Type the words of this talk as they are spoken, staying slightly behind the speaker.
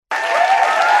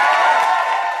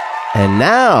And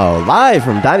now, live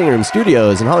from Dining Room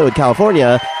Studios in Hollywood,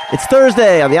 California, it's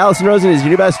Thursday on the Alison Rosen is Your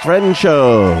New Best Friend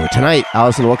show. Tonight,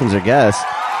 Alison welcomes her guest.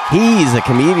 He's a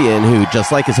comedian who,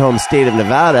 just like his home state of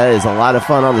Nevada, is a lot of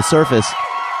fun on the surface,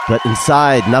 but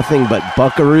inside, nothing but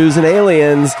buckaroos and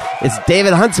aliens. It's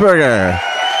David Huntsberger.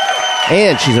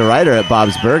 And she's a writer at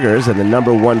Bob's Burgers and the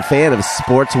 #1 fan of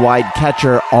sports-wide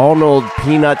catcher Arnold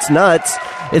Peanuts Nuts.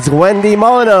 It's Wendy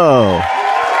Molyneux.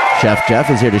 Chef Jeff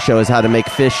is here to show us how to make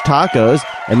fish tacos,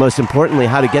 and most importantly,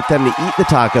 how to get them to eat the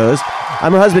tacos.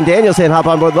 I'm her husband, Daniel, saying hop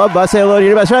on board Love Bus. Say hello to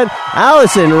your best friend,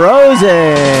 Alison Rosen.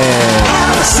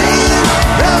 Alison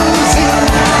Rosen.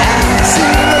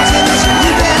 Alison Rosen is your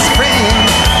new best friend.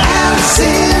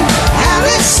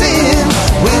 Alison,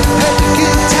 with her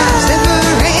good times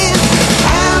never end.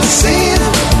 Alison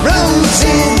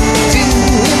Rosen,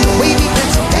 doing the wavy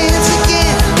pencil dance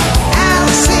again.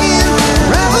 Alison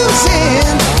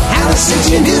Rosen. Alison's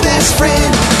your new best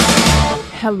friend.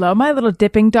 Hello, my little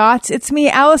dipping dots. It's me,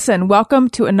 Alison. Welcome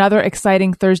to another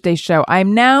exciting Thursday show.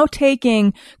 I'm now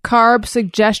taking carb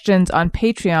suggestions on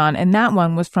Patreon, and that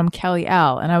one was from Kelly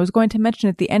L. And I was going to mention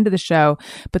at the end of the show,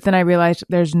 but then I realized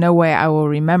there's no way I will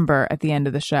remember at the end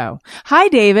of the show. Hi,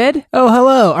 David. Oh,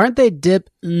 hello. Aren't they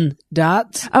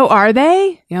dots? Oh, are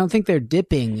they? I don't think they're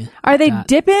dipping. Are they dot.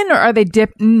 dipping or are they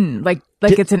like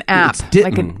it's an app? It's dippin'.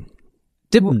 Like an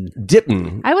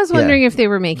Dippin'. I was wondering if they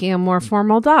were making a more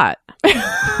formal dot.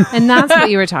 And that's what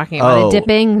you were talking about, a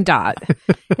dipping dot.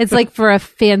 It's like for a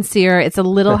fancier, it's a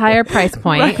little higher price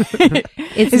point.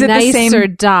 It's Is it the nicer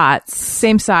same- dots.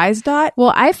 same size dot?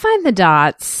 Well, I find the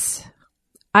dots,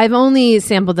 I've only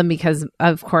sampled them because,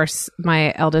 of course,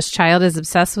 my eldest child is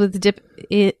obsessed with dots.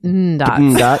 Dippin'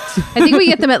 dots. I think we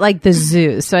get them at like the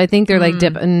zoo. So I think they're like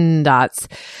dipping dots.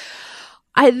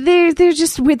 They're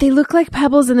just weird. They look like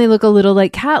pebbles and they look a little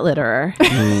like cat litter.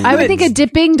 I would think a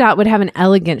dipping dot would have an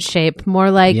elegant shape, more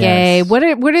like Yes. what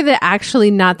are the actually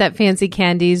not that fancy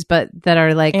candies, but that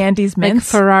are like Andes like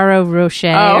Mints? Ferraro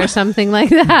Rocher or something like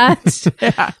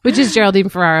that, which is Geraldine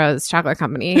Ferraro's chocolate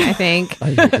company, I think.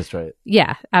 I think that's right.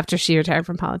 Yeah, after she retired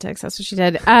from politics, that's what she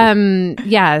did.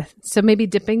 Yeah, so maybe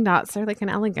dipping dots are like an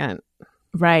elegant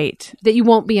Right. that you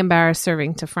won't be embarrassed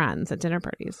serving to friends at dinner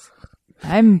parties.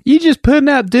 You just putting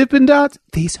out dipping dots?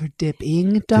 These are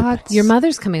dipping dots? Your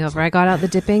mother's coming over. I got out the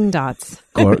dipping dots.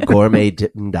 Gourmet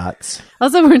dippin' dots.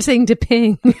 Also, we're saying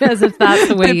dipping as if that's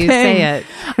the way you say it.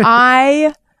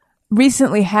 I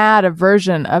recently had a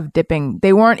version of dipping.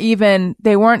 They weren't even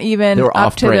They were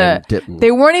up to off-brand dipping. they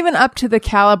weren't even up to the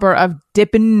caliber of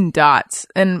dippin' dots.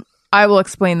 And I will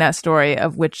explain that story,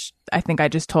 of which I think I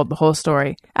just told the whole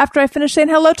story after I finish saying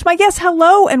hello to my guests.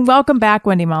 Hello and welcome back,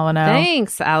 Wendy Molyneux.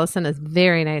 Thanks, Alison. It's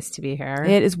very nice to be here.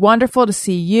 It is wonderful to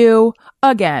see you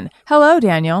again. Hello,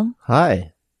 Daniel.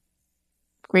 Hi.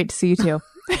 Great to see you too.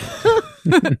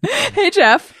 Hey,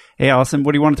 Jeff. Hey, Alison,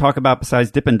 what do you want to talk about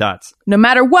besides Dippin' Dots? No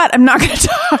matter what, I'm not going to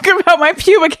talk about my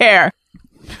pubic hair.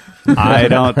 I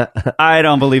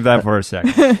don't believe that for a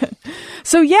second.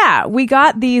 So yeah, we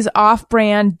got these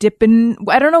off-brand dippin'.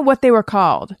 I don't know what they were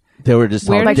called They were just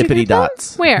Where called did you dippity get them?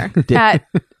 dots. Where?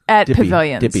 at Dippy,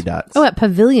 pavilions. Dippy dots. Oh, at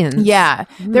pavilions. Yeah,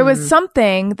 there was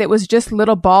something that was just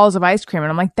little balls of ice cream,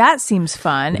 and I'm like, that seems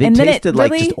fun. They and then tasted it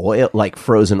like really, just oil, like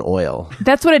frozen oil.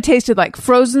 that's what it tasted like,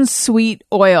 frozen sweet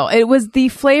oil. It was, the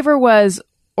flavor was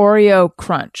Oreo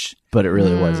Crunch. But it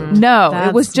really wasn't. No, That's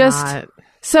it was just not-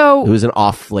 so. It was an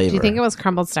off flavor. Do you think it was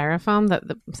crumbled styrofoam that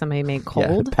somebody made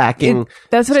cold? Packing.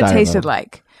 That's what it styrofoam. tasted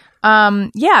like.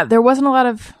 Yeah, there wasn't a lot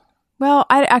of. Well,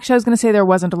 I was going to say there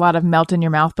wasn't a lot of melt in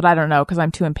your mouth, but I don't know because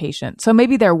I'm too impatient. So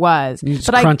maybe there was. You just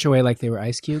but crunch away like they were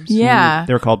ice cubes? Yeah.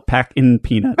 They're called pack-in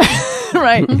peanuts.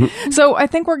 Right. So I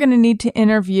think we're going to need to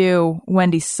interview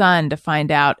Wendy's son to find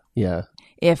out Yeah.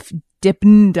 if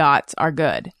Dippin' Dots are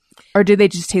good. Or do they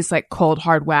just taste like cold,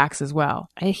 hard wax as well?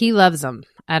 He loves them.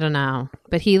 I don't know.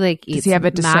 But he eats he have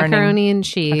a discerning- macaroni and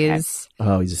cheese,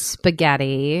 Oh, he's just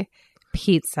spaghetti,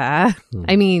 pizza.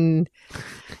 I mean,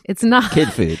 it's not...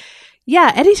 kid food.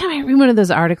 Yeah, anytime I read one of those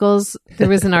articles, there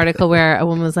was an article where a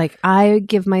woman was like, I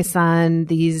give my son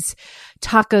these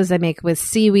tacos I make with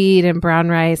seaweed and brown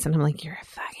rice. And I'm like, you're a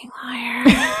fucking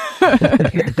liar.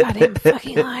 You're a goddamn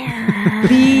fucking liar.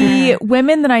 The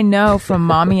women that I know from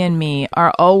Mommy and Me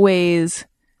are always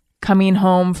coming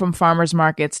home from farmers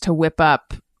markets to whip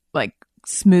up like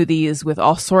smoothies with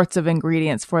all sorts of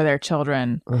ingredients for their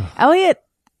children. Elliot,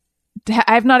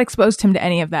 I've not exposed him to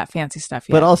any of that fancy stuff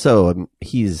yet. But also,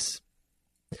 he's,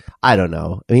 I don't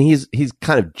know. I mean, he's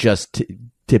kind of just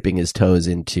dipping his toes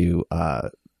into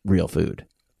real food.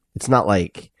 It's not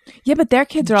like yeah, but their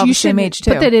kids are all the same age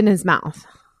too. Put that in his mouth.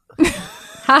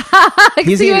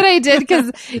 He's See eating- what I did?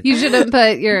 Because you shouldn't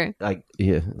put your...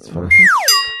 Yeah, it's funny.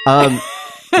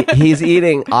 He's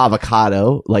eating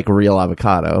avocado, like real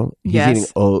avocado. He's Yes. eating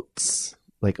oats,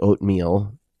 like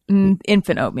oatmeal.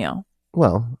 Infant oatmeal.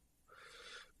 Well,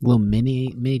 Little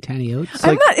mini tiny oats.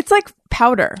 It's like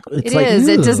powder. it's It like is.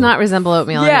 It does Ooh. not resemble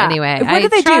oatmeal Yeah. in any way. What I do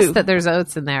they trust do? that there's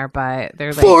oats in there, but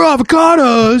they're like... 4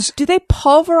 avocados. Do they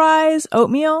pulverize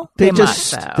oatmeal? they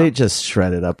must. just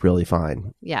shred it up really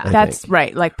fine. Yeah. I That's think.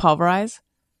 right. Like pulverize.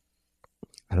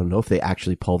 I don't know if they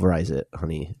actually pulverize it,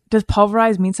 honey. Does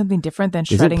pulverize mean something different than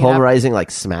Isn't shredding it up? pulverizing like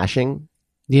smashing?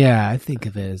 Yeah, I think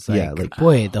of it as like, Yeah, like-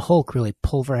 boy, the Hulk really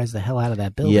pulverized the hell out of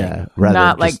that building. Yeah, rather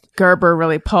Not than like just- Gerber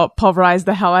really pulverized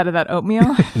the hell out of that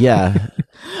oatmeal. yeah.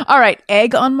 All right,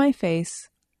 egg on my face.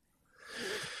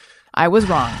 I was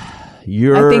wrong.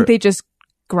 You're I think they just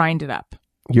grind it up.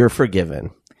 you're forgiven.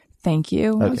 Thank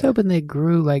you. I was hoping they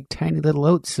grew like tiny little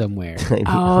oats somewhere.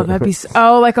 Oh, that'd be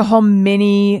like a whole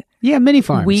mini Yeah, mini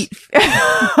farms. wheat.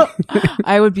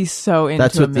 I would be so into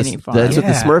That's a what mini the, farm. that's what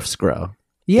the Yeah. Smurfs grow.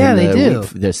 Yeah, In they the do.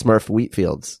 The Smurf wheat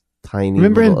fields. Tiny.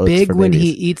 Remember little in oats Big for when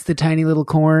he babies. eats the tiny little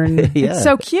corn? Yeah. It's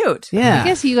so cute. Yeah. I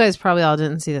guess you guys probably all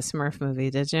didn't see the Smurf movie,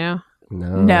 did you?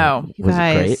 No. You Was it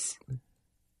great? guys,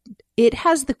 it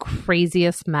has the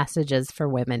craziest messages for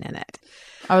women in it.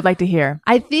 I would like to hear.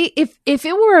 I think if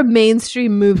it were a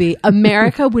mainstream movie,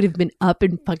 America would have been up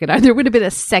and fucking. There would have been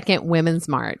a second women's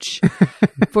march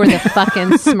for the fucking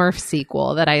Smurf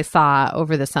sequel that I saw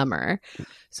over the summer.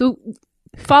 So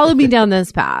follow me down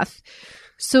this path.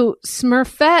 So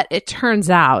Smurfette, it turns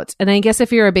out, and I guess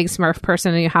if you're a big Smurf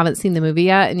person and you haven't seen the movie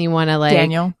yet and you want to like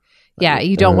Daniel. yeah,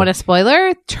 you don't want a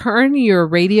spoiler, turn your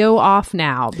radio off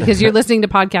now because you're listening to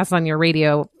podcasts on your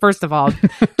radio. First of all,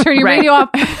 turn your Right. radio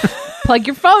off, plug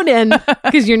your phone in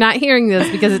because you're not hearing this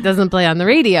because it doesn't play on the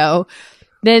radio.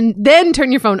 Then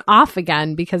turn your phone off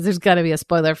again because there's going to be a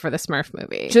spoiler for the Smurf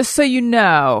movie. Just so you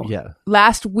know, Yeah.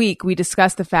 last week we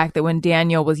discussed the fact that when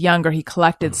Daniel was younger, he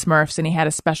collected Smurfs and he had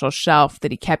a special shelf that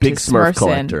he kept Big his Smurf Smurfs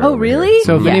collector. in. Oh, over really? here.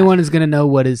 So if Yeah. anyone is going to know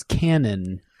what is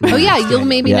canon. Oh yeah, you'll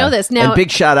maybe Yeah. know this now. And big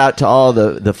shout out to all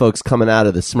the folks coming out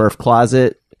of the Smurf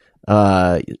closet.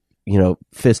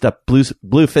 Fist up,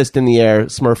 blue fist in the air,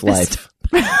 Smurf life.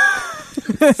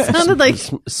 sounded like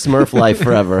Smurf life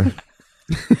forever.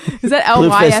 Is that Blue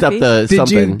fist up LYFE? the Did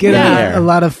something you get in the Yeah. air. a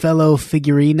lot of fellow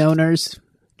figurine owners?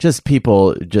 Just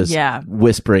people just Yeah.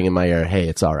 whispering in my ear, hey,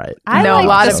 it's all right. I know a liked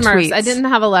lot the of Smurfs. tweets. I didn't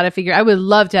have a lot of figures. I would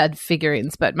love to have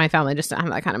figurines, but my family just didn't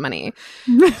have that kind of money.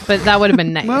 But that would have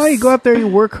been nice. Well, you go out there, you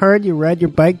work hard, you ride your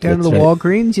bike down That's to the right.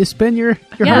 Walgreens, you spend your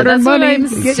yeah, hard-earned that's what money, I'm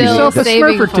you get still yourself a saving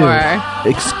Smurf or for. two.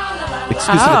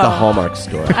 Exclusive at the Hallmark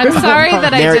store. I'm sorry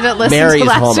that I didn't listen Mary's to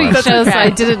last Hallmark. week's show, so Okay. I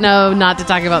didn't know not to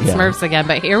talk about Yeah. Smurfs again.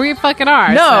 But here we fucking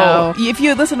are. No, so- if you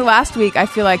had listened to last week, I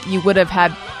feel like you would have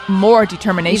had more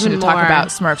determination Even to talk more. about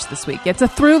Smurfs this week. It's a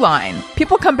through line.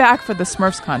 People come back for the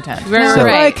Smurfs content. Right, So- So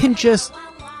right. if I can just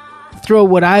throw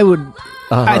what I would,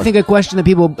 I think a question that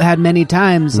people had many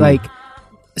times, like,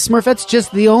 Smurfette's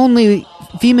just the only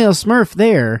female Smurf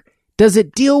there. Does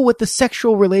it deal with the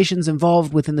sexual relations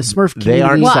involved within the Smurf community? They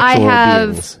aren't Well, I sexual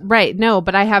have beings. right. No,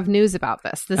 but I have news about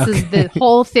this. This is the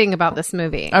whole thing about this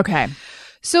movie. Okay.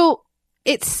 So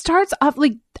it starts off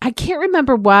like I can't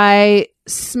remember why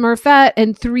Smurfette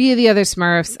and three of the other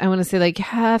Smurfs. I want to say like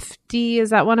Hefty. Is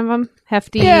that one of them?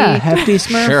 Hefty. Yeah, hefty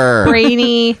Smurf. Sure.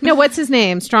 Brainy. No, what's his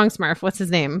name? Strong Smurf. What's his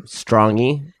name?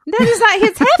 Strongy? That is not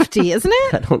his Hefty, isn't I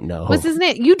it? don't know. What's his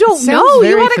name? You don't Sounds know. You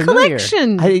very had a familiar.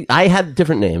 collection. I had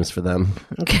different names for them.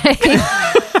 Okay.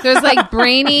 There's like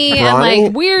Brainy and Brawny?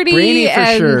 like Weirdy Brainy for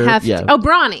and sure. Hefty. Yeah. Oh,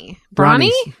 Brawny.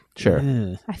 Brawny? Sure.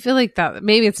 Yeah. I feel like that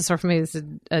maybe it's a Smurf, maybe it's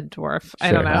a dwarf. I,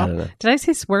 Sure, don't know. I don't know. Did I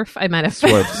say Swerf? I might have.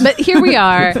 Swerfs. But here we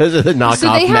are. Those are the knockoff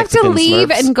So they have Mexican to leave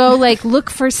Smurfs. and go like look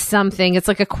for something. It's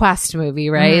like a quest movie,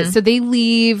 right? So they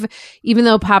leave, even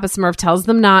though Papa Smurf tells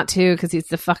them not to because he's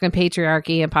the fucking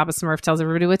patriarchy, and Papa Smurf tells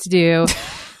everybody what to do.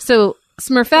 So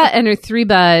Smurfette and her three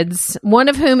buds, one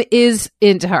of whom is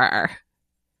into her.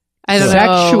 I don't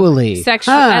Sexually. know.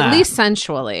 Sexually, Huh. at least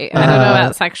sensually. I don't know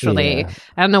about sexually. yeah.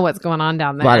 I don't know what's going on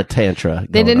down A there. lot of tantra.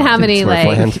 They going didn't on have in any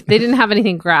Smurfland. they didn't have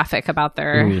anything graphic about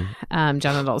their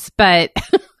genitals, but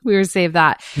we were saved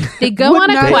that. They go Would on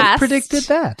a not have quest. predicted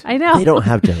that. I know. They don't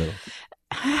have genitals.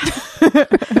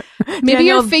 Maybe Daniel-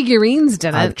 your figurines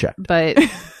didn't. I've checked. But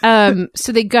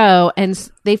so they go and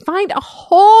they find a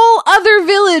whole other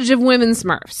village of women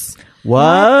Smurfs.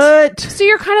 What? So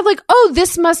you're kind of like, oh,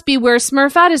 this must be where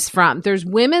Smurfette is from. There's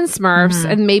women Smurfs,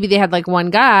 and maybe they had like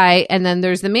one guy, and then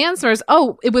there's the man Smurfs.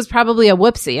 Oh, it was probably a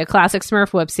whoopsie, a classic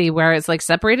Smurf whoopsie, where it's like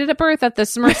separated at birth at the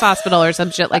Smurfs hospital or some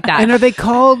shit like that. And are they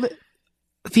called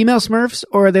female Smurfs,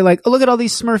 or are they like, oh, look at all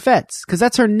these Smurfettes? Because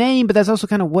that's her name, but that's also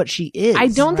kind of what she is. I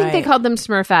don't think they called them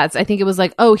Smurfettes. I think it was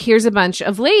like, oh, here's a bunch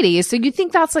of ladies. So you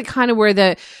think that's like kind of where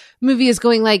the movie is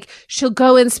going, like she'll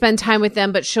go and spend time with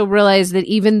them, but she'll realize that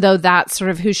even though that's sort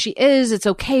of who she is, it's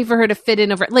okay for her to fit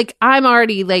in over. Like I'm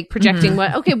already like projecting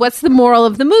what's the moral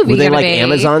of the movie? Were they like be?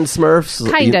 Amazon Smurfs?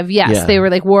 Kind of, yes. Yeah. They were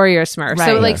like warrior Smurfs. Right.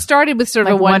 So it like started with sort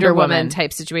of Like a Wonder Wonder Woman Woman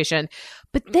type situation.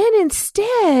 But then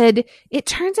instead, it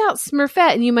turns out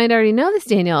Smurfette, and you might already know this,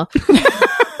 Daniel,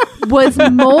 was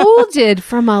molded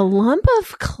from a lump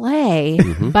of clay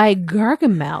by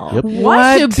Gargamel. Yep.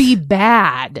 What? To be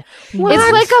bad. What?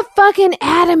 It's like a fucking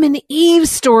Adam and Eve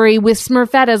story with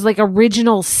Smurfette as like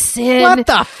original sin. What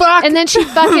the fuck? And then she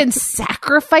fucking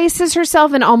sacrifices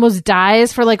herself and almost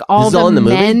dies for like all This is all in the the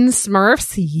movie? men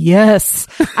Smurfs. Yes.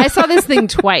 I saw this thing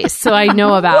twice, so I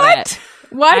know about it.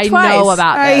 Why I twice? know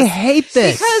about I this. hate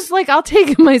this. Because, like, I'll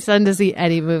take my son to see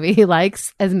any movie he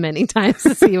likes as many times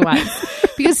as he wants.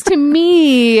 Because to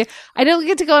me, I don't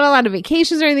get to go on a lot of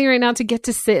vacations or anything right now to get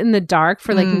to sit in the dark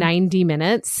for like 90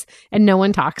 minutes and no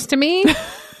one talks to me.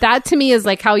 That to me is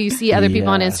like how you see other people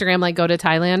on Yeah. Instagram like go to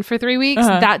Thailand for 3 weeks.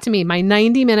 That to me, my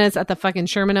 90 minutes at the fucking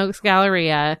Sherman Oaks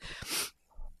Galleria,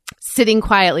 sitting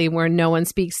quietly where no one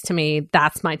speaks to me,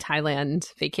 that's my Thailand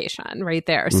vacation right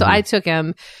there. So I took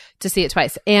him to see it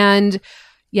twice. And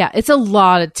yeah, it's a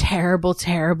lot of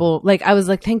terrible, like I was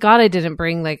like, thank God I didn't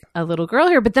bring like a little girl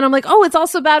here. But then I'm like, oh, it's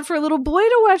also bad for a little boy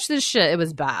to watch this shit. It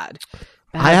was bad.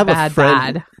 I have a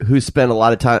friend bad. who spent a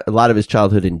lot of his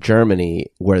childhood in Germany,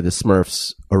 where the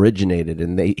Smurfs originated,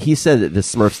 and he said that the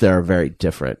Smurfs there are very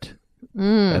different.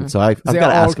 And so I've got They're to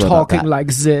all ask him about talking that. like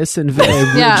this and very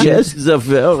Yeah. Yes, they're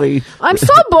very I'm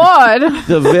so bored.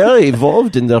 they're very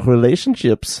involved in their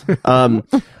relationships.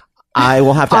 I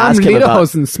will have to I'm ask him about.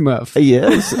 Lederhosen Smurf.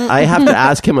 Yes, I have to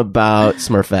ask him about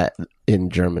Smurfette in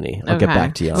Germany. I'll get Okay.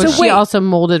 back to you on So that. she also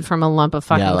molded from a lump of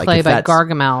fucking Yeah, like clay if by that's-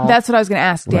 Gargamel. That's what I was going to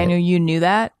ask. Daniel, you knew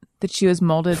that she was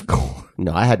molded.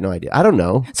 No, I had no idea. I don't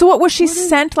know. So what was she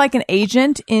sent like an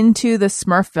agent into the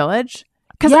Smurf village?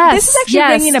 Because yes, this is actually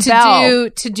yes, ringing a bell.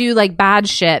 to do like bad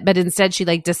shit, but instead she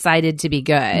like decided to be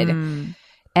good.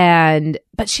 Hmm.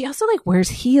 But she also like wears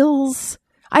heels.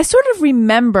 I sort of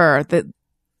remember that.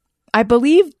 I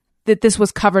believe that this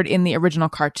was covered in the original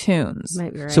cartoons.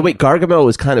 Might be right. So wait, Gargamel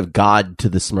was kind of god to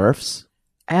the Smurfs.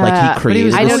 Like Uh, he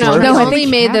created. I the don't know. Smurfs? No, I only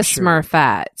think made the captured.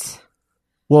 Smurfette.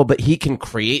 Well, but he can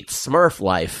create Smurf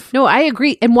life. No, I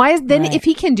agree. And why is then Right. if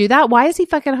he can do that, why is he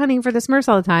fucking hunting for the Smurfs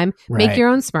all the time? Make Right. your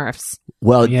own Smurfs.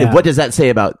 Well, Yeah. what does that say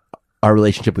about our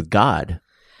relationship with God?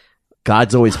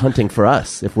 God's always hunting for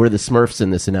us. If we're the Smurfs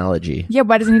in this analogy, Yeah,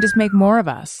 why doesn't he just make more of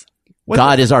us?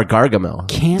 God is our Gargamel.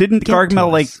 Can't Didn't get to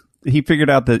Gargamel like us. he figured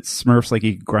out that Smurfs like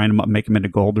he could grind them up, and make them into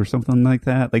gold or something like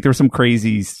that? Like there was some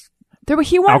crazy.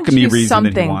 He wanted Alchemy to do reason that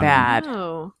he something wanted. bad.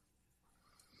 Oh.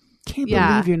 Can't Yeah.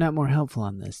 believe you're not more helpful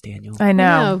on this, Daniel. I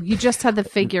know. No, you just had the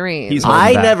figurines. He's-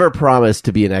 I back. never promised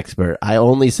to be an expert. I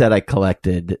only said I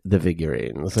collected the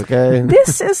figurines. Okay,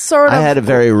 This is sort of. I had a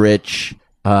very rich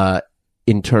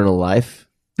internal life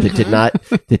that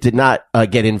did not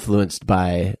get influenced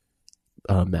by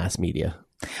mass media.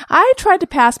 I tried to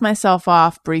pass myself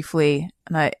off briefly,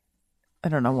 and I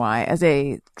don't know why, as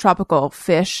a tropical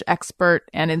fish expert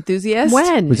and enthusiast.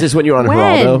 When? Was this when you were on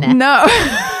When? Geraldo? No.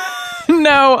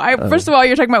 No, first of all,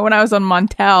 you're talking about when I was on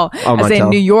Montel Oh, as a Montel.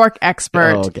 New York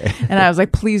expert. Oh, okay. And I was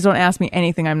like, please don't ask me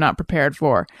anything I'm not prepared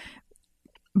for.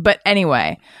 But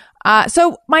anyway,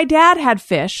 so my dad had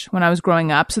fish when I was growing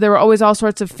up. So there were always all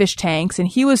sorts of fish tanks, and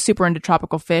he was super into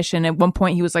tropical fish. And at one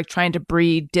point he was like trying to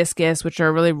breed discus, which are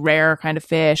a really rare kind of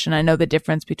fish. And I know the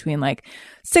difference between like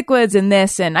cichlids and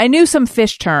this, and I knew some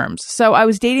fish terms. So I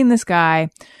was dating this guy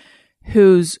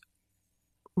whose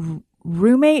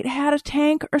roommate had a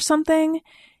tank or something.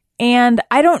 And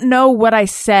I don't know what I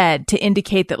said to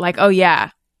indicate that like, oh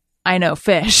yeah, I know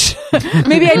fish.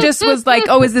 Maybe I just was like,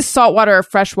 oh, is this saltwater or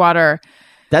freshwater?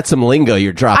 That's some lingo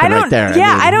you're dropping right there.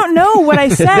 Yeah, mean- I don't know what I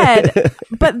said.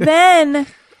 But then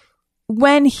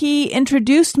when he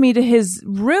introduced me to his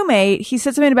roommate, he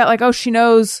said something about like, oh, she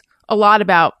knows a lot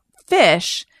about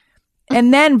fish.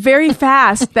 And then very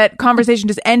fast that conversation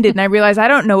just ended, and I realized I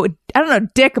don't know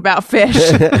dick about fish.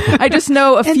 I just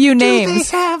know a few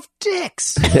names. They have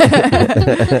dicks.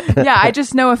 Yeah, I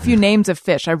just know a few names of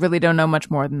fish. I really don't know much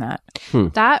more than that.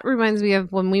 That reminds me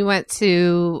of when we went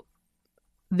to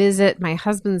visit my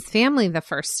husband's family the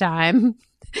first time.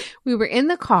 We were in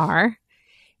the car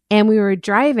and we were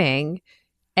driving,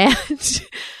 and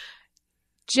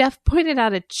Jeff pointed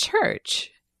out a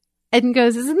church and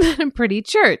goes, "Isn't that a pretty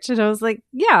church?" And I was like,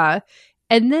 "Yeah."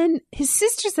 And then his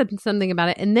sister said something about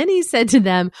it. And then he said to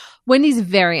them, Wendy's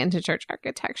very into church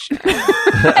architecture. And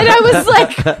I was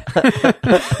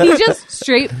like, he just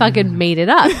straight fucking made it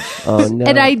up. Oh, no.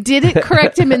 And I didn't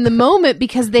correct him in the moment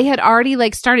because they had already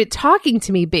like started talking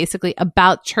to me basically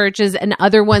about churches and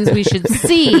other ones we should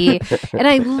see. And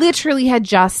I literally had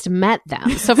just met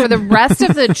them. So for the rest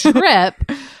of the trip,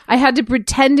 I had to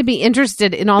pretend to be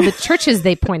interested in all the churches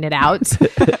they pointed out,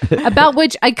 about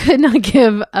which I could not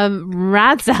give a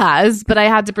rat's ass, but I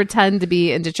had to pretend to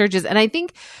be into churches. And I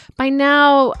think by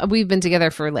now we've been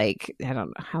together for like, I don't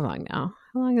know how long now.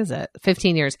 How long is it?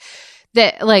 15 years.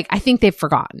 That like, I think they've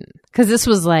forgotten because this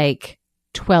was like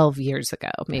 12 years ago,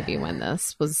 maybe when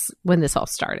this all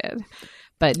started.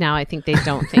 But now I think they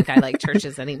don't think I like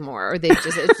churches anymore. Or they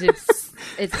just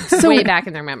it's way back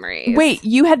in their memory. Wait,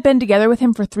 you had been together with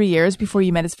him for 3 years before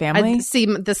you met his family? See,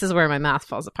 this is where my math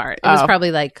falls apart. It was probably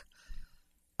like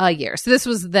a year. So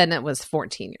it was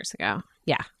 14 years ago.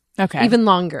 Yeah. Okay. Even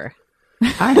longer.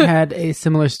 I had a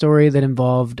similar story that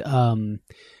involved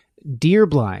deer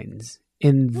blinds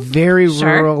in very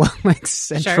rural, like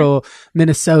central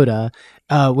Minnesota,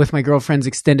 with my girlfriend's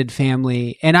extended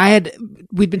family. And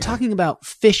we'd been talking about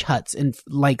fish huts and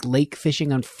like lake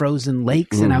fishing on frozen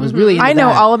lakes. And I was really into I know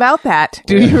that. all about that.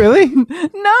 Do you really?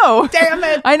 No. Damn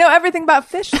it. I know everything about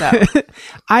fish, though.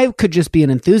 I could just be an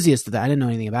enthusiast of that. I didn't know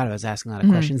anything about it. I was asking a lot of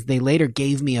questions. They later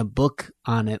gave me a book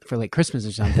on it for like Christmas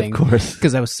or something. Of course.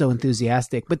 Because I was so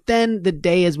enthusiastic. But then the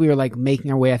day as we were like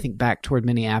making our way, I think back toward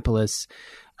Minneapolis,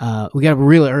 we got up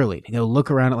really early to go look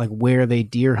around at like where they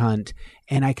deer hunt.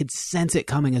 And I could sense it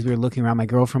coming as we were looking around. My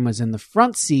girlfriend was in the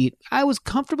front seat. I was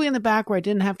comfortably in the back where I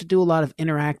didn't have to do a lot of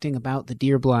interacting about the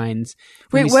deer blinds.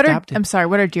 Wait, I'm sorry,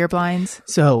 what are deer blinds?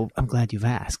 So I'm glad you've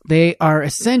asked. They are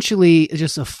essentially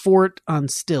just a fort on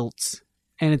stilts.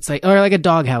 And it's like, or like a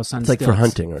doghouse on stilts. It's like for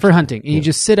hunting. For hunting. And you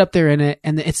just sit up there in it.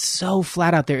 And it's so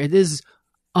flat out there. It is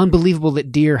unbelievable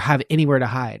that deer have anywhere to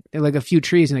hide. They're like a few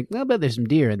trees and like, I bet there's some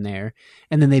deer in there.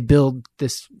 And then they build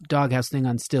this doghouse thing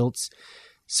on stilts.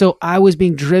 So I was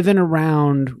being driven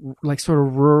around like sort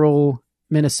of rural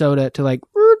Minnesota to like,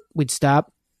 we'd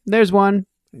stop. There's one.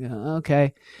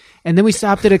 Okay. And then we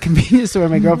stopped at a convenience store.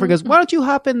 My girlfriend goes, why don't you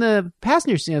hop in the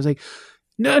passenger seat? I was like,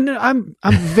 no, I'm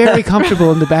very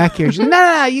comfortable in the back here. She's like,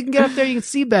 no, you can get up there. You can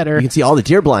see better. You can see all the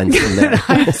deer blinds from there.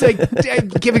 I was like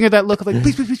giving her that look of like,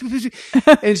 please.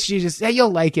 And she just, yeah,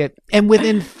 you'll like it. And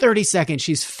within 30 seconds,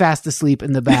 she's fast asleep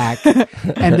in the back.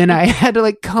 And then I had to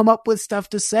like come up with stuff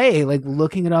to say, like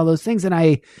looking at all those things.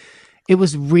 And it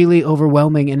was really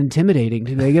overwhelming and intimidating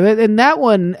to think of it. And that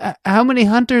one, how many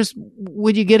hunters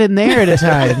would you get in there at a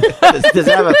time? Does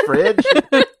it have a fridge?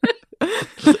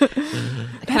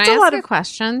 Can I ask a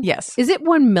question? Yes. Is it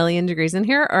 1 million degrees in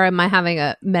here, or am I having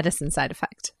a medicine side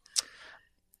effect?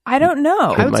 I don't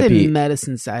know. I would might say be-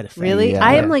 medicine side effect. Really? Yeah.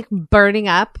 I am like burning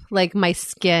up. Like my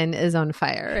skin is on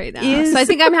fire right now. Is- So I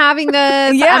think I'm having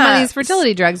I'm on these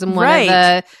fertility drugs, and one Right.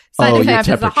 of the side Oh, your effects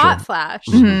is a temperature. hot flash.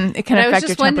 Mhm. It can And I was affect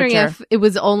just your wondering temperature. if it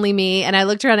was only me, and I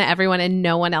looked around at everyone and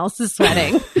no one else is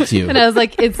sweating. It's you. And I was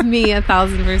like, it's me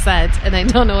 1,000%, and I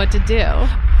don't know what to do.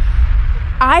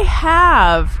 I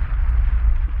have.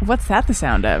 What's that the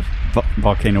sound of?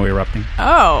 Volcano erupting.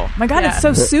 Oh, my God, Yeah. it's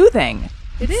so soothing.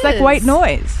 It's like white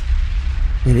noise.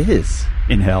 It is.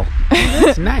 In hell.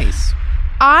 That's nice.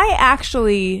 I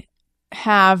actually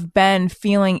have been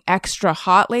feeling extra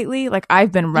hot lately. Like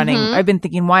I've been running. I've been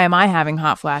thinking, why am I having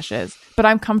hot flashes? But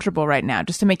I'm comfortable right now,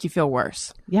 just to make you feel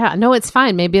worse. Yeah, no, it's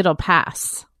fine. Maybe it'll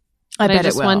pass. I And bet I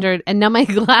just it will. wondered, and now my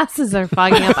glasses are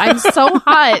fogging up. I'm so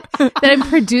hot that I'm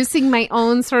producing my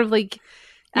own sort of like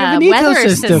You have an weather ecosystem.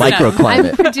 system. Microclimate.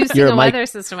 I'm producing You're a a weather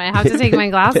system. I have to take my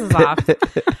glasses off.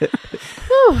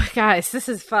 Whew, guys, this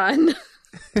is fun.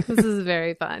 This is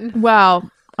very fun. Well,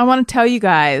 I want to tell you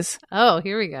guys Oh,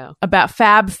 here we go. about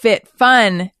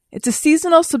FabFitFun. It's a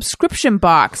seasonal subscription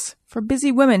box for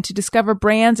busy women to discover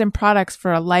brands and products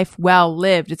for a life well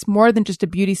lived. It's more than just a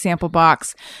beauty sample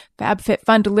box.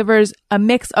 FabFitFun delivers a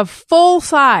mix of full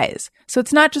size. So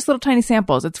it's not just little tiny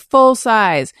samples. It's full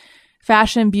size.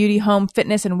 Fashion, beauty, home,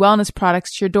 fitness, and wellness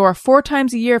products to your door 4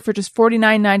 times a year for just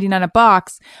 $49.99 a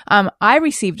box. I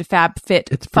received a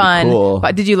FabFitFun. It's pretty cool.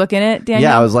 But did you look in it, Daniel?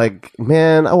 Yeah, I was like,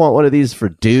 man, I want one of these for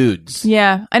dudes.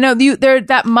 Yeah, I know.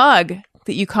 That mug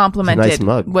that you complimented It's a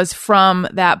nice mug. was from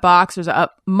that box. There's a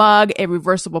mug, a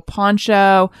reversible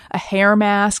poncho, a hair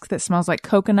mask that smells like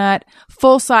coconut,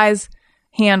 full size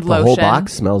hand The lotion. whole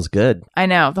box smells good. I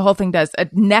know the whole thing does. A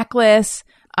necklace,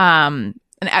 an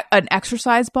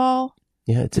exercise ball.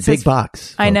 Yeah, it's a It big says-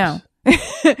 box. I know.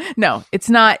 No, it's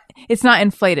not. It's not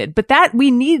inflated, but that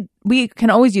we can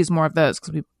always use more of those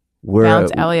because we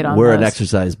bounce Elliot on We're an those.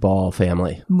 exercise ball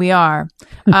family. We are.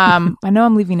 I know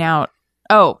I'm leaving out.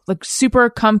 Oh, like super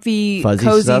comfy, Fuzzy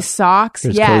cozy stuff? socks.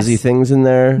 There's Yes. cozy things in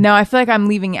there. No, I feel like I'm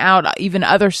leaving out even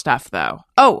other stuff though.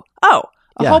 A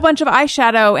Yeah. whole bunch of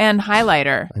eyeshadow and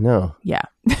highlighter. I know. Yeah.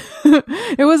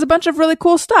 It was a bunch of really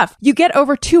cool stuff. You get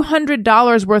over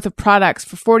 $200 worth of products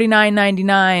for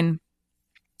 $49.99.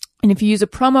 And if you use a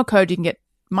promo code, you can get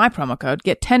my promo code,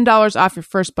 get $10 off your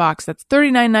first box. That's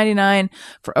 $39.99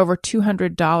 for over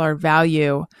 $200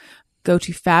 value. Go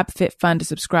to FabFitFun to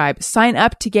subscribe. Sign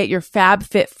up to get your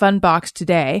FabFitFun box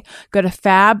today. Go to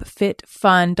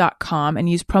fabfitfun.com and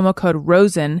use promo code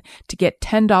ROSEN to get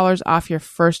 $10 off your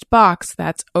first box.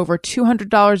 That's over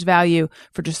 $200 value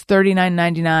for just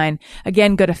 $39.99.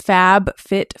 Again, go to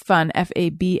FabFitFun,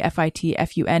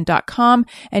 FabFitFun.com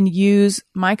and use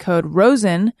my code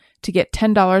ROSEN to get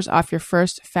 $10 off your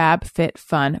first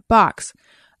FabFitFun box.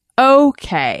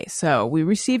 Okay, so we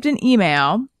received an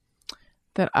email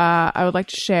that I would like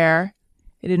to share.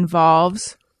 It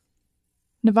involves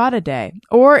Nevada Day.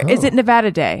 Or is it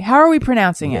Nevada Day? How are we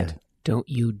pronouncing it? Don't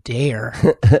you dare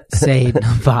say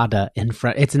Nevada in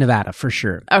front. It's Nevada for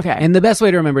sure. Okay. And the best way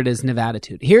to remember it is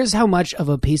Nevada-tude. Here's how much of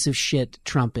a piece of shit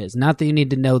Trump is. Not that you need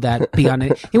to know that beyond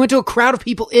it. He went to a crowd of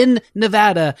people in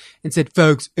Nevada and said,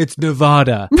 folks, it's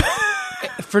Nevada.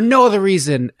 For no other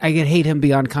reason, I can hate him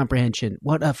beyond comprehension.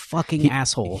 What a fucking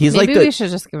asshole. He's Maybe like we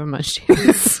should just give him a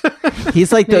chance.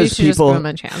 he's like Maybe those you should just give people. him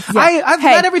a chance. I've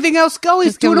let everything else go.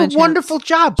 He's Just give doing him a a chance. wonderful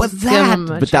job. But Just give him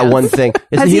a But that chance. one thing.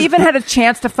 Has he even had a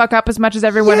chance to fuck up as much as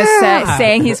everyone is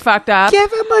saying he's fucked up?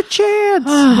 give him a chance.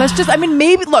 Let's just,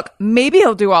 maybe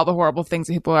he'll do all the horrible things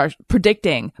that people are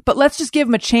predicting, but let's just give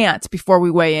him a chance before we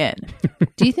weigh in.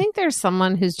 Do you think there's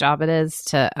someone whose job it is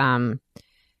to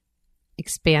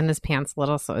expand his pants a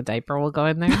little so a diaper will go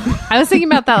in there? I was thinking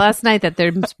about that last night, that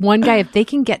there's one guy, if they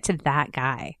can get to that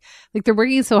guy, like they're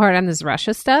working so hard on this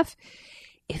Russia stuff,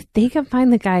 if they can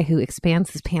find the guy who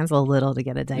expands his pants a little to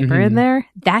get a diaper in there,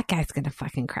 that guy's going to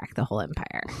fucking crack the whole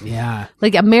empire. Yeah.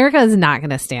 Like, America is not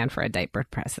going to stand for a diaper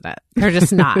president. They're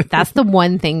just not. That's the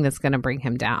one thing that's going to bring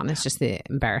him down. It's just the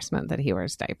embarrassment that he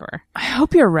wears diaper. I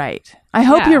hope you're right. I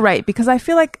hope you're right, because I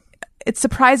feel like it's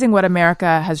surprising what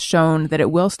America has shown that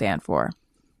it will stand for.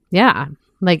 Yeah.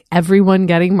 Like everyone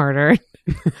getting murdered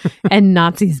and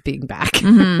Nazis being back.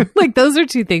 Like those are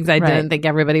two things I didn't think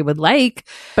everybody would like.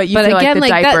 But you feel again,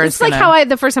 like the diaper it's is like gonna- how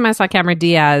the first time I saw Cameron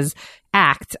Diaz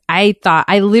act, I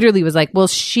literally was like, well,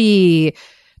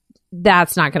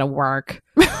 that's not going to work.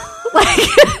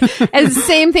 And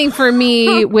same thing for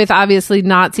me with obviously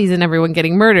Nazis and everyone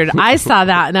getting murdered. I saw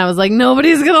that and I was like,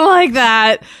 nobody's gonna like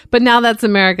that. But now that's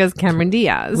America's Cameron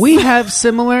Diaz. We have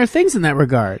similar things in that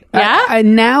regard. Yeah? I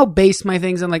now base my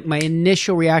things on like my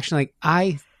initial reaction. Like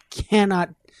I cannot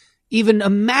even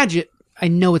imagine. I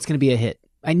know it's going to be a hit.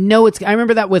 I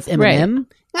remember that with Eminem. Right.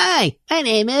 Hi, my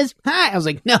name is. Hi. I was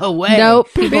like, no way. Nope,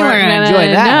 People people aren't aren't going to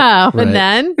enjoy that. No. Right. And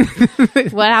then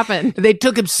what happened? They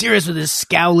took him serious with his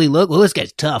scowly look. Well, this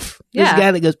guy's tough. This Yeah.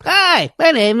 guy that goes, hi,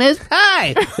 my name is.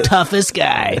 Hi, toughest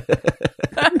guy.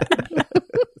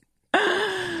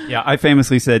 Yeah, I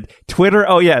famously said, Twitter,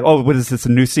 what is this, a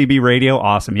new CB radio?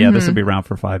 Awesome. Yeah, this will be around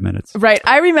for 5 minutes. Right.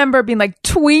 I remember being like,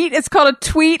 tweet? It's called a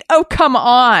tweet? Oh, come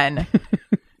on.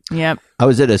 Yep. I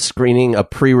was at a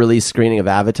pre-release screening of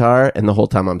Avatar, and the whole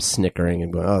time I'm snickering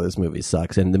and going, "Oh, this movie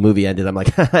sucks." And the movie ended. I'm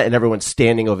like, and everyone's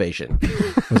standing ovation.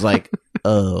 I was like,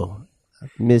 "Oh,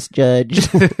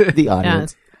 misjudged the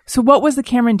audience." So what was the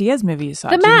Cameron Diaz movie you saw?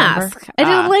 The Do you remember? Mask. I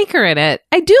didn't like her in it.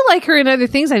 I do like her in other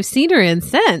things. I've seen her in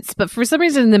since, but for some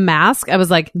reason in The Mask, I was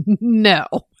like, no.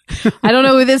 I don't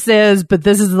know who this is, but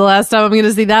this is the last time I'm going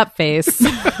to see that face.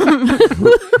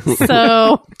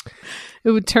 So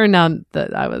it would turn out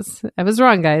that I was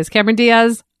wrong, guys. Cameron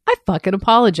Diaz, I fucking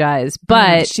apologize,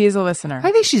 but she is a listener.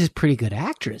 I think she's a pretty good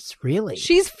actress, really.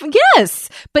 yes,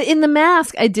 but in The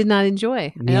Mask, I did not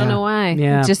enjoy. I don't know why.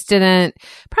 Yeah. It just didn't.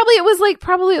 Probably it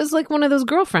was like one of those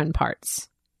girlfriend parts,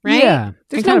 right? Yeah.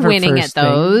 There's And kind no of her winning at first thing.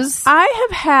 those. I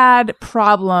have had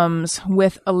problems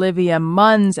with Olivia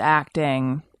Munn's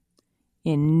acting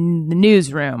in The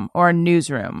Newsroom or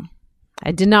Newsroom.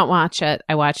 I did not watch it.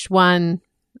 I watched one.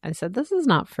 I said, this is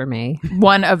not for me.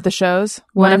 One of the shows?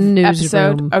 One of Newsroom.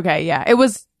 episode? Okay, yeah. It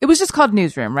was just called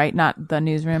Newsroom, right? Not The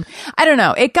Newsroom. I don't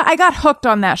know. I got hooked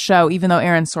on that show, even though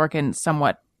Aaron Sorkin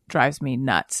somewhat drives me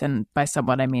nuts. And by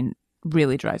somewhat, I mean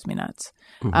really drives me nuts.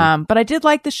 Mm-hmm. But I did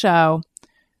like the show.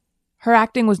 Her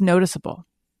acting was noticeable.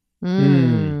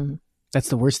 That's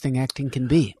the worst thing acting can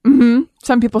be. Mm-hmm.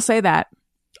 Some people say that.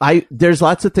 There's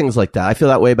lots of things like that. I feel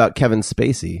that way about Kevin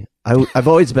Spacey. I've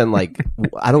always been like,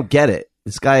 I don't get it.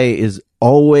 This guy he's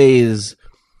always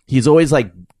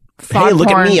like hey, look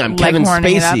at me, I'm foghorn Kevin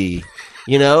leghorning it up. Spacey.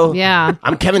 You know? Yeah.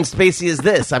 I'm Kevin Spacey as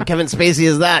this. I'm Kevin Spacey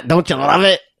as that. Don't you love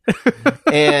it?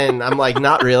 And I'm like,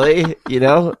 not really,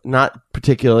 not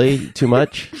particularly too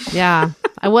much. Yeah.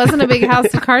 I wasn't a big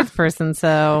House of Cards person,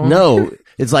 so. No,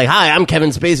 it's like, hi, I'm Kevin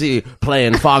Spacey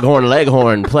playing Foghorn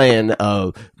Leghorn, playing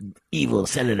evil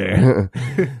senator.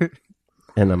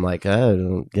 And I'm like, I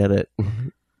don't get it.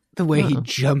 The way he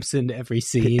jumps into every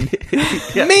scene.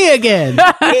 Me again.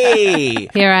 Hey.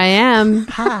 Here I am.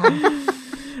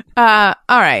 All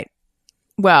right.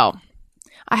 Well,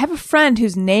 I have a friend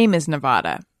whose name is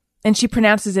Nevada, and she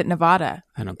pronounces it Nevada.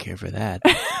 I don't care for that.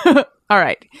 All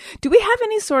right. Do we have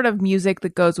any sort of music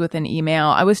that goes with an email?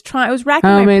 I was racking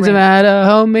Home my means brain. Nevada,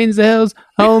 home means the hills,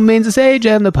 home means the sage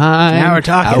and the pine. Now we're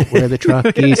talking. Out where the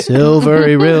trucky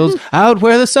silvery rills, out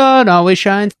where the sun always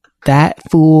shines. That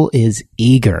fool is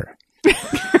eager.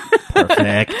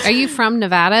 Perfect. Are you from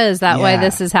Nevada? Is that why Yeah.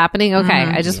 this is happening? Okay.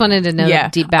 I just wanted to know Yeah.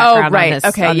 the deep background right. on this,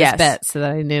 Okay, on yes. this bit so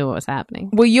that I knew what was happening.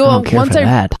 Well, I you'll don't care once for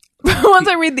that. once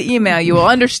I read the email, you will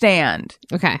understand.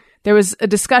 Okay. There was a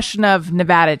discussion of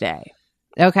Nevada Day.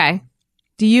 Okay.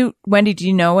 Wendy, do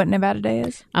you know what Nevada Day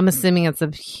is? I'm assuming it's a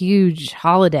huge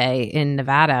holiday in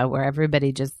Nevada where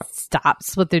everybody just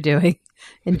stops what they're doing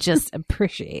and just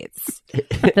appreciates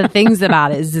the things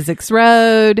about it. Zizix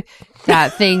Road,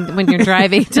 that thing when you're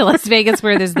driving to Las Vegas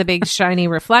where there's the big shiny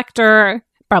reflector.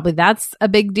 Probably that's a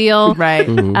big deal. Right.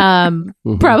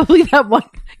 Probably that one.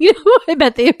 You know what I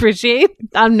bet they appreciate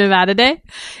on Nevada Day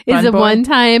is Fun the boy. one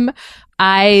time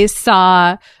I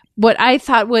saw what I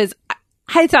thought was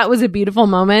a beautiful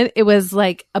moment. It was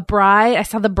like a bride. I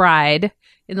saw the bride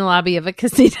in the lobby of a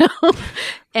casino.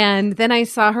 And then I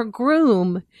saw her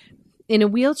groom in a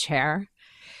wheelchair.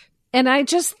 And I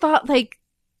just thought, like,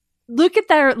 look at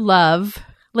their love.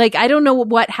 Like, I don't know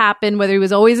what happened, whether he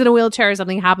was always in a wheelchair or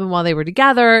something happened while they were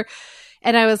together.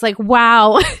 And I was like,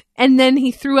 wow. And then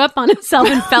he threw up on himself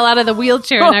and fell out of the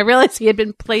wheelchair. And I realized he had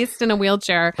been placed in a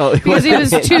wheelchair because he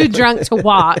was too drunk to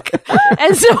walk.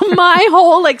 And so my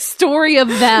whole story of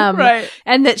them Right.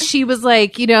 and that she was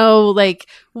like, what,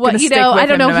 Gonna stick with I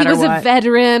don't him know no if he matter was a what.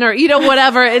 veteran or,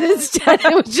 whatever. And instead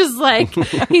it was just like,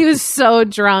 he was so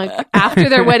drunk. After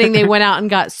their wedding, they went out and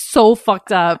got so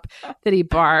fucked up that he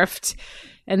barfed.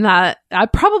 And that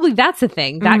that's a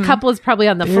thing. That couple is probably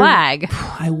on the flag.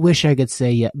 I wish I could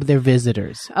say yeah, but they're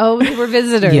visitors. Oh, they were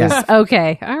visitors. Yeah.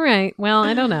 Okay. All right. Well,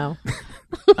 I don't know.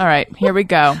 All right. Here we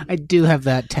go. I do have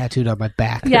that tattooed on my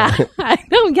back. Yeah. I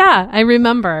know. Yeah. I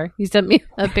remember. You sent me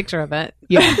a picture of it.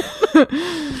 Yeah.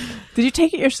 Did you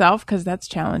take it yourself? Because that's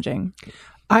challenging.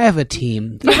 I have a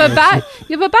team. You have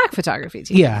a back photography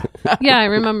team. Yeah. Yeah, I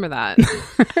remember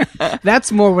that.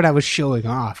 That's more what I was showing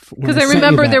off. Because I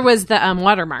remember there was the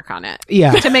watermark on it.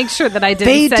 Yeah. To make sure that I didn't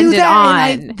They send do it that. on.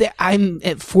 And I'm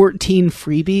at 14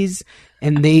 freebies,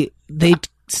 and they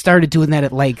started doing that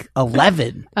at like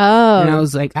 11. Oh. And I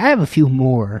was like, I have a few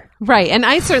more. Right. And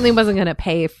I certainly wasn't going to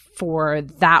pay for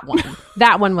that one.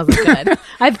 That one wasn't good.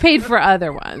 I've paid for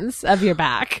other ones of your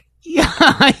back. Yeah,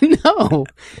 I know.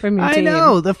 From your I team.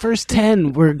 know. The first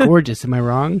 10 were gorgeous. Am I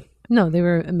wrong? No, they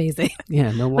were amazing.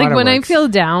 Yeah, no Like when I watermarks. feel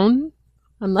down,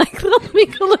 I'm like, let me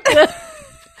go look at a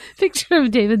picture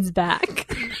of David's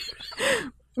back.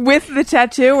 With the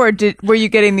tattoo, or were you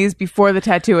getting these before the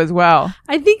tattoo as well?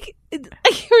 I think, I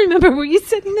can't remember, were you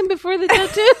sending them before the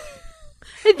tattoo?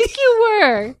 I think you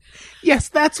were. Yes,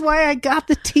 that's why I got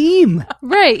the team.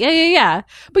 Right. Yeah.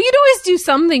 But you'd always do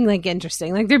something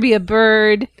interesting. Like there'd be a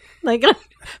bird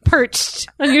perched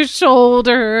on your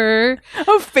shoulder.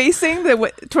 Oh, facing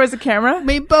towards the camera?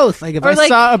 Made both. Like if Or I like-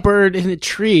 saw a bird in a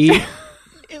tree,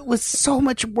 it was so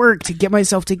much work to get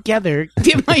myself together,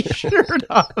 get my shirt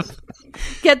off.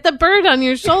 Get the bird on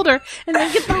your shoulder and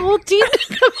then get the whole team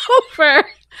to come over.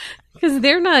 Because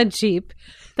they're not cheap.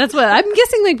 That's what I'm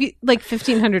guessing, like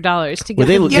 $1,500 to get. Well,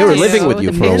 them they were to living with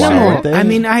you the for a while, picture. weren't they? I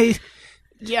mean, I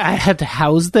had to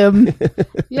house them.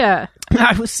 Yeah,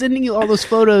 I was sending you all those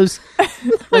photos. I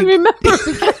remember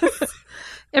because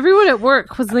everyone at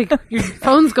work was like, "Your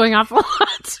phone's going off a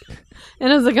lot,"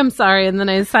 and I was like, "I'm sorry," and then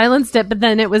I silenced it. But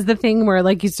then it was the thing where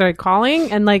you started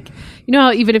calling, and you know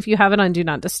how even if you have it on Do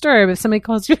Not Disturb, if somebody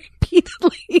calls you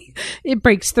repeatedly, it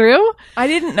breaks through. I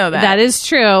didn't know that. That is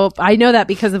true. I know that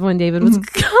because of when David was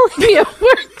calling me at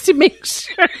work to make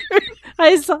sure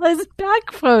I saw his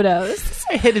back photos.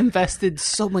 I had invested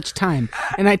so much time,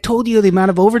 and I told you the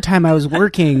amount of overtime I was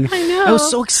working. I know. I was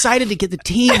so excited to get the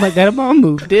team. I got them all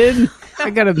moved in. I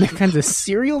got them the kinds of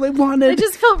cereal they wanted. I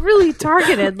just felt really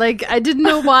targeted. I didn't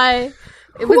know why.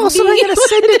 It Who else am I going to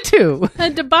send it to? I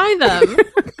had to buy them.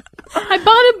 I bought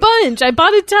a bunch. I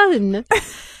bought a ton.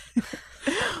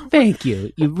 Thank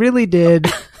you. You really did.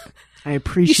 I You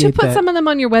appreciate should put that. some of them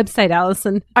on your website,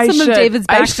 Allison. I Some should. of David's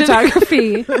I back should.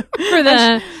 photography for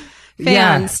the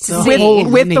fans to the see. whole with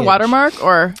the lineage. watermark,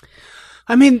 or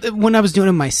I mean, when I was doing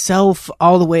it myself,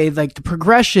 all the way, like the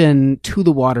progression to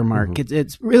the watermark,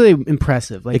 it's really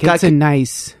impressive. Like It got it's a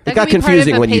nice. That It got could be part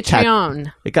confusing of a when you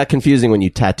Patreon. It got confusing when you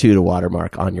tattooed a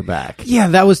watermark on your back. Yeah,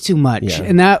 that was too much, Yeah.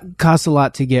 and that costs a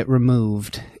lot to get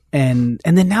removed. And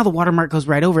then now the watermark goes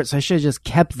right over it, so I should have just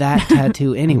kept that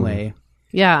tattoo anyway.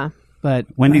 Yeah. But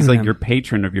Wendy's I don't like know. your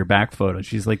patron of your back photo.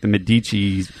 She's like the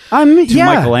Medici. Yeah,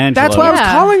 Michelangelo. that's why I was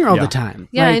Yeah. calling her all Yeah. the time.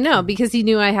 Yeah, Like, I know, because he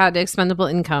knew I had expendable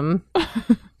income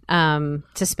to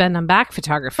spend on back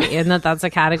photography, and that's a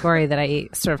category that I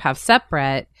sort of have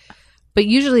separate. But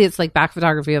usually it's like back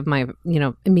photography of my,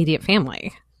 immediate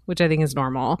family, which I think is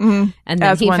normal. And then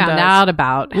As he one found does. out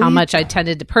about how much I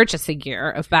tended to purchase a year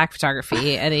of back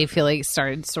photography, and I feel like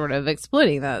started sort of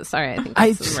exploiting that. Sorry, I think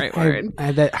that's the right word.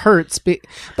 That hurts, but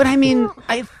I mean,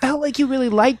 I felt like you really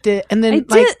liked it, and then I did.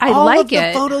 like I all like of the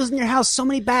it. photos in your house, so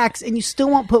many backs, and you still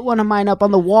won't put one of mine up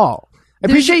on the wall. I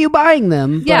appreciate you buying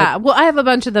them. But, Yeah, well, I have a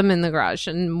bunch of them in the garage,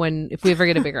 and if we ever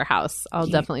get a bigger house, I'll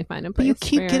definitely find a but place. you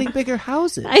keep for- getting bigger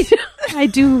houses. I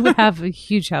do have a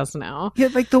huge house now. Yeah,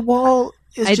 like the wall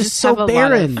is I just just so have a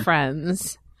barren. lot of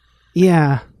friends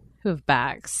Yeah, who have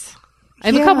backs. I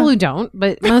have Yeah. a couple who don't,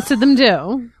 but most of them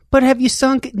do. but have you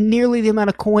sunk nearly the amount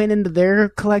of coin into their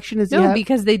collection as you No, have?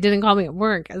 because they didn't call me at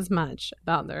work as much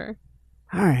about their.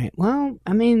 All right. Well,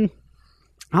 I mean,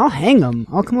 I'll hang them.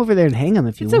 I'll come over there and hang them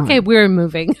if you It's want. okay. We're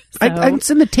moving. So I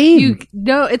send the team.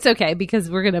 no, it's okay because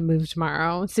we're gonna move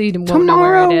tomorrow, so you won't know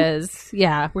where it Tomorrow? is.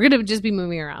 Yeah, we're gonna just be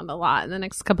moving around a lot in the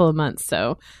next couple of months.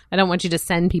 So I don't want you to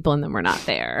send people and then we're not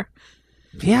there.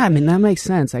 Yeah, I mean that makes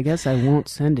sense. I guess I won't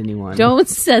send anyone. Don't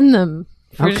send them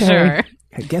for Okay. sure.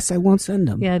 I guess I won't send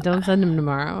them. Yeah, don't send them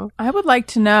tomorrow. I would like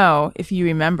to know if you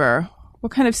remember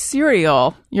what kind of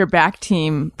cereal your back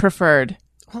team preferred.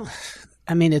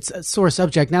 I mean, it's a sore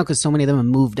subject now because so many of them have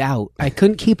moved out. I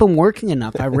couldn't keep them working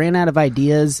enough. I ran out of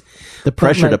ideas. The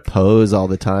pressure like- to pose all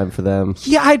the time for them.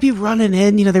 Yeah, I'd be running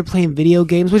in. They're playing video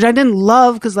games, which I didn't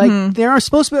love because, they are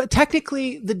supposed to be.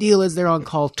 Technically, the deal is they're on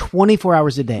call 24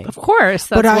 hours a day. Of course,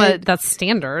 But that's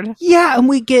standard. Yeah, and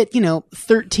we get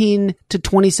 13 to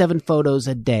 27 photos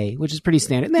a day, which is pretty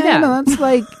standard. Yeah. That's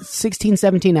like 16,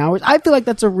 17 hours. I feel like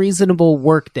that's a reasonable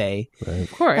work day.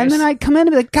 Of course. And then I come in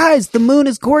and be like, guys, the moon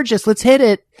is gorgeous. Let's hit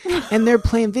it. And they're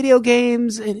playing video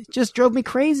games, and it just drove me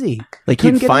crazy. Like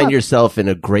Couldn't you'd get find up. yourself in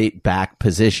a great back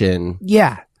position.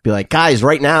 Yeah. Be like, guys,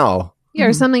 right now. yeah,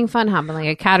 or something fun happened, like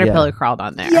a caterpillar crawled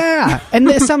on there. Yeah. And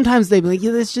then sometimes they'd be like,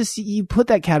 yeah, it's just, you put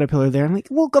that caterpillar there. I'm like,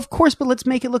 well, of course, but let's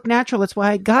make it look natural. That's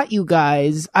why I got you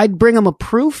guys. I'd bring them a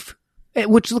proof,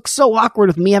 which looks so awkward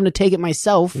with me having to take it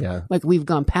myself. Yeah. Like we've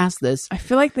gone past this. I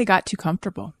feel like they got too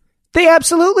comfortable. They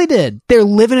absolutely did. They're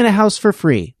living in a house for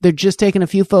free. They're just taking a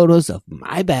few photos of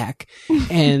my back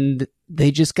and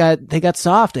they got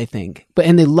soft, I think.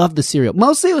 And they love the cereal.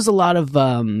 Mostly it was a lot of,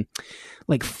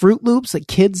 like Fruit Loops, like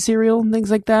kids cereal and things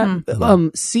like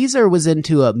that. Caesar was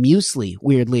into a muesli,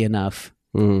 weirdly enough.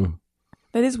 Mm.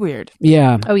 That is weird.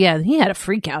 Yeah. Oh yeah, he had a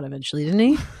freak out eventually, didn't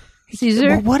he? Caesar.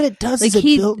 Well, what it does is Like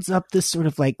it builds up this sort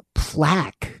of like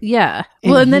plaque. Yeah.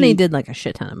 And Well, and then he he- did like a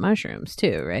shit ton of mushrooms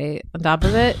too, right? On top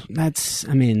of it, That's,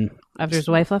 I mean, after his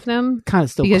wife left him, kind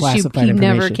of still because classified he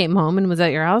information. never came home and was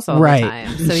at your house all Right. the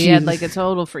time, so he She- had like a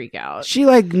total freak out. She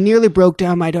like nearly broke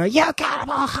down my door. You got them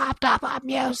all hopped up on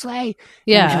muesli.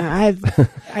 Yeah. And I've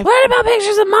What about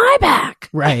pictures of my back?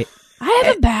 right. I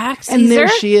have a back, Caesar. And there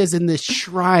she is in this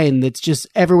shrine that's just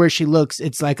everywhere she looks.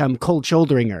 It's like I'm cold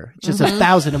shouldering her. It's just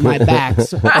 1,000 of my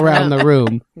backs around the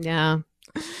room. Yeah.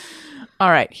 All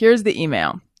right, here's the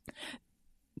email.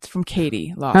 It's from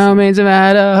Katie Lawson. Home means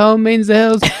Nevada, home means the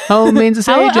hills, home means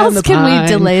the How sage and else the can we pine.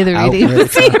 delay the Out reading where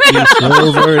of this email? the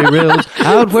silvery rills,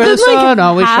 out where the It's like sun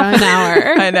always half shines. an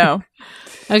hour. I know.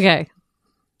 Okay.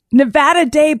 Nevada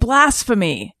Day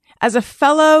blasphemy. As a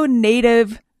fellow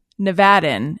native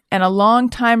Nevadan and a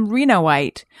longtime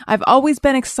Renoite, I've always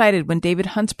been excited when David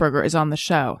Huntsberger is on the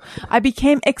show. I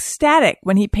became ecstatic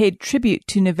when he paid tribute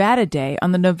to Nevada Day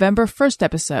on the November 1st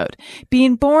episode.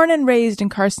 Being born and raised in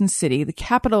Carson City, the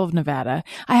capital of Nevada,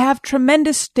 I have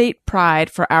tremendous state pride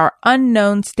for our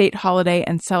unknown state holiday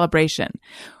and celebration.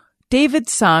 David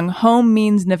sung Home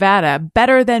Means Nevada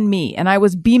better than me, and I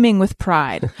was beaming with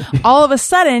pride. All of a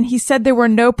sudden, he said there were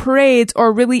no parades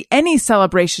or really any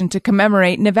celebration to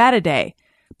commemorate Nevada Day.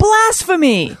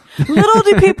 Blasphemy! Little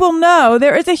do people know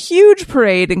there is a huge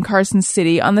parade in Carson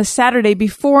City on the Saturday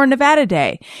before Nevada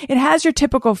Day. It has your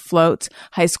typical floats,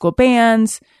 high school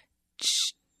bands,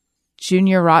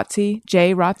 Junior ROTC,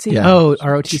 J ROTC. Yeah. Oh,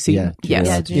 ROTC. Yeah. Yes.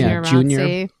 Yeah, Yeah, Junior Junior.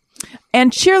 Rotzi.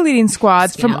 And cheerleading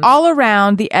squads from all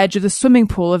around the edge of the swimming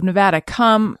pool of Nevada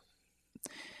come.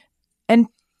 And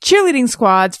cheerleading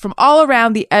squads from all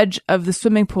around the edge of the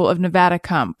swimming pool of Nevada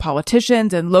come.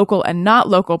 Politicians and local and not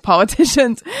local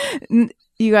politicians.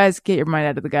 You guys get your mind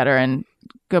out of the gutter and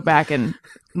go back and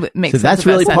make sense that's of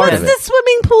that really part sentence. of it. The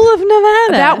swimming pool of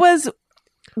Nevada. That was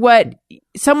what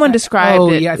someone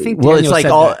described it. Yeah, I think Well, Daniel it's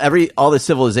like said all the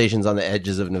civilizations on the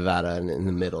edges of Nevada, and in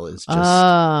the middle is just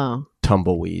Oh.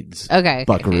 tumbleweeds, Okay.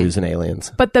 buckaroos, and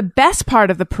aliens. But the best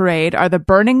part of the parade are the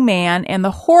Burning Man and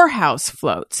the whorehouse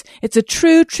floats. It's a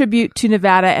true tribute to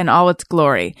Nevada and all its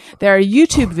glory. There are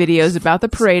YouTube videos about the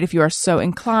parade if you are so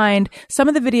inclined. Some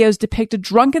of the videos depict a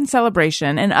drunken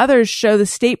celebration, and others show the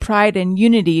state pride and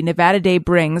unity Nevada Day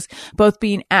brings, both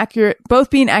being accurate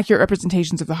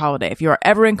representations of the holiday. If you are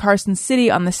ever in Carson City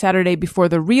on the Saturday before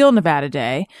the real Nevada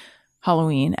Day,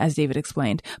 Halloween, as David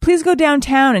explained, please go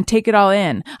downtown and take it all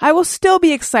in. I will still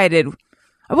be excited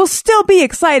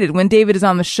when David is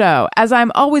on the show, as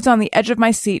I'm always on the edge of my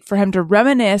seat for him to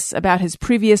reminisce about his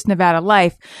previous Nevada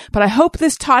life. But I hope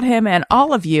this taught him and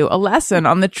all of you a lesson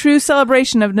on the true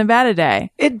celebration of Nevada Day.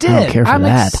 it did. I don't care for I'm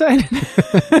that.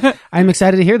 excited. I'm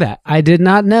excited to hear that. I did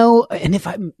not know, and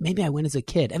maybe I went as a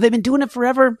kid. Have they been doing it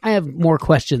forever? I have more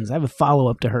questions. I have a follow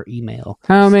up to her email.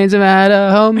 Home means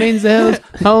Nevada, home means the hills,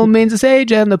 home means the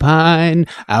sage and the pine.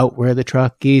 Out where the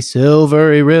trucky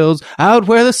silvery rills, out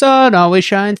where the sun always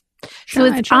shines. So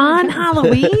it's on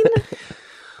Halloween?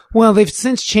 Well, they've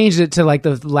since changed it to like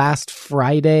the last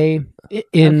Friday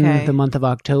in Okay. the month of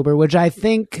October, which I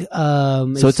think. So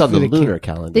it's on the lunar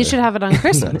calendar. They should have it on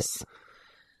Christmas.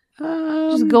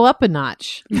 Just go up a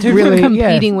notch. They're really,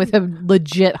 competing with a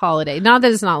legit holiday. Not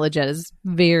that it's not legit. It's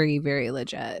very, very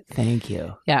legit. Thank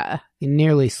you. Yeah. You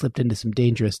nearly slipped into some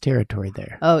dangerous territory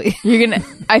there. Oh, You're gonna.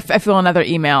 I feel another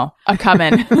email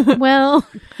coming. well,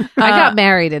 I got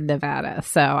married in Nevada,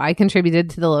 so I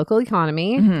contributed to the local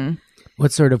economy. Mm-hmm.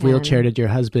 What sort of wheelchair did your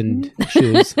husband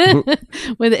choose?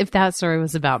 If that story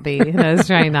was about me and I was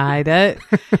trying to hide it.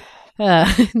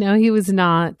 No, he was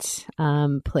not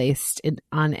placed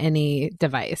on any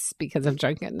device because of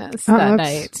drunkenness that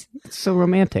night. So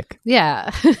romantic.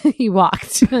 Yeah, he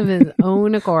walked of his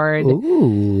own accord.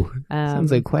 Ooh,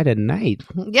 sounds like quite a night.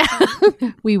 Yeah,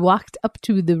 we walked up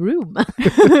to the room.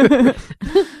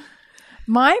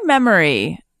 My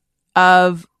memory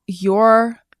of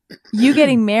you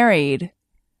getting married,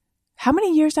 how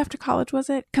many years after college was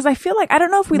it? Because I feel like, I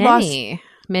don't know if we lost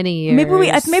many years.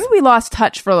 maybe we lost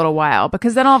touch for a little while,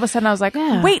 because then all of a sudden I was like,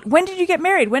 Yeah. wait, when did you get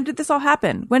married? When did this all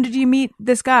happen? When did you meet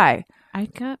this guy? I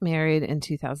got married in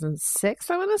 2006,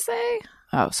 I want to say.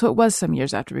 Oh, so it was some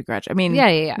years after we graduated. I mean, Yeah.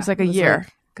 it was like a year,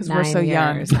 because we're 9 so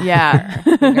young. years Yeah.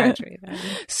 We graduated.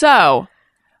 So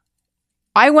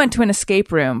I went to an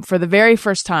escape room for the very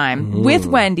first time with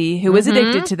Wendy, who was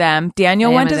addicted to them.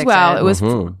 Daniel I am went as well. It was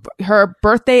her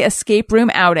birthday escape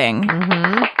room outing.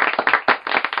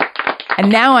 And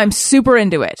now I'm super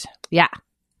into it. Yeah.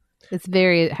 It's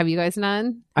very, have you guys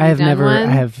done? I have done never. one?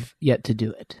 I have yet to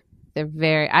do it.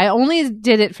 They're I only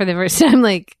did it for the first time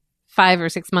like 5 or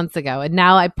 6 months ago. And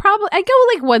now I go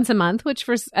like once a month, which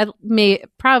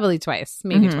probably twice,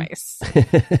 maybe twice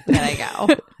that I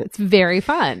go. It's very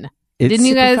fun. Didn't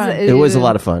you guys? fun. It was a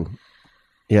lot of fun.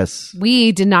 Yes.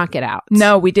 We did not get out.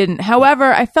 No, we didn't.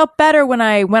 However, I felt better when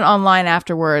I went online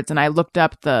afterwards and I looked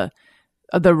up the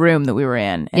room that we were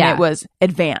in, and Yeah. it was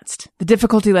advanced. The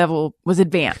difficulty level was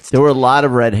advanced. There were a lot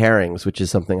of red herrings, which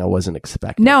is something I wasn't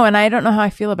expecting. No, and I don't know how I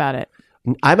feel about it.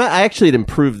 I actually had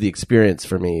improved the experience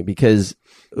for me, because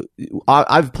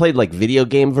I've played like video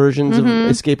game versions of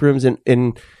escape rooms,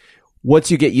 and once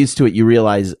you get used to it, you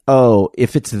realize, oh,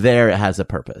 if it's there, it has a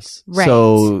purpose. Right.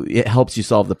 So it helps you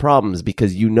solve the problems,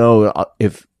 because you know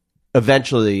if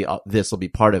eventually this will be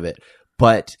part of it.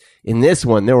 But in this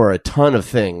one, there were a ton of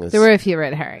things. There were a few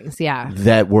red herrings. Yeah.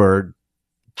 that were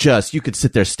just, you could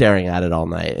sit there staring at it all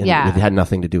night, and Yeah. it had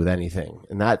nothing to do with anything.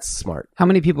 And that's smart. How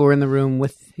many people were in the room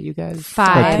with you guys?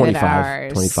 5 Like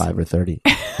hours. 25 or 30.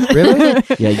 Really?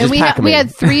 Yeah, you just And pack 'em we in.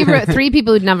 had three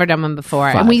people who'd never done one before,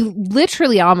 and 5. we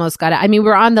literally almost got it. I mean,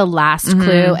 we're on the last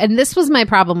clue, and this was my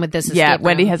problem with this. Yeah, escape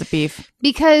Wendy room. has a beef.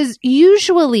 Because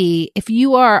usually, if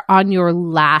you are on your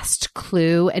last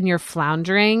clue and you're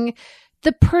floundering,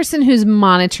 the person who's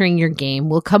monitoring your game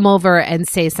will come over and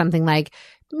say something like,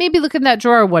 maybe look in that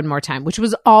drawer one more time, which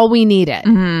was all we needed,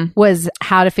 was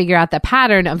how to figure out the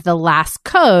pattern of the last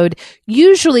code.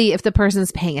 Usually, if the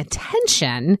person's paying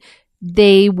attention,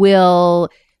 they will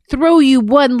throw you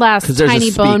one last Because there's tiny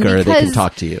a speaker bone that because can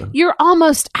talk to you. you're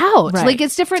almost out. Right. Like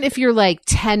it's different if you're like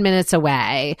 10 minutes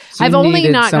away. So I've you only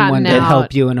needed not someone gotten to out.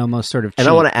 help you and almost sort of. And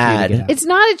I cheat wanna for you add- get out. It's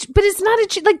not, but it's not a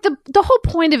cheat. Like the whole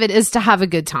point of it is to have a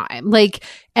good time. Like,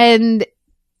 and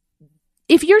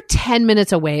if you're 10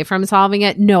 minutes away from solving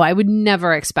it, no, I would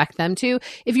never expect them to.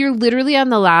 If you're literally on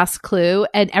the last clue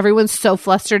and everyone's so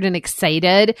flustered and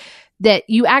excited that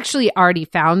you actually already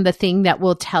found the thing that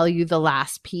will tell you the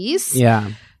last piece.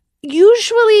 Yeah.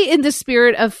 Usually in the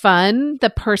spirit of fun, the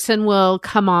person will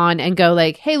come on and go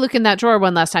like, hey, look in that drawer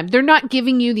one last time. They're not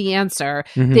giving you the answer.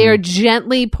 Mhm. They are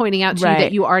gently pointing out to you Right.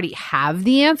 that you already have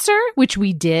the answer, which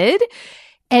we did.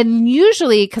 And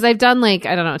usually, because I've done like,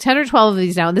 I don't know, 10 or 12 of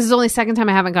these now. And this is the only second time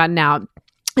I haven't gotten out.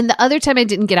 And the other time I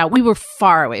didn't get out, we were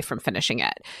far away from finishing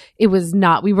it. It was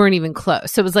not, we weren't even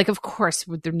close. So it was like, of course,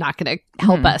 they're not going to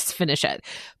help us finish it.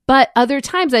 But other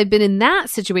times I've been in that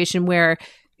situation where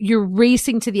you're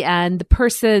racing to the end. The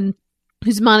person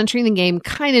who's monitoring the game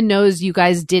kind of knows you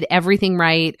guys did everything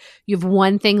right. You have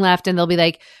one thing left, and they'll be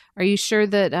like, are you sure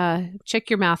that check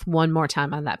your math one more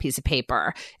time on that piece of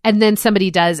paper? And then somebody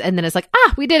does, and then it's like,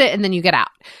 we did it, and then you get out.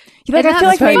 Like, And I feel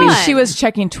like that's maybe fun. she was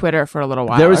checking Twitter for a little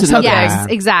while. There was or something. another- Yes,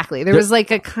 exactly. There was like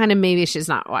a kind of maybe she's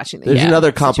not watching the There's game another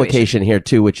situation. complication here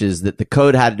too, which is that the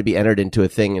code had to be entered into a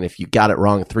thing, and if you got it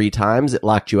wrong 3 times, it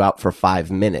locked you out for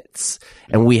 5 minutes,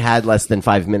 and we had less than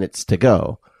 5 minutes to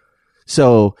go.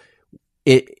 So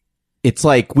it's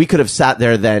like we could have sat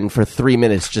there then for 3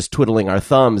 minutes just twiddling our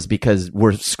thumbs because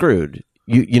we're screwed.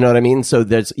 You know what I mean? So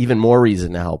there's even more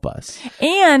reason to help us.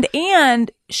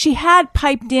 And she had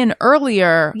piped in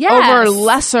earlier Yes. over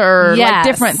lesser, Yes. like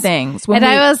different things. And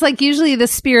I was like, usually the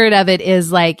spirit of it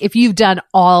is like, if you've done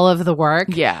all of the work,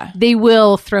 Yeah. they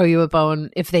will throw you a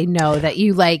bone if they know that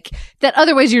you like, that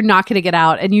otherwise you're not going to get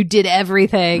out and you did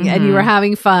everything and you were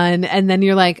having fun. And then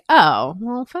you're like, oh,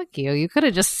 well, fuck you. You could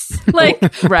have just like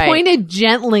Right. pointed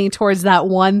gently towards that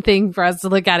one thing for us to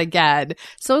look at again.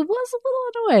 So it was a little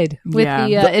annoyed with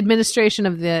Yeah. the administration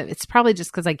of it's probably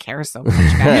just because I care so much,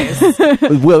 guys.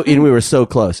 And we were so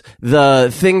close. The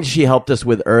thing she helped us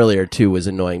with earlier too was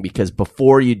annoying because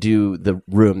before you do the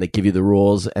room, they give you the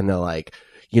rules and they're like,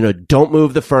 don't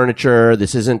move the furniture.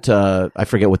 This isn't, I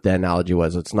forget what the analogy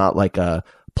was. It's not like a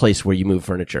place where you move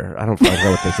furniture. I don't know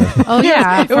what they said. Oh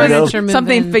yeah, It was furniture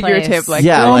something moving figurative, place. like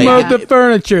Yeah, Don't like- move the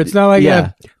furniture. It's not like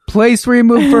Yeah. a place where you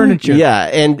move furniture. Yeah.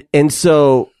 And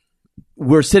so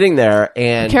we're sitting there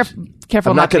and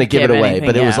careful I'm not going to give it away, anything,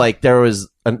 but it was yeah. like there was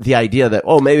the idea that,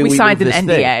 maybe we we signed move an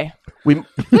this NDA. thing.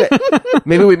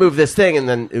 Maybe we move this thing, and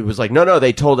then it was like, no,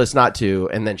 they told us not to.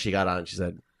 And then she got on and she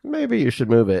said, maybe you should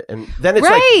move it. And then it's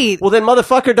Right. like, well, then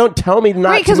motherfucker, don't tell me not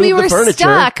Right, to because move we were the furniture.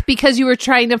 stuck because you were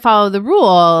trying to follow the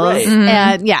rules. Right.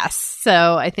 And yes,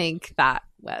 so I think that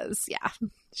was,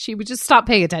 she would just stop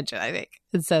paying attention, I think.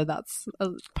 And so that's a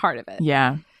part of it.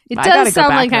 Yeah. It I gotta does go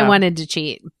sound back, like I though. wanted to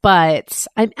cheat, but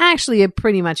I'm actually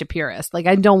pretty much a purist. Like,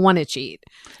 I don't want to cheat.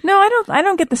 No, I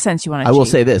don't get the sense you want to I will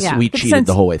cheat. say this: Yeah. we But cheated since-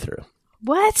 the whole way through.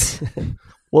 What?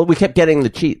 Well, we kept getting the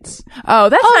cheats. Oh,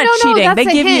 that's Oh, not no, cheating. that's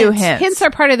They a give hint. you hints. Hints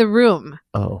are part of the room.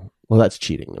 Oh, well, that's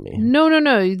cheating to me. No.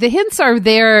 The hints are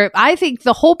there. I think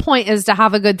the whole point is to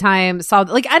have a good time. So,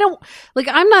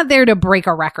 I'm not there to break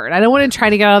a record. I don't want to try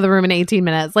to get out of the room in 18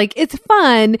 minutes. Like, it's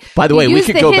fun. By the to way, we use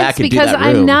could the go hints back and do because that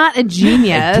I'm room not a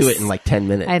genius. And do it in like 10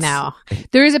 minutes. I know.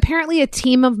 There is apparently a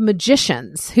team of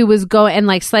magicians who was and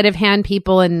like sleight of hand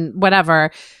people and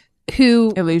whatever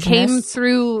who Illusionists. came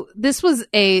through. This was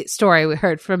a story we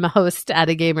heard from a host at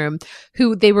a game room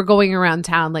who they were going around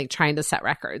town like trying to set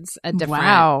records at different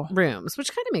Wow. rooms,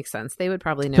 which kind of makes sense. They would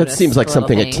probably That notice. seems like the little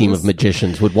something a team of things.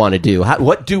 magicians would want to do.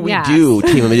 What do we Yes. do,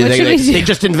 team of What should magicians? we They do?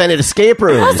 just invented escape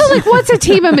rooms. Also, like, what's a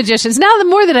team of magicians? Now, the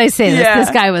more that I say this, Yeah.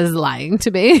 this guy was lying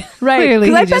to me. Right. Clearly,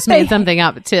 'Cause I he bet just they- made something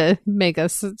up to make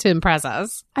us, to impress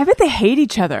us. I bet they hate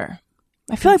each other.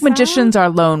 I feel like magicians are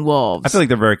lone wolves. I feel like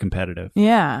they're very competitive.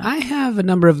 yeah. I have a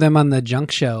number of them on the junk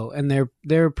show, and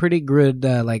they're pretty good.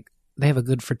 Like they have a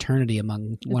good fraternity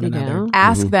among one They another. do?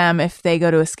 Ask them if they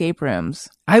go to escape rooms.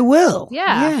 I will.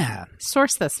 Yeah. Yeah.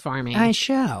 Source this for me. I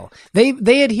shall. They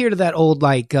adhere to that old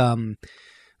like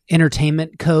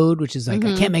entertainment code, which is like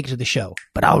I can't make it to the show,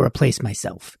 but I'll replace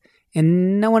myself.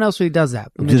 And no one else really does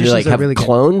that. Do they Magicians like are have really good.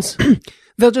 clones?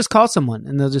 They'll just call someone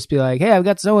and they'll just be like, "Hey, I've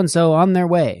got so and so on their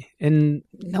way," and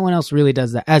no one else really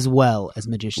does that as well as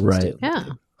magicians Right. do. Yeah.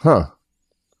 Huh.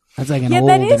 That's like an Yeah, old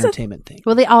that is a- entertainment thing.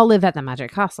 Well, they all live at the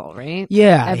Magic Castle, right?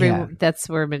 Yeah, yeah. That's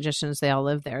where magicians, they all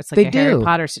live there. It's like They a Harry do.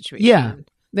 Potter situation. Yeah.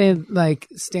 They like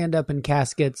stand up in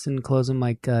caskets and close them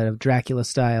like Dracula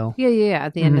style. Yeah.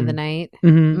 At the end of the night.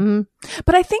 Mm-hmm. hmm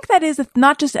But I think that is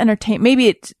not just entertain. Maybe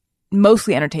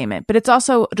mostly entertainment, but it's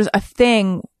also just a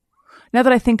thing. Now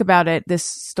that I think about it, this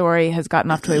story has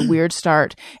gotten off to a weird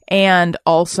start, and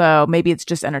also maybe it's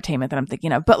just entertainment that I'm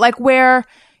thinking of, but like where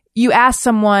you ask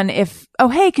someone if, oh,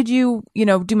 hey, could you,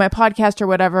 do my podcast or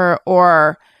whatever,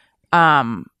 or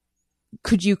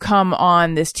could you come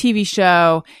on this TV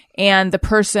show? And the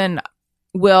person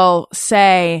will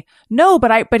say, no,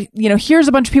 but here's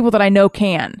a bunch of people that I know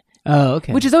can. Oh,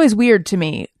 okay. Which is always weird to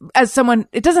me as someone.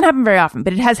 It doesn't happen very often,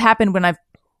 but it has happened when I've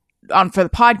on for the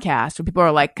podcast where people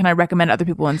are like, can I recommend other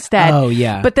people instead? Oh,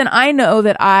 yeah. But then I know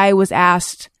that I was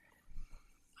asked,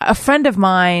 a friend of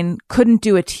mine couldn't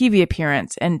do a TV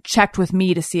appearance and checked with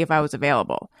me to see if I was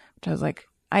available, which I was like,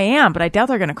 I am, but I doubt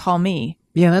they're going to call me.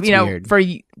 Yeah, that's weird. For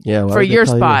why for would they your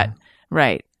call spot. you?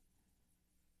 Right.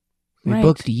 We Right.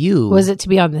 booked you. Was it to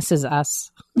be on This Is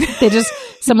Us?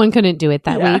 Someone couldn't do it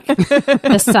that Yeah. week.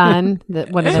 The son,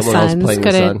 one of the Someone else sons playing the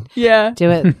couldn't son. Yeah. do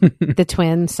it. The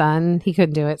twin son, he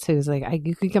couldn't do it. So he was like,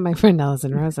 you could get my friend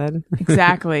Alison Rosen.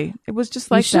 Exactly. It was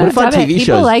just like What that. if on TV People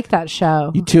shows like that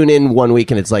show. you tune in one week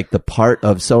and it's like the part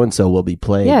of so and so will be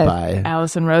played Yeah. by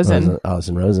Alison Rosen.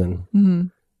 Alison Rosen. Mm-hmm.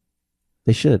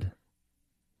 They should.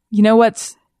 You know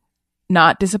what's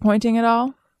not disappointing at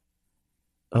all?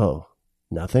 Oh,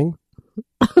 nothing.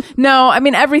 No, I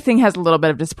mean everything has a little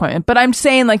bit of disappointment, but I'm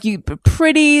saying like you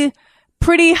pretty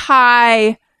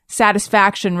high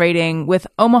satisfaction rating with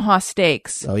Omaha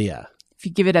Steaks. Oh yeah. If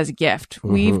you give it as a gift,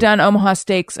 we've done Omaha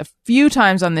Steaks a few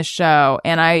times on this show,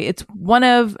 and it's one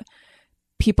of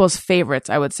people's favorites,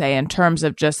 I would say, in terms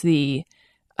of just the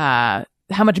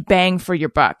how much bang for your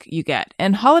buck you get.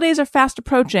 And holidays are fast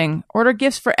approaching. Order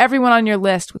gifts for everyone on your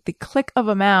list with the click of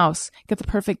a mouse. Get the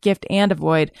perfect gift and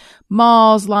avoid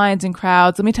malls, lines, and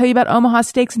crowds. Let me tell you about Omaha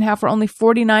Steaks and how for only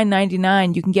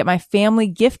 $49.99 you can get my family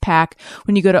gift pack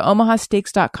when you go to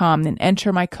omahasteaks.com and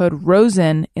enter my code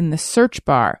ROSEN in the search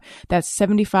bar. That's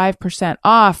 75%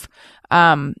 off.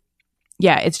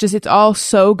 Yeah, it's all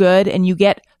so good and you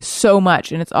get so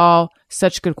much and it's all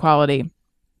such good quality.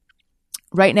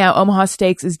 Right now, Omaha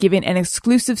Steaks is giving an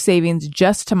exclusive savings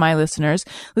just to my listeners.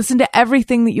 Listen to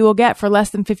everything that you will get for less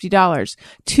than $50.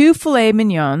 2 filet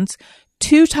mignons,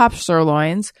 2 top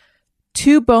sirloins,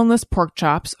 2 boneless pork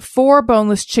chops, 4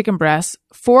 boneless chicken breasts,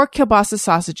 4 kielbasa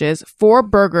sausages, 4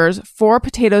 burgers, 4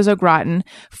 potatoes au gratin,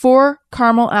 4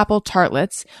 caramel apple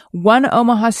tartlets, 1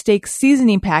 Omaha Steak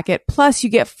seasoning packet, plus you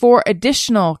get 4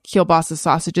 additional kielbasa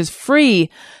sausages free.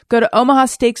 Go to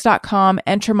omahasteaks.com,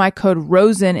 enter my code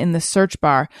ROSEN in the search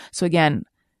bar. So again,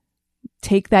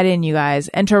 take that in, you guys.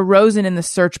 Enter ROSEN in the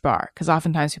search bar, because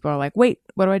oftentimes people are like, wait,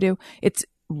 what do I do? It's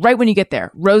right when you get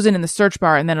there, ROSEN in the search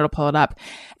bar, and then it'll pull it up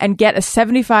and get a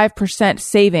 75%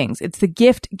 savings. It's the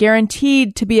gift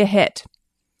guaranteed to be a hit.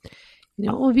 You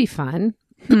know what would be fun?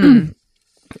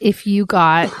 If you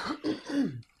got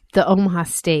the Omaha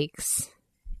Steaks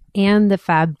and the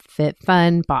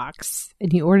FabFitFun box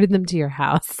and you ordered them to your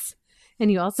house and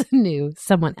you also knew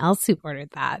someone else who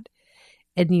ordered that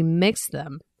and you mixed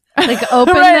them. Like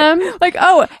open Right. them Like,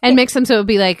 oh, and mix them so it would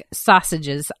be like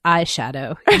sausages,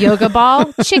 eyeshadow, yoga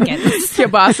ball, chickens.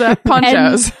 kielbasa, And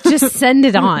ponchos. just send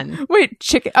it on. Wait,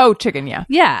 chicken. Oh, chicken, yeah.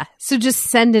 Yeah. So just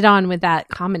send it on with that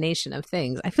combination of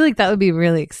things. I feel like that would be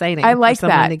really exciting. I like for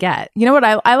someone that. to get. You know what?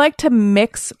 I like to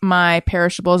mix my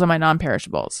perishables and my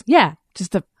non-perishables. Yeah. It's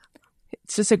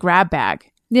just a grab bag.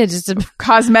 Yeah. Just to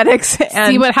Cosmetics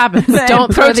and see what happens. and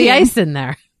Don't throw the protein. ice in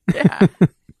there. Yeah.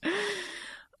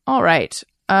 All right.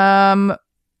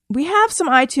 We have some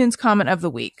iTunes comment of the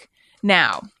week.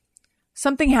 Now,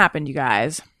 something happened, you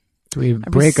guys. Do we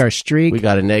break our streak? We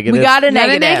got a negative. We got a Got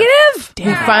a negative. negative?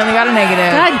 We finally got a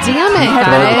negative. God damn it, Had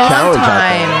Throw the guys. challenge out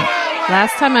time.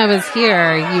 Last time I was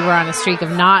here, you were on a streak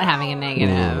of not having a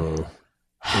negative.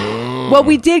 Well,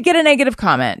 we did get a negative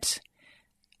comment.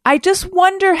 I just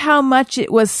wonder how much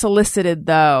it was solicited,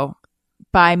 though,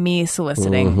 by me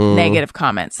soliciting negative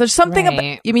comments. There's something about,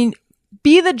 Right. I mean,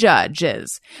 be the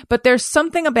judges, but there's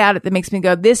something about it that makes me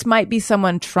go, this might be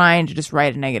someone trying to just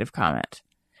write a negative comment.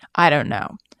 I don't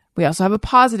know. We also have a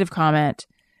positive comment.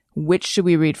 Which should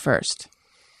we read first?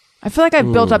 I feel like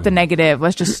I've built up the negative.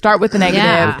 Let's just start with the negative.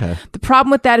 Yeah. Okay. The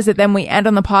problem with that is that then we end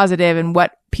on the positive, and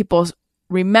what people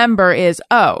remember is,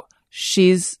 oh,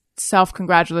 she's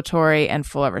self-congratulatory and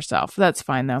full of herself. That's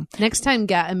fine, though. Next time,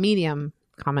 get a medium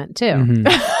comment too.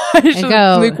 I should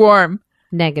go- lukewarm.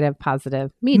 Negative, positive,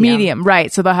 medium. Medium,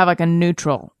 right. So they'll have like a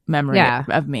neutral memory Yeah.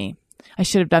 of me. I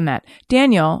should have done that.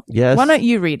 Daniel, Yes? why don't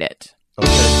you read it? Okay.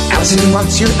 Alison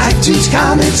wants your iTunes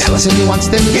comments. Alison wants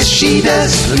them, yes she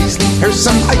does. Please leave her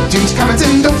some iTunes comments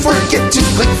and don't forget to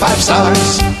click 5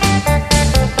 stars.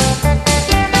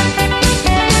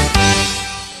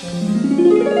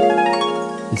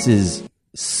 This is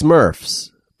Smurfs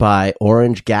by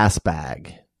Orange Gas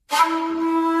Bag.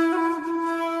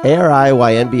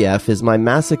 ARIYNBF is my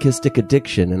masochistic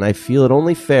addiction, and I feel it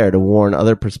only fair to warn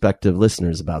other prospective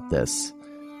listeners about this.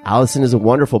 Alison is a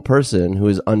wonderful person who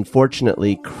is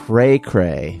unfortunately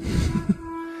cray-cray.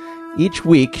 Each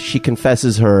week, she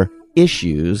confesses her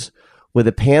issues with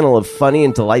a panel of funny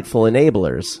and delightful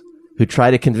enablers who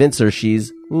try to convince her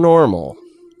she's normal.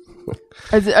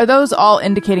 Are those all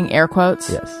indicating air quotes?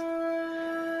 Yes.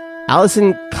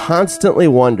 Alison constantly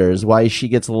wonders why she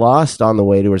gets lost on the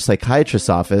way to her psychiatrist's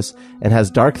office and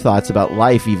has dark thoughts about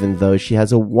life even though she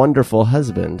has a wonderful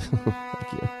husband.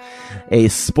 Thank you. A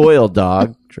spoiled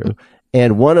dog, true,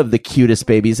 and one of the cutest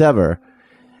babies ever.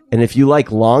 And if you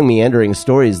like long, meandering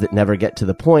stories that never get to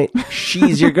the point,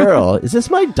 she's your girl. Is this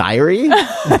my diary?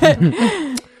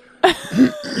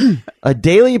 A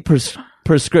daily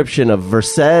prescription of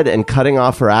Versed and cutting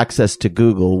off her access to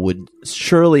Google would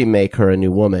surely make her a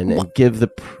new woman and give the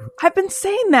I've been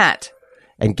saying that.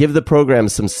 and give the program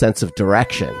some sense of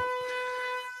direction.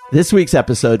 This week's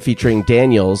episode featuring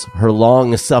Daniel's, her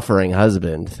long-suffering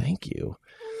husband, thank you,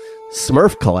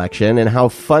 Smurf collection, and how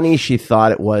funny she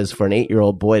thought it was for an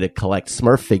 8-year-old boy to collect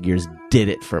Smurf figures did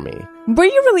it for me. Were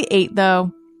you really 8,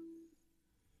 though?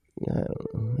 I don't know,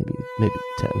 maybe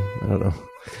 10. I don't know.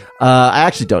 I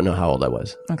actually don't know how old I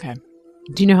was. Okay.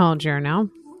 Do you know how old you are now?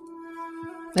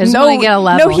 I just want to get a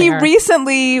level No, he here.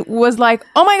 recently was like,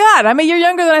 oh my God, I'm a year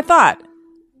younger than I thought.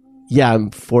 Yeah, I'm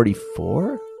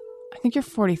 44? I think you're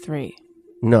 43.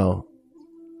 No.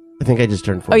 I think I just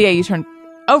turned 40. Oh, yeah, you turned...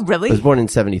 Oh, really? I was born in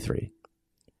 73.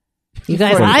 You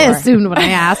guys, 44. I assumed when I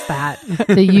asked that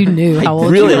you knew how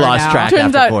old really you were lost now. track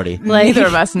Turns after out 40. Like- neither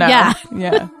of us know. Yeah.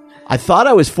 Yeah. I thought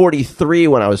I was 43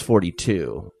 when I was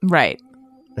 42. Right.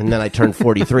 And then I turned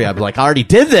 43. I'd be like, I already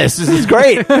did this. This is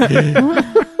great. I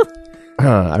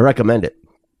recommend it.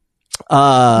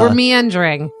 We're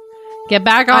meandering. Get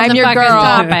back on I'm the your fucking girl.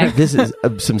 topic. This is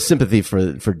some sympathy for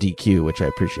DQ, which I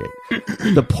appreciate.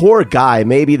 The poor guy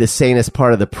may be the sanest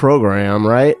part of the program,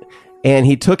 right? And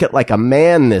he took it like a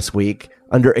man this week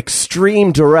under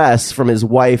extreme duress from his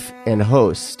wife and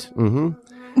host. In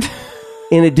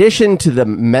addition to the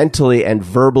mentally and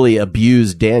verbally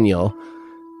abused Daniel,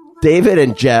 David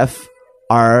and Jeff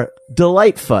are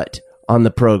delightfoot on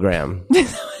the program.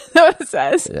 That's what it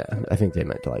says. Yeah, I think they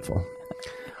meant delightful.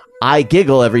 I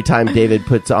giggle every time David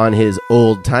puts on his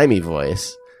old-timey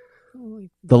voice.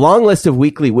 The long list of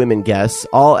weekly women guests,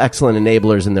 all excellent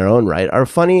enablers in their own right, are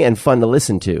funny and fun to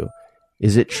listen to.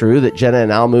 Is it true that Jenna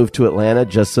and Al moved to Atlanta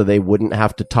just so they wouldn't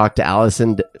have to talk to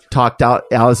Alison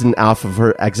off of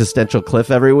her existential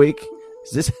cliff every week?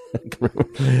 Is this?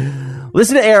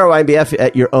 Listen to AROIBF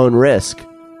at your own risk.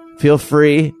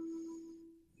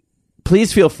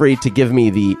 Please feel free to give me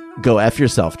the go F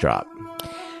yourself drop.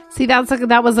 See,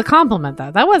 that was a compliment,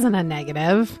 though. That wasn't a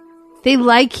negative. They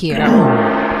like you.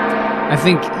 I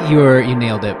think you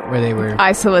nailed it where they were.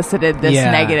 I solicited this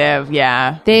Yeah. negative.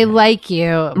 Yeah. They like you.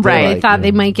 Right. They like thought you.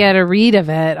 they might get a read of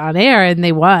it on air, and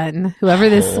they won. Whoever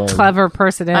this clever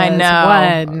person is I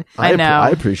know. won. I know. I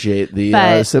appreciate the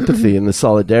But- sympathy and the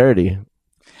solidarity.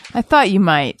 I thought you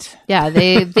might. Yeah,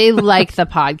 they like the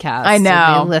podcast. I know.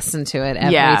 And they listen to it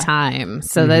every Yeah. time.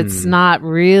 So that's not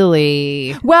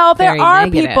really. Well, there Very are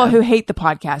negative. people who hate the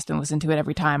podcast and listen to it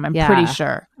every time. I'm Yeah. pretty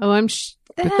sure. Oh, I'm.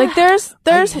 Like there's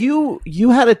You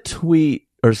had a tweet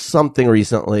or something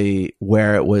recently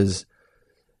where it was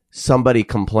somebody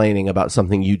complaining about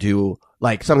something you do,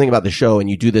 like something about the show, and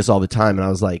you do this all the time. And I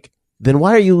was like, then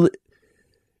why are you?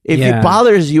 If Yeah. it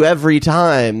bothers you every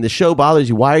time, the show bothers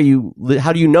you. Why are you?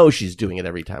 How do you know she's doing it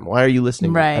every time? Why are you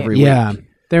listening Right. every Yeah. week?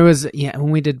 There was, when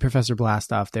we did Professor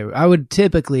Blastoff there, I would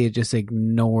typically just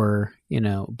ignore,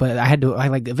 but I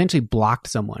eventually blocked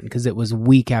someone because it was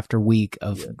week after week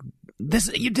of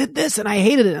this, you did this and I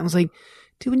hated it. I was like,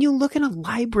 dude, when you look in a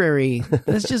library,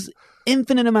 there's just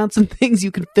infinite amounts of things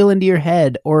you can fill into your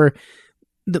head, or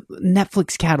the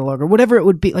Netflix catalog or whatever it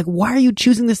would be. Like, why are you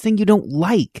choosing this thing you don't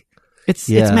like? It's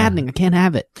maddening. I can't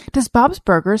have it. Does Bob's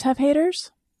Burgers have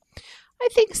haters? I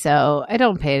think so. I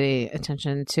don't pay any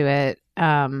attention to it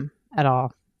at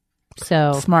all.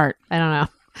 So Smart. I don't know.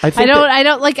 I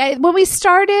don't like when we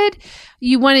started,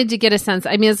 you wanted to get a sense.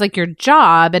 I mean, it's like your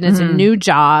job and it's a new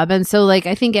job. And so like,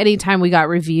 I think anytime we got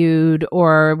reviewed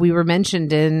or we were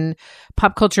mentioned in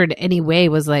pop culture in any way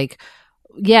was like,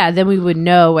 yeah, then we would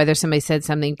know whether somebody said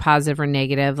something positive or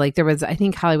negative. Like there was, I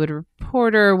think Hollywood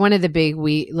Reporter, one of the big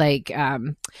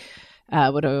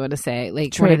what do I want to say?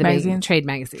 Like Trade one of the magazines? trade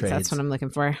magazines. Trades. That's what I'm looking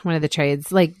for. One of the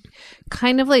trades, like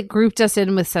kind of like grouped us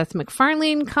in with Seth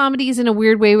MacFarlane comedies in a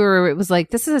weird way, where it was like,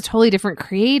 this is a totally different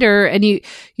creator, and you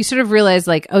sort of realize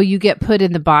like, oh, you get put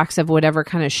in the box of whatever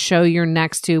kind of show you're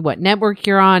next to, what network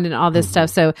you're on, and all this stuff.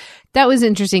 So that was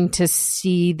interesting to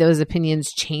see those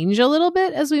opinions change a little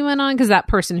bit as we went on, because that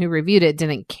person who reviewed it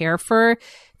didn't care for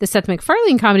the Seth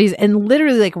MacFarlane comedies and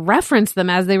literally like referenced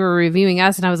them as they were reviewing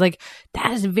us. And I was like,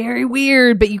 that is very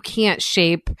weird, but you can't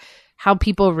shape how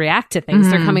people react to things.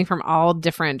 They're coming from all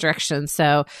different directions.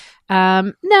 So,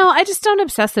 no, I just don't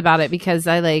obsess about it, because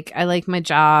I like my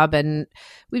job, and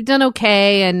we've done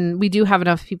okay, and we do have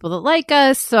enough people that like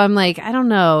us. So I'm like, I don't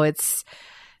know. It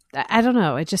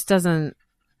just doesn't.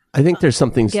 I think there's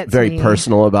something Gets very me.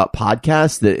 personal about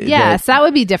podcasts Yes, that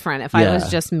would be different if I Yeah. was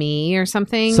just me or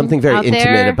something. something very out intimate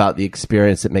there. about the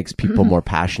experience that makes people more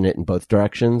passionate in both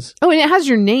directions. Oh, and it has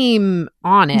your name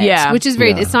on it, Yeah. which is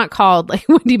very. Yeah. It's not called like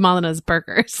Wendy Molyneux's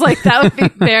Burgers. Like that would be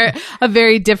a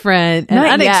very different and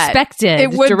Not yet. unexpected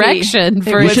It would be. direction It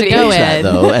for would it to be. go Pitch that, in.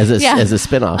 though, as a Yeah. as a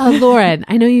spinoff. Oh, Lauren,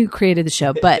 I know you created the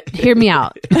show, but hear me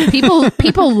out.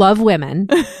 People love women.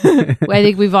 I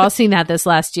think we've all seen that this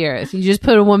last year. If you just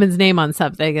put a woman's name on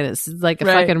something, and it's like a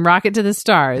Right. fucking rocket to the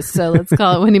stars. So let's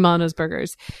call it Wendy Molyneux's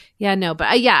Burgers. Yeah, no, but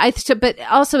but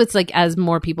also it's like as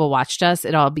more people watched us,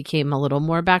 it all became a little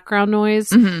more background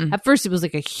noise. At first, it was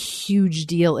like a huge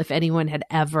deal if anyone had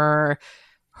ever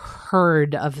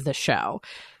heard of the show.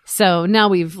 So now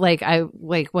we've I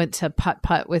went to putt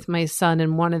putt with my son,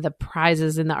 and one of the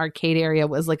prizes in the arcade area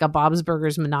was like a Bob's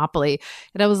Burgers Monopoly,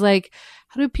 and I was like,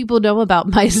 how do people know about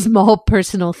my small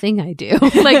personal thing I do?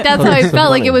 Like that's how I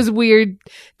felt. Like it was weird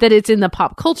that it's in the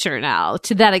pop culture now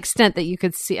to that extent that you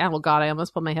could see. Oh God, I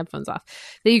almost pulled my headphones off.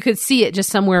 That you could see it just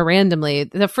somewhere randomly.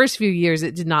 The first few years,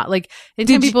 it did not. Like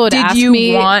anytime people would ask you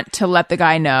me, want to let the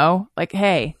guy know, like,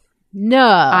 hey, no,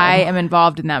 I am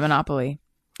involved in that Monopoly?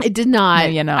 It did not. No,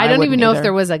 you know, I I don't wouldn't even know either. if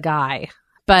there was a guy.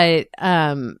 But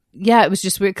yeah, it was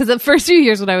just weird because the first few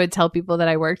years when I would tell people that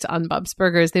I worked on Bob's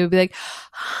Burgers, they would be like,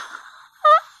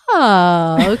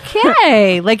 oh,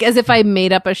 okay. Like as if I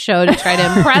made up a show to try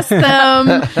to impress them.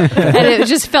 And it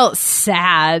just felt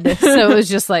sad. So it was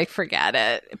just like, forget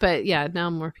it. But yeah, now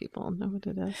more people know what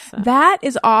it is. So. That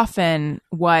is often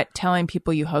what telling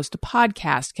people you host a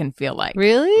podcast can feel like.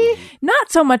 Really?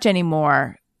 Not so much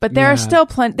anymore, but there Yeah. are still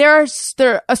there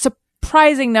are a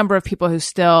surprising number of people who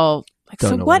still like. Don't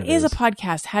So know what what it is a is.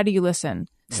 podcast? How do you listen?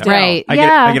 Still. Right. I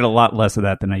Yeah. get a lot less of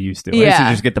that than I used to. I used Yeah.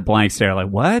 to just get the blank stare, like,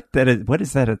 what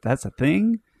is that? That's a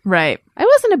thing? Right. I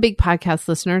wasn't a big podcast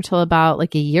listener until about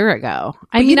like a year ago.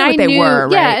 But you know what they were,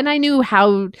 yeah, right? and I knew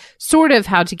how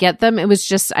to get them. It was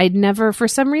just I'd never, for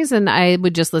some reason, I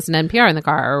would just listen to NPR in the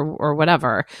car or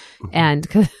whatever, and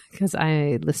because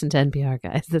I listened to NPR,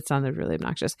 guys, that sounded really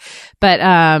obnoxious. But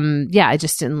yeah, I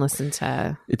just didn't listen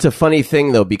to. It's a funny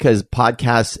thing though, because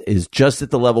podcasts is just at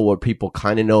the level where people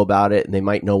kind of know about it and they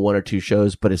might know one or two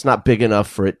shows, but it's not big enough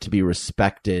for it to be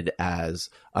respected as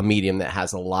a medium that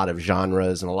has a lot of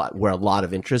genres and where a lot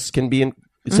of interests can be in.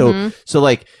 So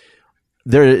like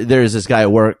there's this guy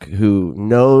at work who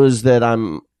knows that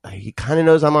he kind of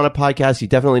knows I'm on a podcast. He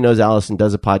definitely knows Alison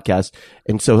does a podcast.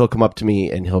 And so he'll come up to me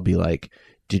and he'll be like,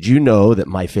 did you know that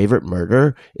my favorite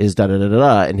murder is da da da da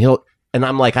da? And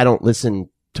I'm like, I don't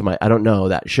know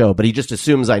that show, but he just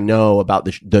assumes I know about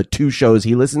the two shows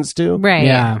he listens to. Right.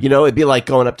 Yeah. You know, it'd be like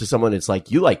going up to someone. It's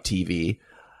like, you like TV.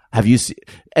 Have you seen,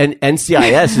 and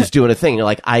NCIS is doing a thing. You're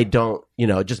like, I don't,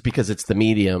 just because it's the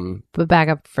medium. But back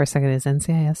up for a second. Is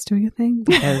NCIS doing a thing?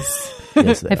 Because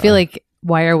Yes, they I feel are. like,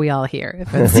 why are we all here? If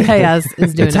NCIS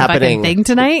is doing It's a happening. fucking thing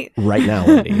tonight, right now,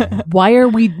 Wendy.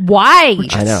 why?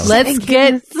 I know. Let's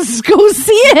go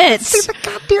see it.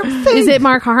 Is it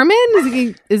Mark Harmon?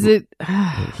 Is it?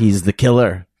 He's the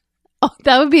killer. Oh,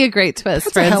 that would be a great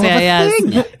twist for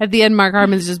NCIS. At the end, Mark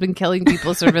Harmon's just been killing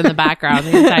people sort of in the background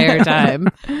the entire time.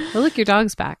 Oh, look, your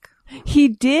dog's back. He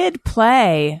did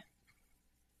play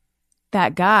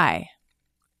that guy.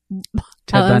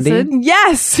 Ted Bundy? Alison?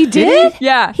 Yes, He did?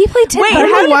 Yeah, He played Ted Wait, I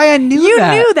don't Bundy? know why I knew you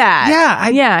that. knew that? Yeah,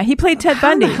 yeah. He played Ted How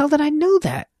Bundy. the hell did I know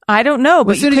that? I don't know,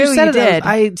 but As soon you as you clearly said it, did.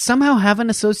 I somehow have an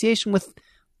association with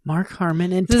Mark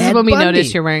Harmon and This Ted is when we Bundy.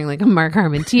 noticed you're wearing like a Mark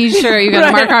Harmon t-shirt. You got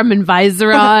a Mark Harmon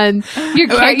visor on.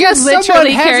 You're I guess literally someone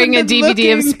hasn't carrying a been DVD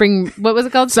of looking. Spring. What was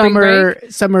it called? Spring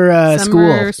break?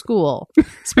 Summer School.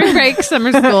 Spring break,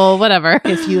 summer school, whatever.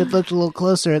 If you had looked a little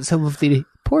closer at some of the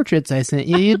portraits I sent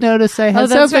you, you'd notice I had Oh,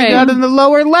 that's something right. down in the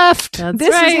lower left. That's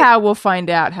This right. is how we'll find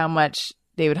out how much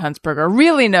David Huntsberger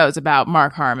really knows about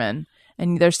Mark Harmon.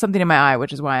 And there's something in my eye,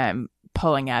 which is why I'm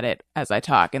pulling at it as I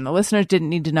talk, and the listeners didn't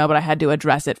need to know, but I had to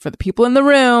address it for the people in the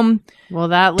room. Well,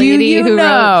 that Do lady you who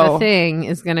know- wrote the thing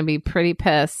is going to be pretty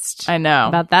pissed. I know.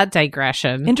 About that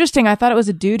digression. Interesting. I thought it was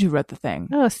a dude who wrote the thing.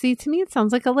 Oh, see, to me it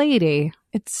sounds like a lady.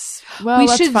 It's well. We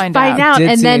let's should find out Did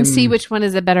and then seem- see which one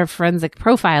is a better forensic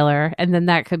profiler, and then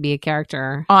that could be a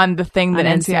character on the thing that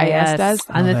on NCIS does.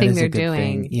 on the that thing is a they're good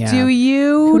doing. thing. Yeah. Do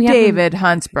you, Can we have David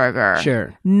Huntsberger,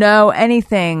 Sure. know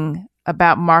anything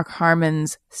about Mark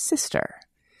Harmon's sister?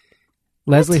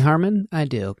 Leslie Harmon? I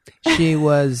do. She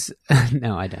was...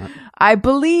 No, I don't. I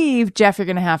believe, Jeff, you're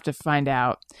going to have to find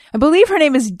out. I believe her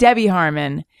name is Debbie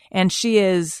Harmon, and she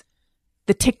is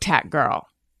the Tic Tac girl.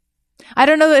 I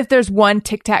don't know if there's one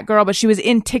Tic Tac girl, but she was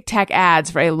in Tic Tac ads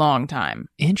for a long time.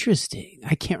 Interesting.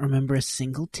 I can't remember a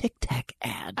single Tic Tac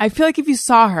ad. I feel like if you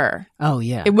saw her, Oh,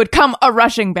 yeah. it would come a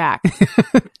rushing back.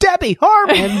 Debbie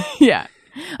Harmon! Yeah.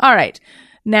 All right.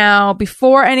 Now,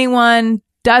 before anyone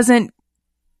doesn't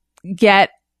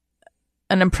get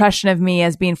an impression of me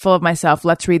as being full of myself,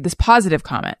 let's read this positive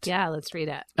comment. Yeah, let's read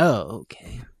it. Oh,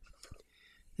 okay.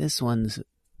 This one's...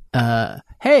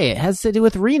 Hey, it has to do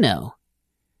with Reno.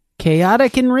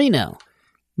 Chaotic in Reno.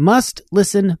 Must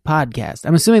listen podcast.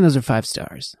 I'm assuming those are 5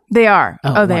 stars. They are.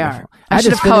 Oh, They wonderful. are. I I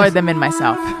should have just colored finished- them in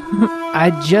myself.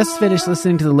 I just finished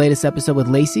listening to the latest episode with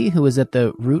Lacey, who was at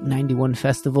the Route 91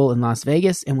 festival in Las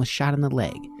Vegas and was shot in the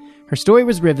leg. Her story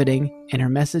was riveting, and her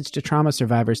message to trauma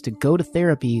survivors to go to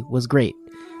therapy was great.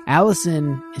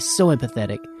 Alison is so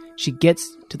empathetic. She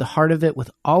gets to the heart of it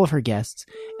with all of her guests.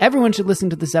 Everyone should listen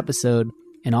to this episode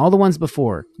and all the ones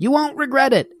before. You won't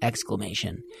regret it!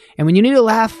 Exclamation. And when you need a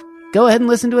laugh, go ahead and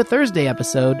listen to a Thursday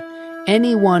episode.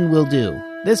 Anyone will do.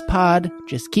 This pod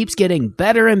just keeps getting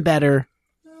better and better!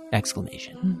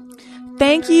 Exclamation.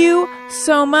 Thank you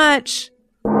so much,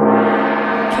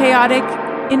 Chaotic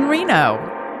in Reno.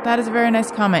 That is a very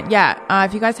nice comment. Yeah,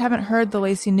 if you guys haven't heard the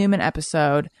Lacey Newman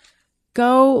episode,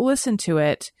 go listen to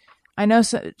it. I know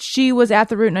she was at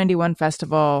the Route 91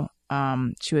 festival.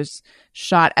 She was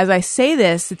shot. As I say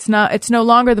this, it's no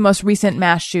longer the most recent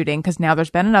mass shooting because now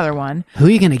there's been another one. Who are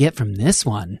you going to get from this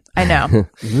one? I know.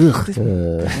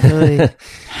 Ugh.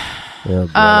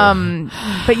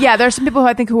 But yeah, there's some people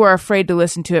who are afraid to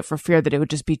listen to it for fear that it would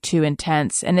just be too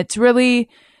intense. And it's really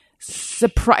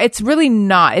it's really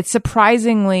not. It's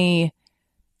surprisingly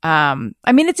I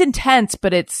mean, it's intense,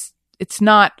 but it's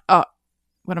not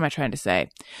what am I trying to say?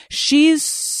 She's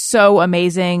so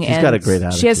amazing. She's and got a great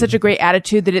attitude. She has such a great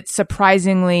attitude that it's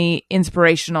surprisingly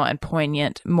inspirational and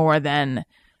poignant more than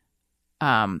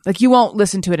like you won't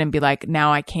listen to it and be like,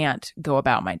 now I can't go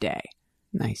about my day.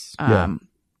 Nice.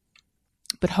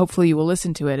 But hopefully you will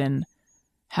listen to it and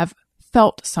have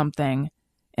felt something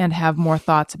and have more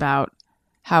thoughts about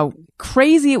how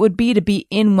crazy it would be to be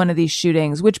in one of these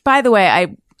shootings, which, by the way,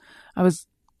 I was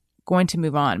going to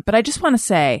move on, but I just want to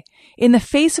say, in the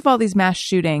face of all these mass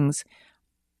shootings,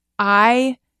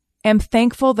 I am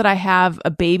thankful that I have a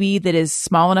baby that is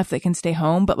small enough that can stay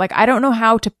home, but like, I don't know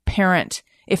how to parent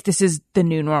if this is the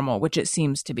new normal, which it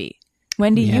seems to be.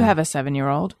 Wendy, you Yeah. have a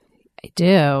 7-year-old I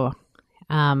do.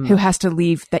 who has to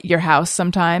leave your house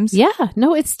sometimes. Yeah,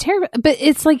 no, it's terrible. But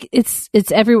it's like it's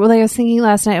everywhere. Like I was thinking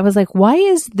last night, I was like, why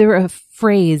is there a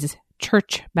phrase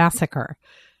 "church massacre"?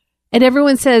 And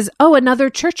everyone says, "Oh, another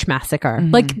church massacre."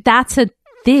 Mm-hmm. Like that's a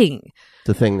thing. It's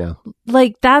a thing now.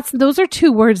 Like those are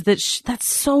two words that's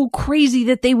so crazy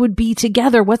that they would be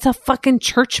together. What's a fucking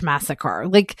church massacre?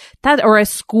 Like that, or a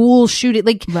school shooting?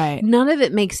 Like Right. none of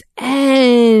it makes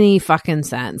any fucking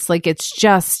sense. Like it's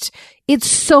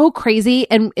so crazy,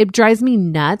 and it drives me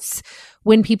nuts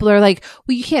when people are like,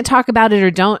 well, you can't talk about it, or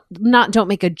don't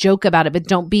make a joke about it, but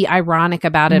don't be ironic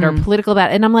about it or political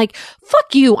about it. And I'm like,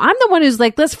 fuck you. I'm the one who's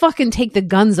like, let's fucking take the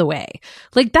guns away.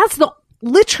 Like that's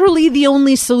literally the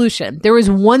only solution. There is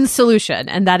one solution,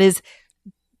 and that is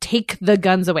take the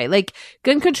guns away. Like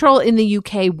gun control in the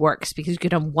UK works because you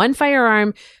can have one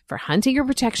firearm for hunting or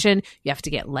protection. You have to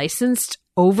get licensed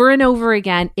over and over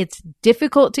again. It's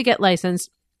difficult to get licensed,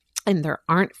 and there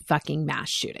aren't fucking mass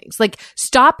shootings. Like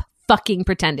stop fucking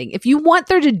pretending. If you want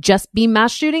there to just be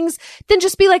mass shootings, then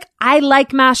just be like, I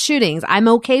like mass shootings. I'm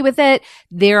okay with it.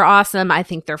 They're awesome. I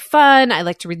think they're fun. I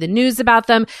like to read the news about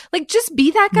them. Like just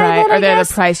be that guy. Right. Then, Or I they're guess.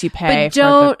 the price you pay But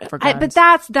don't. for guns.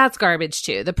 But that's garbage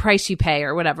too. The price you pay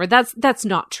or whatever. That's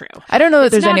not true. I don't know that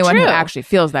It's there's not anyone who true. actually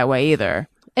feels that way either.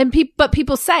 And but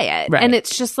people say it. Right. And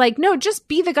it's just like, no, just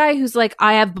be the guy who's like,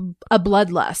 I have a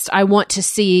bloodlust. I want to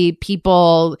see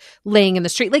people laying in the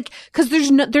street. Like, because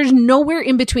there's nowhere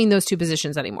in between those two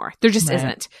positions anymore. There just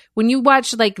isn't. When you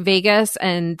watch like Vegas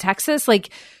and Texas, like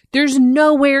there's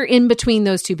nowhere in between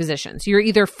those two positions. You're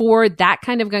either for that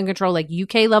kind of gun control, like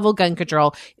UK level gun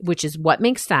control, which is what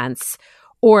makes sense,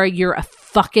 or you're a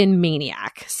fucking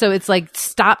maniac. So it's like,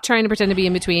 stop trying to pretend to be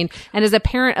in between. And as a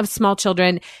parent of small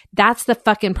children, that's the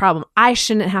fucking problem. I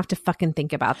shouldn't have to fucking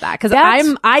think about that because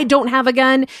I don't have a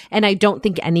gun, and I don't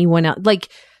think anyone else, like,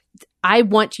 I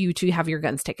want you to have your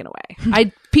guns taken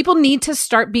away. People need to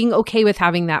start being okay with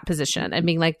having that position and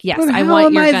being like, yes, I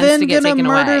want your guns to get taken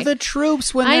away. How am I then going to murder the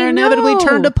troops when they're I inevitably know.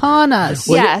 turned upon us?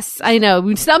 Yes, I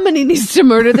know. Somebody needs to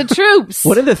murder the troops.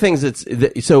 One of the things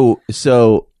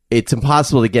so it's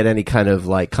impossible to get any kind of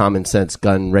like common sense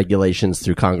gun regulations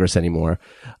through Congress anymore.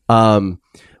 But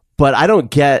I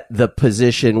don't get the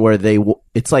position where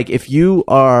it's like, if you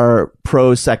are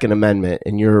pro Second Amendment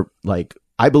and you're like,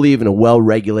 I believe in a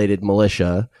well-regulated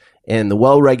militia, and the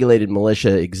well-regulated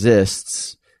militia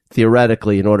exists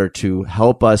theoretically in order to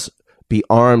help us be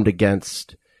armed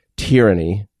against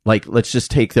tyranny. Like, let's just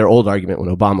take their old argument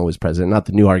when Obama was president, not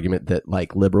the new argument that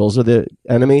like liberals are the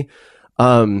enemy.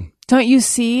 Don't you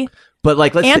see? But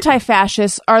like,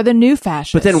 anti-fascists are the new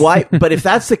fascists. But then why? But if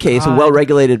that's the case, a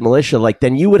well-regulated militia, like,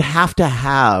 then you would have to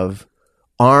have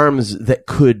arms that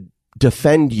could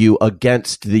defend you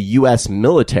against the U.S.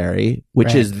 military,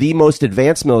 which is the most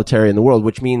advanced military in the world,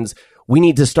 which means we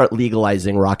need to start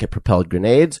legalizing rocket-propelled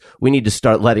grenades. We need to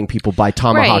start letting people buy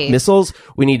Tomahawk missiles.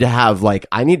 We need to have, like,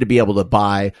 I need to be able to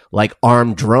buy, like,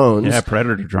 armed drones. Yeah,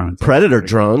 Predator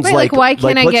drones. Right, like, why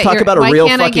can't I let's get, talk about a why real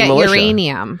can't I fucking get militia.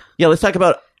 uranium? Yeah, let's talk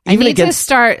about I even need against, to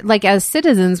start, like, as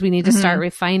citizens, we need to start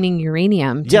refining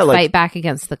uranium to like, fight back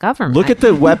against the government. look at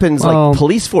the weapons like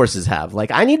police forces have.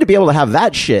 Like, I need to be able to have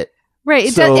that shit. Right.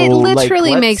 It, So, it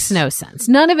literally like, makes no sense.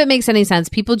 None of it makes any sense.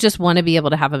 People just want to be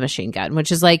able to have a machine gun,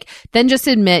 which is like, then just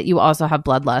admit you also have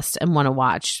bloodlust and want to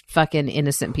watch fucking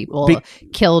innocent people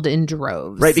killed in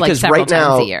droves. Right, like because several right now,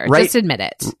 times a year. Just admit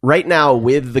it. Right now,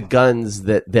 with the guns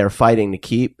that they're fighting to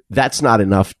keep, that's not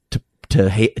enough to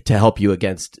help you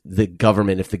against the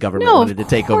government if the government wanted to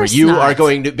take over. course You not. are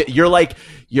going to you're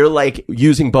like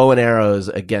using bow and arrows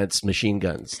against machine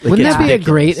guns. Like, Wouldn't it's that be ridiculous.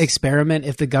 a great experiment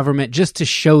if the government, just to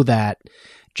show that,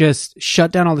 just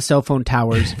shut down all the cell phone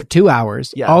towers for 2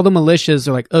 hours? Yeah. All the militias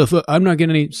are like, oh, I'm not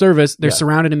getting any service. They're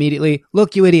surrounded immediately.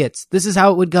 Look, you idiots. This is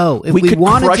how it would go. If We could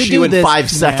wanted crush to you do in this, 5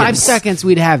 seconds. 5 seconds,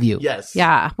 we'd have you. Yes.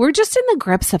 Yeah. We're just in the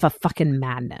grips of a fucking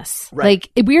madness. Right.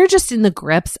 Like, we're just in the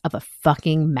grips of a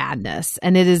fucking madness.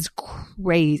 And it is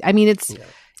crazy. I mean,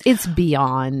 it's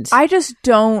beyond. I just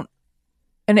don't.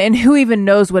 And who even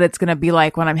knows what it's going to be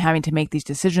like when I'm having to make these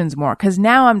decisions more? Because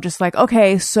now I'm just like,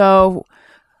 okay, so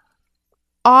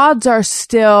odds are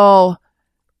still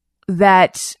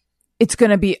that it's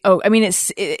going to be. Oh, I mean,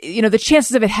 the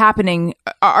chances of it happening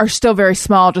are still very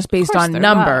small, just based on they're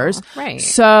numbers. low. Right.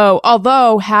 So,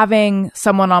 although having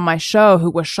someone on my show who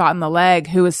was shot in the leg,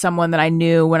 who is someone that I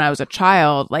knew when I was a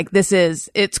child, like,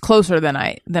 it's closer than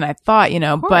I thought,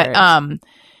 But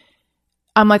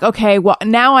I'm like, okay, well,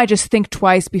 now I just think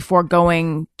twice before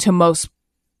going to most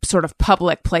sort of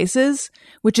public places,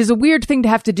 which is a weird thing to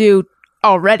have to do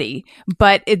already,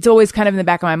 but it's always kind of in the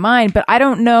back of my mind. But I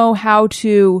don't know how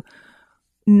to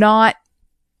not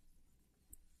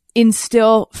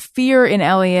instill fear in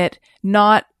Elliot,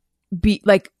 not be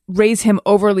like raise him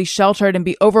overly sheltered and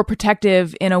be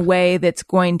overprotective in a way that's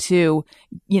going to,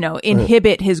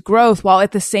 inhibit his growth while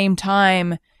at the same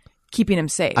time keeping him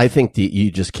safe. I think you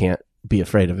just can't be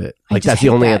afraid of it. I Like, just that's the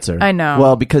hate only that. answer. I know.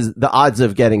 Well, because the odds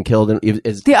of getting killed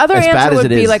is The other as bad answer as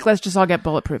would it be is, like, let's just all get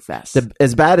bulletproof vests.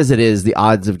 as bad as it is, the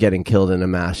odds of getting killed in a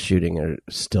mass shooting are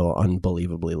still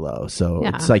unbelievably low. So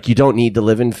Yeah. it's like, you don't need to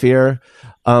live in fear.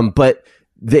 But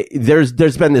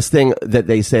there's been this thing that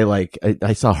they say, like,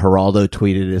 I saw Geraldo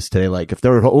tweeted this today, like, if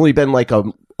there had only been like a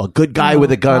good guy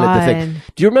with a gun at the thing. God.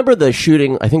 Do you remember the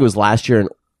shooting? I think it was last year in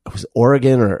it was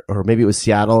Oregon or maybe it was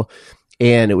Seattle.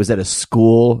 And it was at a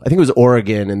school. I think it was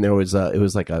Oregon, and it was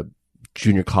like a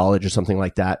junior college or something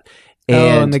like that.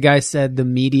 And the guy said the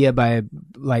media, by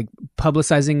like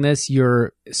publicizing this,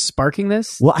 you're sparking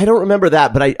this. Well, I don't remember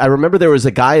that, but I remember there was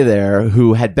a guy there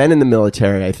who had been in the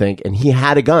military, I think, and he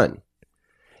had a gun.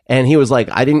 And he was like,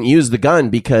 I didn't use the gun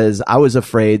because I was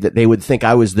afraid that they would think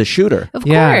I was the shooter. Of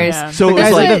Yeah. course. Yeah. So The it was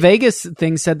guys like, at the Vegas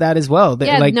thing said that as well. That,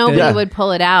 Yeah, like, nobody would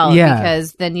pull it out Yeah.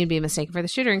 because then you'd be mistaken for the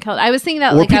shooter and killed. I was thinking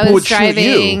that, or like, people I was would shoot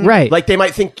driving. you. Right. Like, they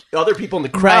might think other people in the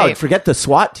crowd, Right. forget the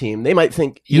SWAT team. They might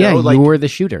think, yeah, like, you were the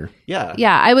shooter. Yeah.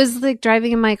 Yeah, I was like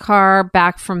driving in my car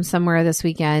back from somewhere this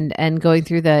weekend and going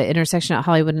through the intersection at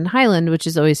Hollywood and Highland, which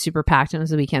is always super packed. And it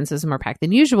was the weekend, so it's more packed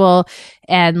than usual.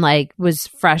 And like was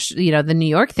fresh, the New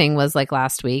York thing was like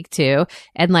last week too.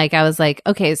 And like I was like,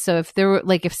 okay, so if there were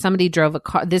like if somebody drove a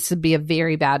car, this would be a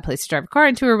very bad place to drive a car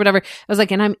into or whatever. I was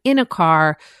like, and I'm in a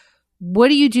car. What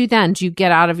do you do then? Do you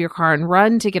get out of your car and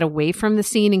run to get away from the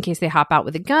scene in case they hop out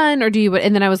with a gun? Or do you,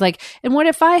 and then I was like, and what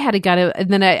if I had a gun? And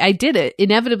then I did it,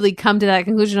 inevitably come to that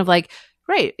conclusion of like,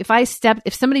 right,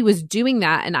 if somebody was doing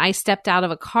that and I stepped out of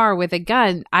a car with a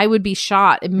gun, I would be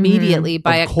shot immediately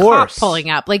by a cop pulling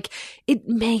up. Like it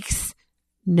makes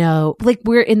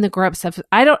we're in the grow-up stuff.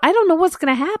 I don't know what's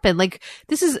going to happen. Like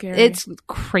this is, it's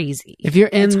crazy. If you're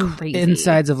in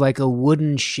insides of like a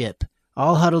wooden ship,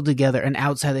 all huddled together, and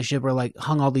outside the ship were like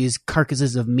hung all these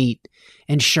carcasses of meat,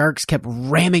 and sharks kept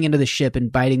ramming into the ship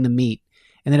and biting the meat.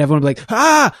 And then everyone would be like,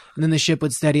 ah! And then the ship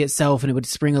would steady itself and it would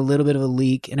spring a little bit of a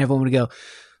leak, and everyone would go,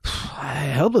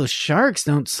 I hope those sharks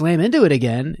don't slam into it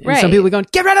again. And some people would go,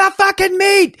 get rid of the fucking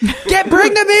meat!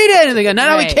 Bring the meat in! And they go,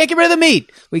 no, we can't get rid of the meat.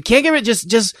 We can't get rid,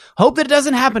 just hope that it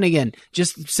doesn't happen again.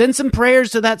 Just send some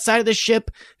prayers to that side of the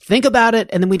ship, think about it,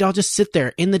 and then we'd all just sit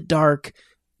there in the dark,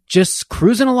 just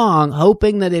cruising along,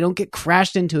 hoping that they don't get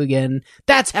crashed into again.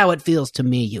 That's how it feels to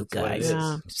me, you guys.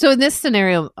 Yeah. So in this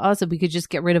scenario, also, we could just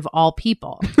get rid of all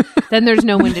people. Then there's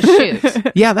no one to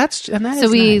shoot. Yeah, that is nice.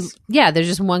 There's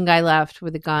just one guy left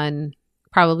with a gun,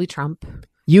 probably Trump.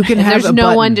 You can have there's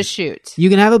no one to shoot. You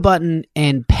can have a button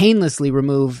and painlessly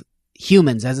remove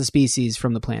humans as a species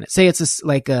from the planet. Say it's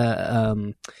what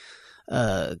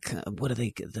are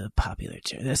they? The popular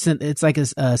term? It's like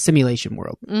a simulation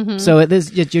world. Mm-hmm. So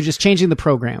you're just changing the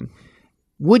program.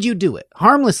 Would you do it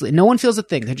harmlessly? No one feels a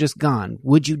thing. They're just gone.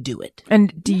 Would you do it?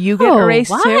 And do you get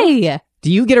erased too?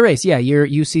 Do you get erased? Yeah,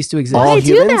 you cease to exist. Why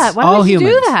do that? Why would you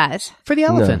do that? For the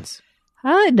elephants.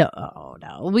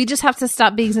 No. We just have to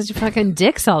stop being such fucking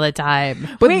dicks all the time.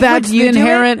 But that's the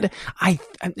inherent. I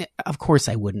of course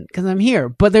I wouldn't, because I'm here.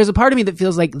 But there's a part of me that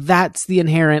feels like that's the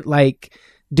inherent like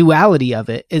duality of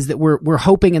it, is that we're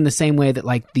hoping in the same way that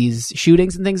like these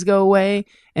shootings and things go away,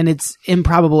 and it's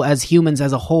improbable as humans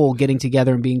as a whole getting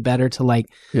together and being better to like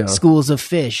schools of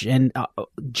fish and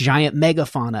giant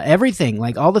megafauna, everything,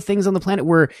 like all the things on the planet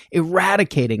we're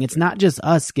eradicating. It's not just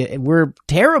us. We're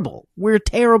terrible. We're a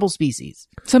terrible species.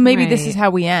 So maybe this is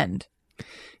how we end.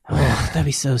 Oh, that'd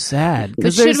be so sad.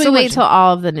 But should we wait till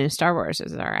all of the new Star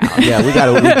Warses are out? Yeah, we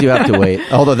do have to wait.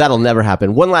 Although that'll never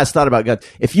happen. One last thought about guns.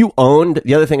 If you owned,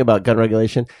 the other thing about gun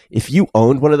regulation, if you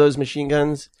owned one of those machine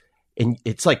guns, and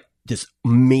it's like this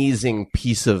amazing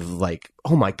piece of like,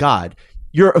 oh my God,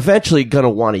 you're eventually going to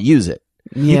want to use it.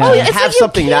 Yeah. You have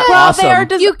something that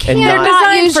awesome. You can't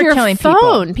not use your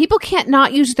phone. People can't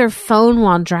not use their phone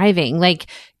while driving. Like,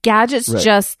 gadgets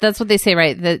that's what they say,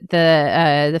 right?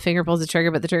 The finger pulls the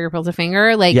trigger, but the trigger pulls the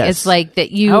finger. Like, it's like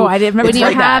that you, I didn't remember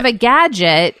when you have a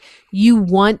gadget, you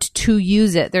want to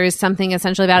use it. There is something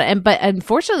essentially about it. But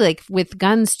unfortunately, like with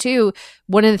guns too,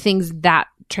 one of the things that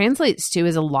translates to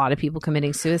is a lot of people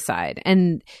committing suicide.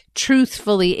 And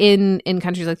truthfully, in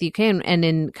countries like the UK and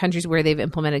in countries where they've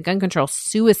implemented gun control,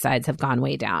 suicides have gone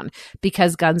way down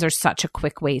because guns are such a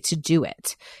quick way to do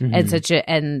it. Mm-hmm.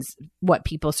 And what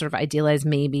people sort of idealize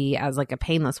maybe as like a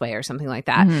painless way or something like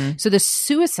that. Mm-hmm. So the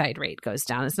suicide rate goes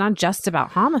down. It's not just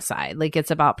about homicide. Like,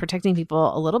 it's about protecting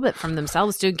people a little bit from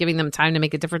themselves too, giving them time to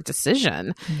make a different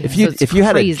decision. If you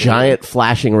had a giant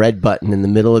flashing red button in the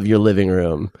middle of your living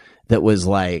room that was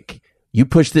like, you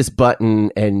push this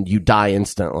button and you die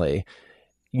instantly,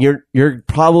 you're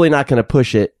probably not going to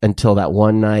push it until that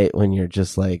one night when you're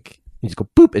just like, you just go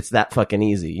boop, it's that fucking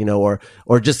easy, you know,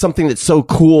 or just something that's so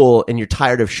cool and you're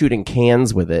tired of shooting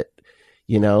cans with it,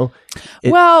 you know?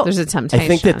 There's a temptation. I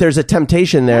think that there's a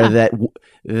temptation there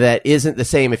that isn't the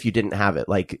same if you didn't have it.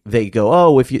 Like, they go,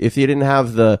 oh, if you didn't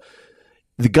have the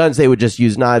guns, they would just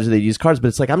use knives or they'd use cars. But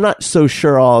it's like, I'm not so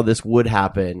sure all this would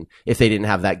happen if they didn't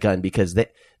have that gun, because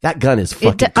that gun is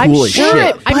fucking cool as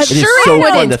shit. I'm sure is so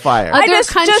fun to fire. Other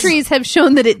countries have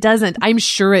shown that it doesn't. I'm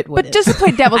sure it would. But just to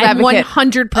play devil's advocate,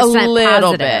 100% a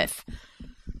little positive.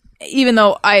 bit. Even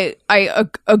though I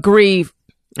agree.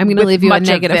 I'm going to leave you a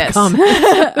negative comment.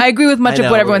 I agree with much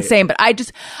of what everyone's saying, but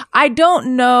I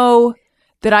don't know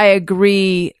that I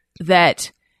agree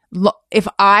that if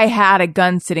I had a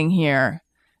gun sitting here,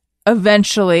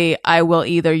 eventually I will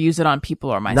either use it on people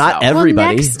or myself. Not everybody.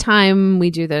 Well, next time we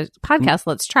do the podcast,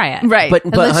 let's try it. Right. But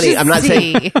honey, I'm not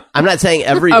saying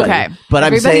everybody. Okay. But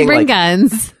everybody I'm saying bring like,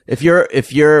 guns. If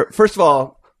you're first of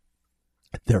all,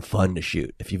 they're fun to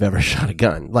shoot. If you've ever shot a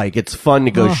gun, like, it's fun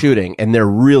to go shooting, and they're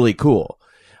really cool.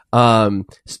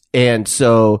 And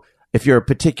so if you're a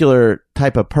particular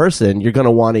type of person, you're going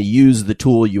to want to use the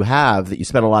tool you have that you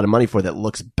spend a lot of money for that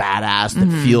looks badass,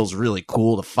 that feels really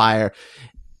cool to fire.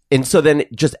 And so then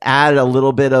just add a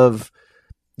little bit of,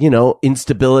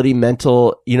 instability,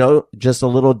 mental, just a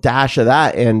little dash of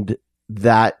that, and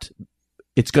that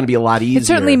it's going to be a lot easier. It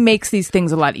certainly makes these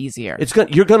things a lot easier.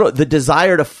 The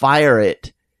desire to fire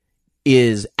it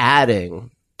is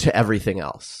adding to everything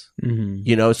else.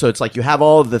 So it's like you have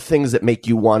all of the things that make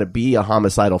you want to be a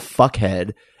homicidal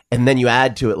fuckhead, and then you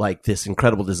add to it like this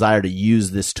incredible desire to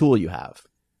use this tool you have.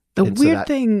 The weird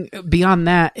thing beyond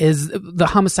that is the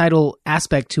homicidal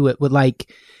aspect to it with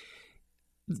like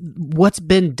what's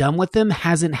been done with them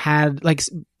hasn't had like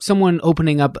someone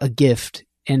opening up a gift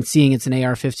and seeing it's an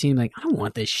AR-15 like, I don't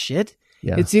want this shit.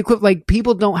 Yeah. It's the equivalent, like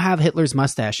people don't have Hitler's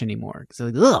mustache anymore. So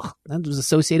like, ugh, that was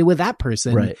associated with that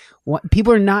person. Right.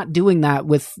 People are not doing that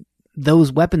with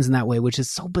those weapons in that way, which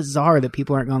is so bizarre that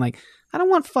people aren't going like, I don't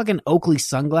want fucking Oakley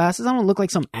sunglasses. I don't look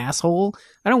like some asshole.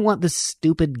 I don't want this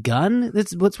stupid gun.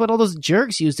 That's what all those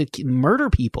jerks use to murder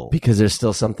people. Because there's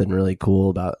still something really cool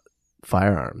about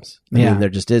firearms. I mean, there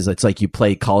just is. It's like you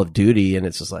play Call of Duty and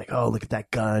it's just like, oh, look at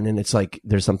that gun. And it's like,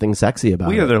 there's something sexy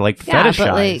about it. They're like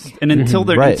fetishized. And until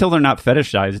they're not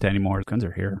fetishized anymore, guns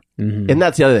are here. And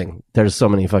that's the other thing. There's so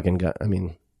many fucking guns. I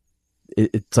mean,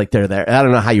 it's like they're there. I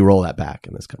don't know how you roll that back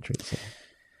in this country. So.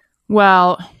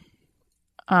 Well,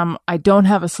 I don't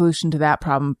have a solution to that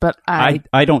problem, but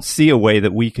I don't see a way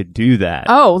that we could do that.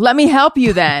 Oh, let me help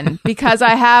you then, because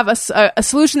I have a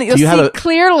solution that you'll see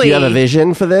clearly. Do you have a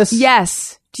vision for this?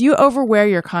 Yes. Do you overwear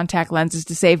your contact lenses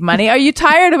to save money? Are you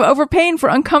tired of overpaying for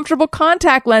uncomfortable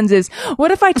contact lenses?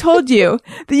 What if I told you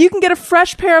that you can get a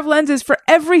fresh pair of lenses for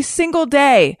every single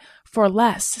day for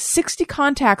less? 60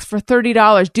 contacts for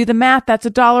 $30. Do the math. That's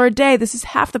 $1 a day. This is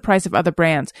half the price of other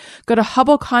brands. Go to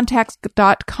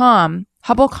HubbleContacts.com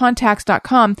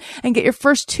and get your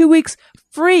first 2 weeks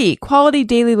free. Quality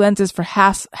daily lenses for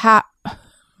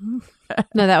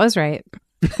No, that was right.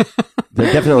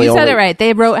 They're definitely you said it right.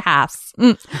 They wrote halves.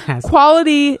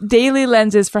 Quality daily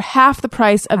lenses for half the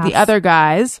price of the other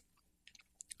guys.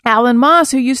 Alan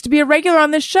Moss, who used to be a regular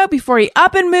on this show before he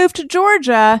up and moved to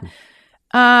Georgia,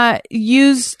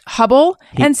 use Hubble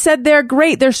and said they're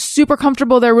great. They're super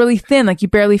comfortable. They're really thin. Like you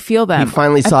barely feel them. He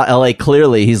finally saw LA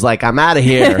clearly. He's like, I'm out of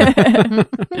here.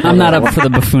 I'm not up for the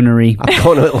buffoonery. I'm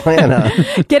going to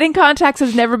Atlanta. Getting contacts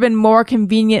has never been more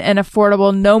convenient and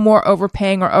affordable. No more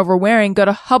overpaying or overwearing. Go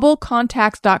to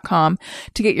HubbleContacts.com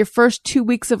to get your first 2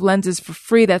 weeks of lenses for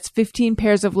free. That's 15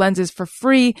 pairs of lenses for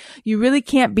free. You really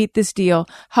can't beat this deal.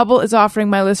 Hubble is offering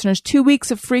my listeners 2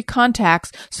 weeks of free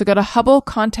contacts. So go to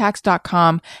HubbleContacts.com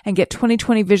and get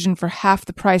 20/20 vision for half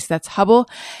the price. That's Hubble,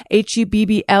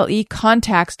 HUBBLE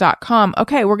contacts.com.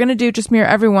 Okay, we're going to do Just Mirror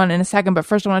Everyone in a second, but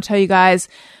first I want to tell you guys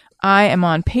I am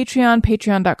on Patreon.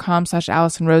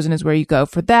 Patreon.com/Alison Rosen is where you go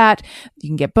for that. You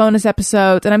can get bonus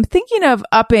episodes. And I'm thinking of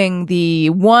upping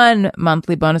the 1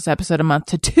 monthly bonus episode a month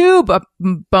to 2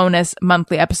 bonus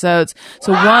monthly episodes.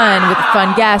 So 1 with a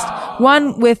fun guest,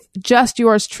 1 with just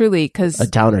yours truly. Cause a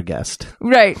downer guest.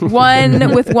 Right.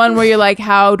 1 with one where you're like,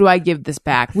 how do I give this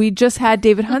back? We just had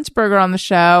David Huntsberger on the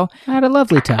show. I had a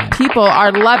lovely time. People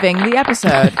are loving the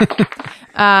episode.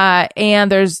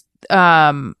 And there's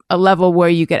a level where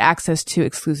you get access to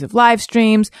exclusive live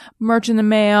streams, merch in the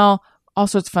mail, all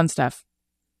sorts of fun stuff.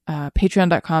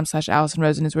 Patreon.com/Alison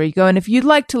Rosen is where you go. And if you'd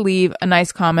like to leave a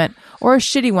nice comment or a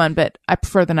shitty one, but I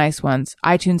prefer the nice ones,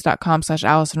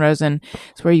 iTunes.com/Alison Rosen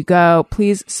is where you go.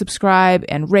 Please subscribe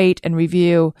and rate and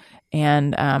review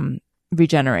and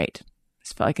regenerate. I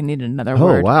just felt like I needed another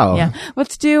word. Oh, wow. Yeah.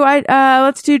 Let's do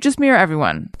Just Mirror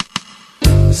Everyone.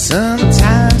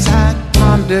 Sometimes I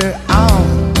ponder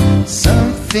on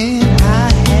something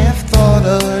I have thought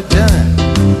or done.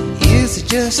 Is it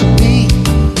just me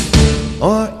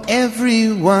or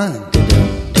everyone?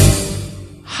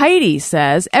 Heidi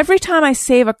says, every time I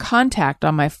save a contact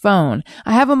on my phone,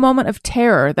 I have a moment of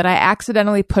terror that I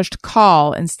accidentally pushed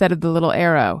call instead of the little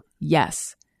arrow.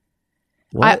 Yes.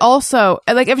 What? I also,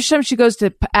 like every time she goes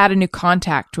to add a new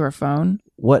contact to her phone.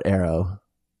 What arrow?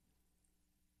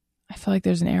 I feel like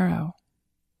there's an arrow.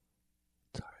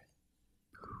 Sorry.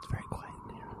 It's very quiet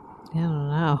in here. I don't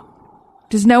know.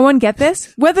 Does no one get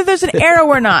this? Whether there's an arrow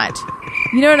or not.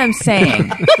 You know what I'm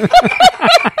saying?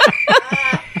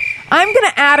 I'm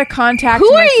going to add a contact Who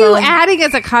to my are you phone. adding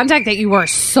as a contact that you were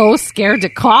so scared to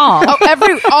call?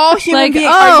 Oh, all human like, beings.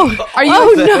 are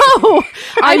you no.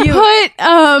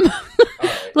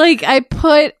 I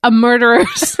put a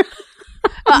murderer's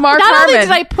Mark not only Harmon.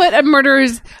 did I put a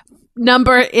murderer's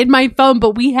number in my phone,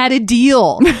 but we had a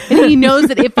deal. And he knows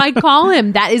that if I call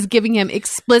him, that is giving him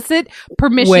explicit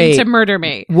permission to murder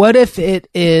me. What if it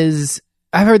is...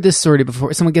 I've heard this story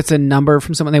before. Someone gets a number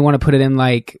from someone, they want to put it in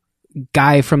like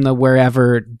guy from the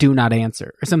wherever, do not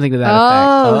answer or something to that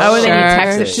effect. Oh, and then you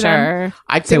text it to them? Sure.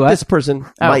 I think this person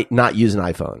might not use an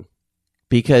iPhone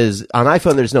because on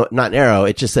iPhone there's not an arrow.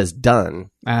 It just says done.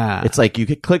 It's like you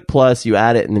could click plus, you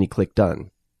add it, and then you click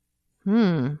done.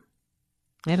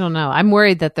 I don't know. I'm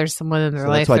worried that there's someone in their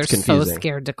life they're so confusing.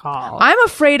 scared to call. I'm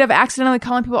afraid of accidentally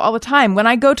calling people all the time. When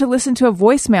I go to listen to a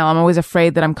voicemail, I'm always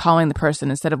afraid that I'm calling the person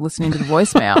instead of listening to the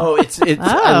voicemail.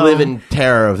 I live in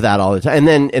terror of that all the time.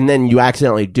 And then you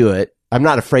accidentally do it. I'm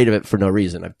not afraid of it for no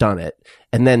reason. I've done it.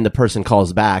 And then the person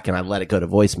calls back and I let it go to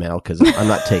voicemail because I'm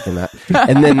not taking that.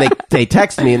 And then they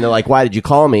text me and they're like, why did you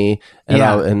call me?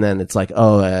 And then it's like, it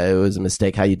was a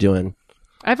mistake. How you doing?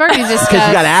 I've already discussed... Because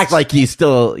you got to act like you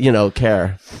still,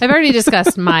 care. I've already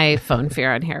discussed my phone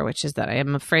fear on here, which is that I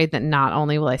am afraid that not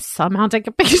only will I somehow take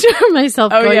a picture of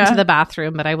myself going to the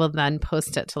bathroom, but I will then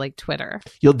post it to like Twitter.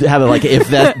 You'll have it like if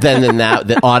that, then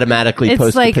that automatically posts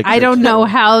It's like, the picture. I don't know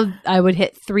how I would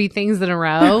hit 3 things in a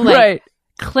row. Like, Right.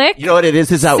 Click. You know what it is?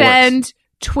 This is how it send, works.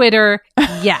 Twitter,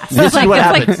 yes. This is what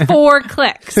happens. It's like 4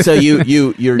 clicks. So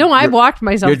you're... No, I walked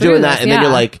myself You're through doing this, that, and then you're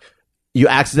like... You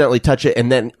accidentally touch it,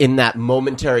 and then in that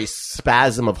momentary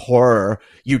spasm of horror,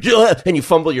 you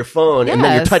fumble your phone, and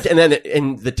then you're and then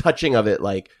in the touching of it,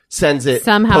 like sends it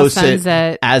somehow sends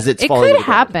it as it's it falling. It could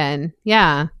happen,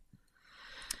 yeah.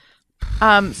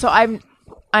 So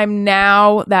I'm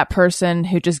now that person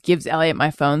who just gives Elliot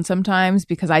my phone sometimes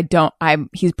because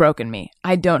he's broken me.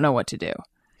 I don't know what to do.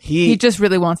 He just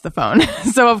really wants the phone,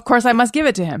 so of course I must give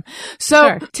it to him.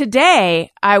 So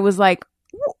today I was like.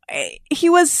 He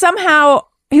was about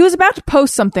to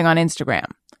post something on Instagram.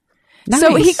 Nice.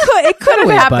 So it could have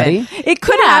happened. It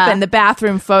could have happened. The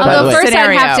bathroom photo. Although first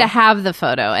scenario. I'd have to have the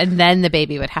photo and then the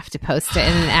baby would have to post it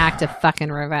in an act of fucking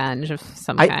revenge of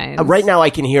some kind. Right now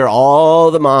I can hear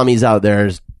all the mommies out there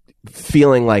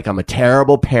feeling like I'm a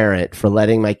terrible parent for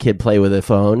letting my kid play with a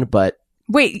phone, but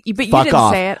wait, but you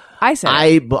didn't say it. I said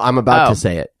it. I'm about to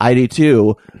say it. I do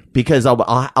too, because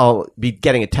I'll be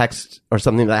getting a text or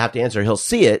something that I have to answer. He'll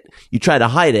see it. You try to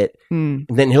hide it, and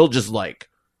then he'll just like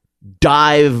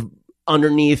dive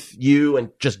underneath you and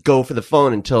just go for the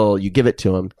phone until you give it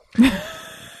to him.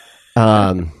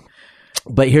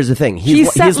 But here's the thing: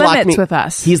 he's set locked limits me with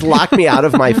us. He's locked me out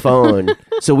of my phone.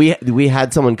 So we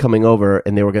had someone coming over,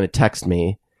 and they were going to text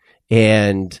me,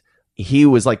 and he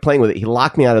was like playing with it. He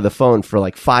locked me out of the phone for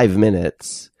like 5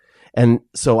 minutes. And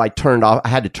so I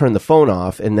had to turn the phone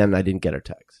off, and then I didn't get her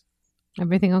text.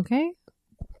 Everything okay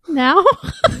now?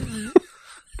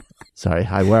 Sorry.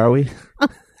 Hi, where are we?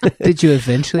 Did you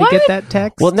eventually get that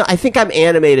text? Well, no, I think I'm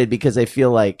animated because I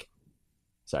feel like,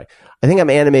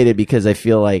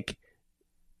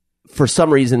 for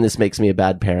some reason this makes me a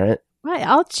bad parent. Right.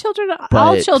 All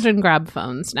children grab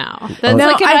phones now. That's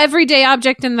like an everyday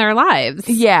object in their lives.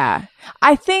 Yeah.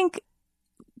 I think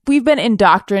we've been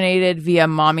indoctrinated via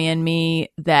Mommy and Me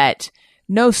that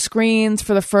no screens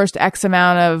for the first X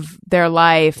amount of their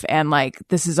life and like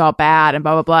this is all bad and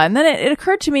blah, blah, blah. And then it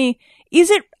occurred to me,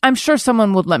 I'm sure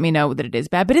someone would let me know that it is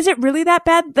bad, but is it really that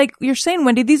bad? Like you're saying,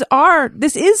 Wendy, this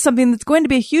is something that's going to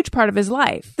be a huge part of his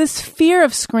life. This fear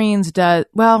of screens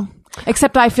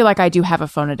except I feel like I do have a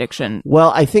phone addiction.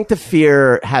 Well, I think the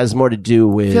fear has more to do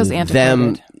with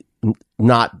them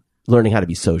not learning how to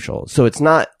be social. So it's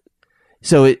not...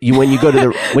 So when you go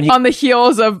to on the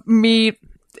heels of me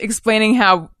explaining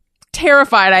how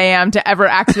terrified I am to ever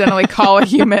accidentally call a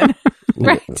human,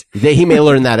 right? He may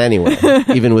learn that anyway,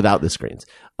 even without the screens.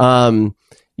 When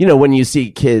you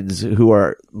see kids who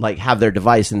are like have their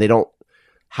device and they don't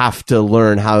have to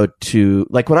learn how to,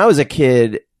 like when I was a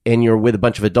kid and you're with a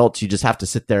bunch of adults, you just have to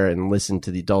sit there and listen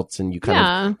to the adults and you kind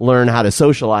of learn how to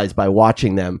socialize by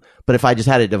watching them. But if I just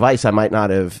had a device, I might not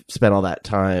have spent all that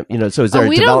time, so is there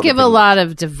we don't give a lot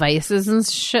of devices and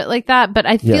shit like that, but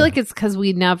I feel like it's because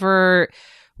we never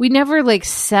like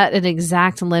set an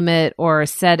exact limit or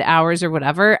said hours or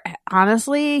whatever.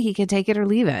 Honestly, he could take it or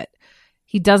leave it.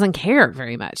 He doesn't care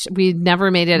very much. We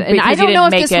never made it. And I don't know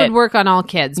if this would work on all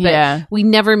kids, but we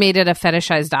never made it a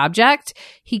fetishized object.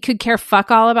 He could care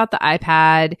fuck all about the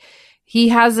iPad. He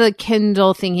has a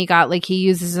Kindle thing he got, like he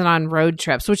uses it on road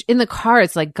trips, which in the car,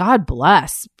 it's like, God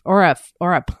bless, or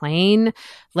a plane.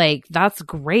 Like, that's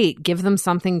great. Give them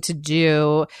something to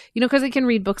do, because they can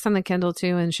read books on the Kindle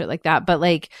too and shit like that. But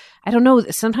like, I don't know,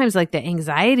 sometimes like the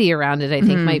anxiety around it, I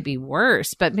think might be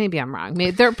worse, but maybe I'm wrong.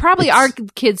 Maybe there probably are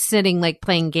kids sitting like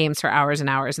playing games for hours and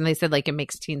hours, and they said like it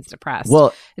makes teens depressed.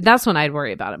 Well, that's when I'd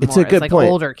worry about it more. It's a good like point.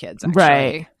 Older kids, actually.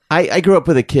 Right. I grew up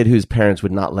with a kid whose parents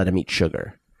would not let him eat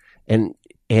sugar.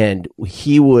 And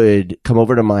he would come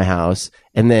over to my house,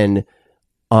 and then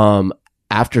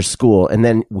after school, and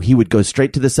then he would go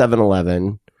straight to the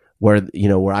 7-Eleven where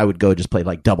I would go just play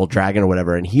like Double Dragon or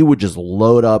whatever, and he would just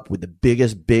load up with the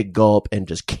biggest big gulp and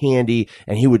just candy,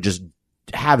 and he would just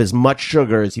have as much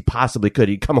sugar as he possibly could.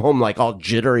 He'd come home like all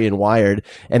jittery and wired,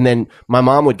 and then my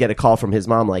mom would get a call from his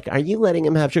mom like, "Are you letting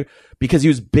him have sugar?" Because he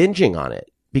was binging on it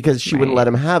because she wouldn't let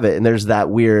him have it. And there's that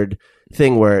weird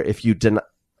thing where if you deny,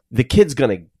 the kid's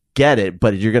going to get it,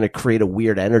 but you're going to create a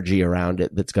weird energy around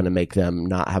it that's going to make them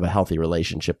not have a healthy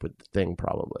relationship with the thing,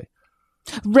 probably.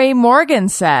 Ray Morgan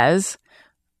says,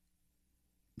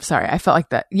 sorry, I felt like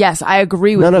that. Yes, I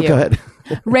agree with you. No, go ahead.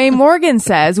 Ray Morgan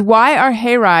says, why are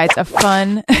hayrides a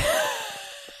fun...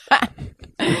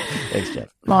 Thanks, Jack.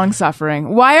 Long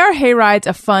suffering. Why are hayrides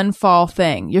a fun fall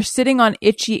thing? You're sitting on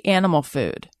itchy animal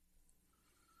food.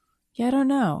 Yeah, I don't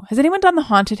know. Has anyone done the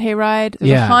haunted hayride?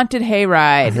 There's a haunted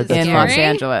hayride in scary? Los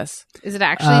Angeles. Is it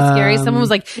actually scary? Someone was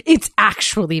like, it's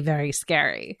actually very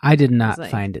scary. I did not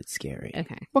find it scary.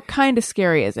 Okay. What kind of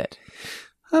scary is it?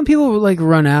 People will like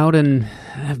run out and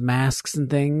have masks and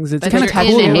things. It's But kind of you're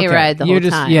cool. in a to look hayride at. the whole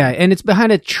time. Yeah, and it's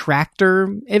behind a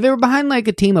tractor. If it were behind like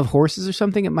a team of horses or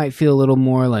something, it might feel a little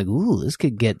more like, ooh, this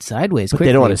could get sideways But quickly.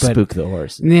 they don't want to spook the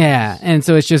horse. Yeah, and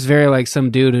so it's just very like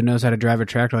some dude who knows how to drive a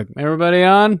tractor. Like, everybody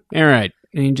on? All right.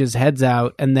 And he just heads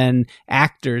out, and then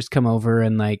actors come over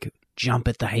and like jump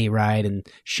at the hayride and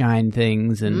shine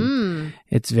things, and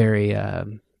it's very...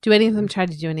 Do any of them try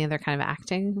to do any other kind of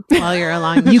acting while you're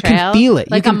along the You trail? can feel it.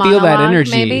 Like You can a feel that monologue,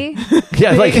 energy. maybe?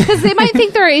 Yeah, like Because they might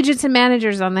think they're agents and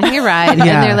managers on the hayride, and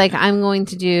they're like, I'm going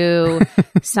to do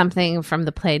something from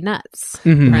the play Nuts, for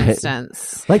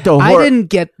instance. like the I horror. didn't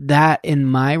get that in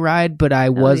my ride, but I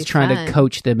was be trying fun. to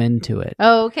coach them into it.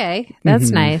 Oh, okay. That's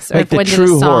nice. Or Like if the one did a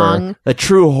true song. horror. The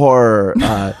true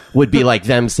horror would be like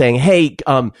them saying, "Hey,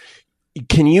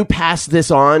 can you pass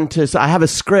this on to? I have a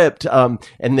script," and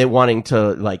they wanting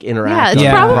to like interact. Yeah, it's on the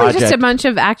probably project. just a bunch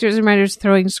of actors and writers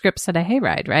throwing scripts at a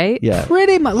hayride, right? Yeah.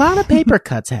 Pretty much. A lot of paper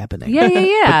cuts happening. Yeah.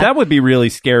 But that would be really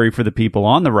scary for the people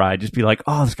on the ride. Just be like,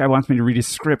 oh, this guy wants me to read his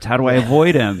script. How do I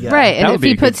avoid him? Right, That and would if be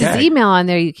he a good puts his gag. email on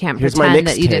there, you can't Here's my pretend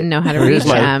that you mixtape. didn't know how to Here's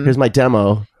reach my, him. Here's my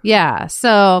demo. Yeah,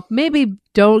 so maybe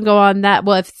don't go on that.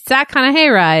 Well, if it's that kind of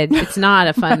hayride, it's not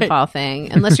a fun fall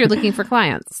thing. Unless you're looking for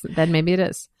clients, then maybe it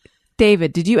is.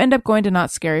 David, did you end up going to Not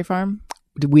Scary Farm?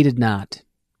 We did not.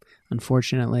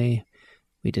 Unfortunately,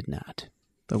 we did not.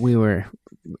 But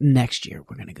next year,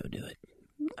 we're going to go do it.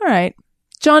 All right.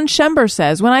 John Schember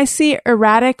says, when I see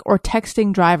erratic or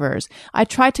texting drivers, I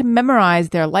try to memorize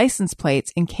their license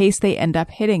plates in case they end up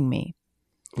hitting me.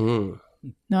 No,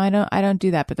 I don't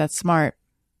do that, but that's smart.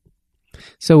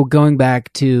 So going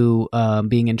back to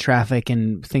being in traffic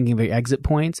and thinking of your exit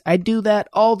points, I do that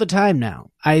all the time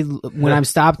now. When I'm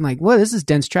stopped, I'm like, well, this is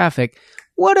dense traffic.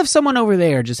 What if someone over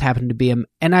there just happened to be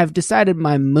and I've decided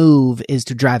my move is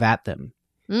to drive at them.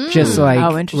 Just like,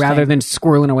 interesting. rather than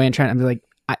squirreling away and trying, I'm like,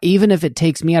 even if it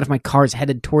takes me out of my car's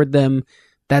headed toward them,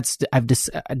 I've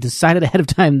decided ahead of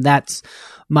time that's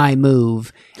my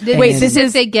move. Wait, this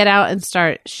is they get out and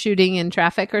start shooting in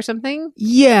traffic or something?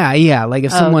 Yeah. Like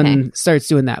if someone okay. starts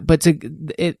doing that, but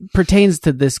it pertains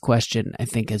to this question, I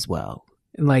think, as well.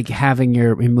 Like having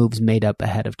your moves made up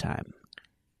ahead of time.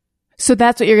 So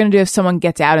that's what you're going to do if someone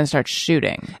gets out and starts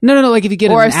shooting? No. Like if you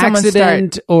get Or in if an someone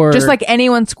accident, or Just like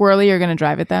anyone squirrely, you're going to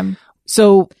drive at them?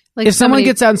 so. Like If someone somebody-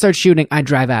 gets out and starts shooting, I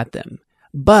drive at them.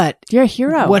 But You're a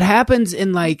hero. what happens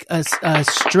in like a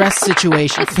stress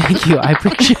situation? Thank you, I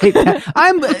appreciate that.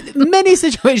 I'm many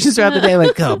situations throughout the day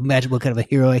like, oh, imagine what kind of a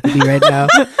hero I could be right now.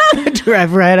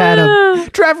 Drive right at him.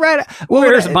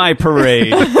 Where's my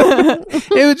parade?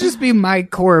 It would just be my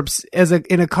corpse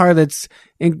in a car that's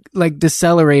like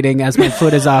decelerating as my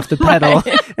foot is off the pedal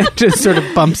and just sort of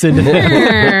bumps into me.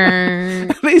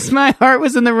 At least my heart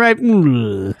was in the right.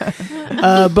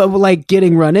 But like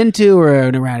getting run into or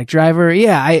an erratic driver,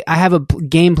 yeah, I have a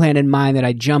game plan in mind that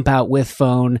I jump out with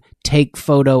phone, take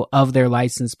photo of their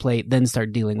license plate, then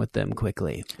start dealing with them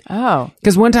quickly. Oh.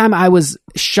 Because one time I was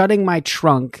shutting my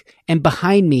trunk, and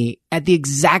behind me, at the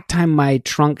exact time my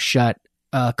trunk shut,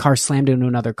 a car slammed into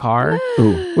another car,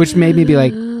 which made me be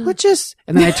like, what just,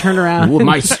 and then I turned around. With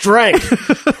my strength.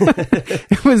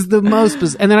 It was the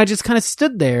most, and then I just kind of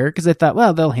stood there because I thought,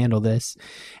 well, they'll handle this.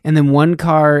 And then one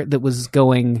car that was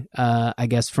going, I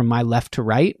guess from my left to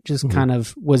right, just kind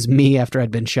of was me after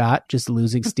I'd been shot, just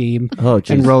losing steam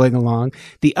and rolling along.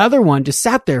 The other one just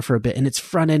sat there for a bit and its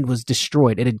front end was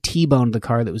destroyed. It had T-boned the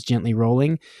car that was gently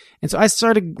rolling. And so I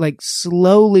started like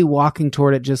slowly walking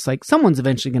toward it, just like someone's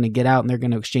eventually going to get out and they're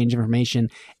going to exchange information.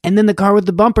 And then the car with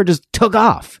the bumper just took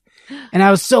off. And I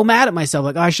was so mad at myself.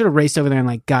 Like, oh, I should have raced over there and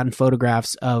like gotten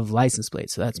photographs of license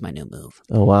plates. So that's my new move.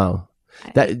 Oh, wow.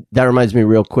 That reminds me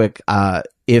real quick.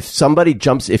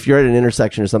 If you're at an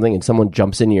intersection or something and someone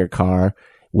jumps into your car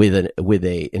with an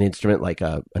instrument like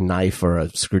a knife or a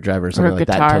screwdriver or something like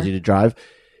that and tells you to drive,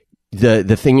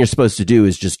 the thing you're supposed to do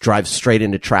is just drive straight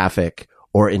into traffic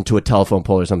or into a telephone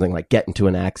pole or something, like get into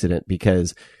an accident,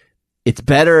 because it's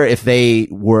better if they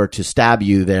were to stab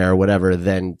you there or whatever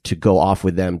than to go off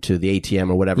with them to the ATM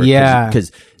or whatever. Yeah.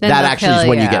 Because Then that they'll actually is kill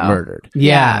when you you. get murdered.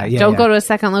 Yeah. Don't go to a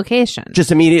second location.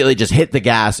 Just immediately just hit the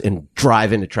gas and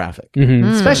drive into traffic.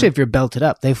 Especially if you're belted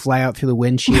up. They fly out through the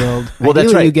windshield. Well, that's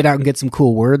Ideally, right. You get out and get some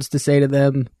cool words to say to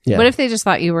them. Yeah. What if they just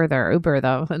thought you were their Uber,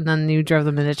 though, and then you drove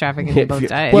them into traffic and they both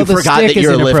died? You Well, the forgot that stick is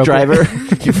you're a Lyft inappropriate.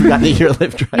 driver. You forgot that you're a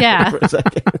Lyft driver Yeah. for a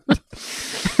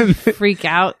second. Freak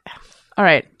out. All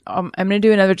right. I'm going to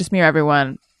do another Just Me or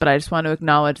Everyone, but I just want to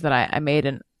acknowledge that I made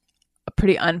a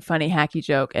pretty unfunny, hacky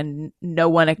joke, and no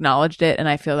one acknowledged it, and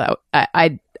I feel that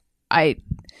I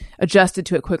adjusted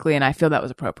to it quickly, and I feel that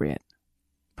was appropriate.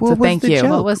 So thank you.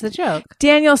 What was the joke?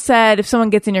 Daniel said if someone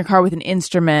gets in your car with an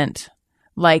instrument,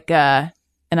 like, and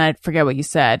I forget what you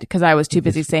said, because I was too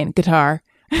busy saying guitar.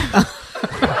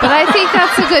 But I think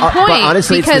that's a good point. But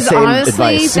honestly, it's the because same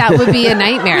honestly, advice. that would be a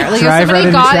nightmare. Like Drive if right somebody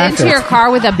into got traffic. into your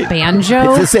car with a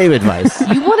banjo, It's the same advice.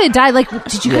 you want to die. Like,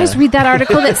 did you guys read that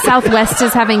article that Southwest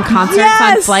is having concerts on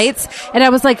Yes! flights? And I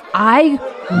was like, I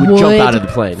Would jump out of the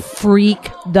plane. freak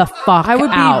the fuck I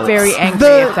would be out. very angry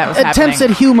The if that was attempts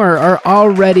happening. at humor are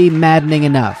already maddening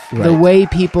enough. The Right. way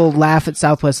people laugh at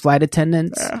Southwest flight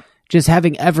attendants, just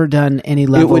having ever done any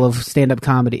level would- of stand-up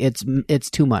comedy, it's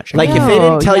too much. Like if No, they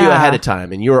didn't tell you yeah. ahead of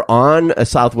time and you're on a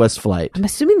Southwest flight I'm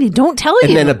assuming they don't tell you.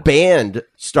 and then a band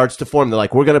starts to form, they're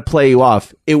like, we're going to play you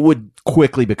off, it would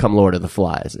quickly become Lord of the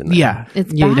Flies. And yeah,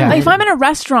 It's Yeah, bad. yeah. Like, if I'm in a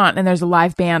restaurant and there's a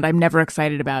live band, I'm never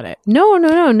excited about it. no,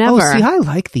 never. Oh, see, I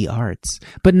like the arts,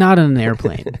 but not on an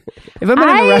airplane. If I'm in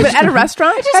I- a But restaurant, at a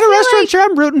restaurant, at a restaurant, sure,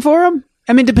 I'm rooting for them.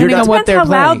 I mean, depending not- on what Depends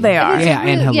they're how playing. loud they are. Yeah,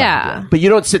 and how loud. Yeah. But you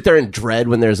don't sit there in dread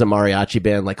when there's a mariachi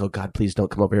band, like, oh God, please don't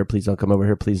come over here, please don't come over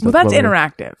here, please well, don't that's come over here.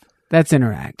 interactive. That's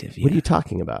interactive. Yeah. What are you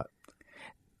talking about?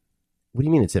 What do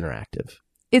you mean it's interactive?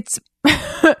 It's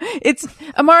it's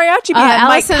a mariachi band.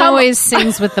 might Alison come- always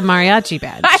sings with the mariachi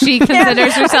band. She can't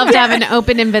considers herself to have an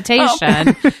open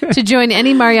invitation to join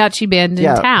any mariachi band in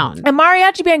Yeah. town. A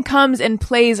mariachi band comes and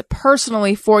plays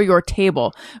personally for your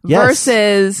table Yes.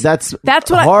 versus That's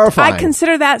what horrifying. I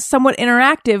consider that somewhat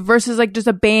interactive versus like just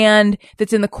a band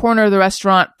that's in the corner of the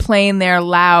restaurant playing their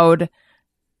loud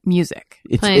music.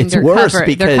 Playing It's their worse cover,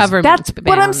 because their cover That's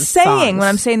what I'm band saying songs. when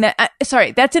I'm saying that.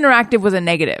 Sorry, that's interactive was a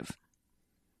negative.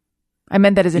 I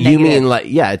meant that as a you negative. mean like,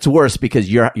 yeah, it's worse because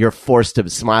you're forced to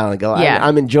smile and go, Yeah.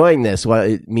 I'm enjoying this.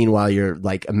 While meanwhile you're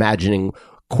like imagining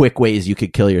quick ways you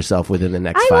could kill yourself within the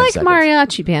next I 5 like seconds.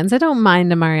 mariachi bands. I don't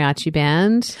mind a mariachi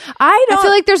band. I don't I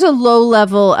feel like there's a low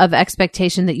level of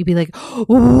expectation that you'd be like,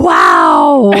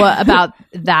 wow, about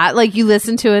that. Like you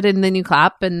listen to it and then you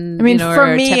clap and, I mean, you know, for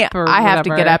or me, tip or I have to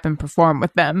whatever. get up and perform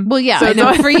with them. Well, yeah, So I know.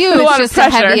 it's For you, a lot it's of just a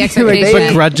heavy pressure. expectation.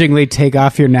 Begrudgingly take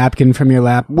off your napkin from your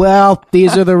lap. Well,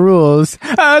 these are the rules.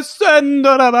 That's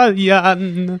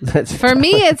For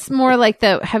me, it's more like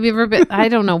have you ever been, I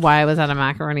don't know why I was at a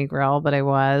macaroni grill, but I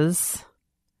was.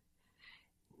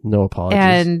 no apologies.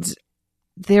 And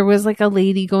there was like a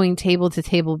lady going table to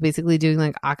table, basically doing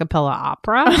like a cappella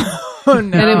opera. Oh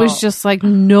no! And it was just like,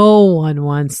 no one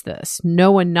wants this.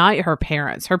 No one, not her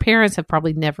parents. Her parents have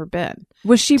probably never been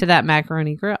was she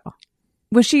macaroni grill.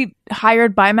 was she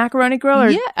hired by Macaroni Grill or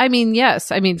Yeah, I mean,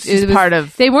 yes. I mean, she's it was- part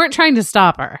of? They weren't trying to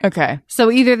stop her. Okay.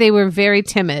 So either they were very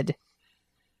timid.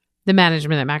 The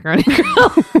management at Macaroni Grill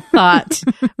thought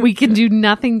we can do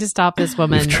nothing to stop this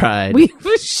woman. We've tried.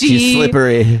 She's She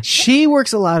slippery. She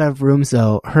works a lot of rooms,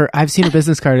 though. I've seen her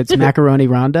business card. It's Macaroni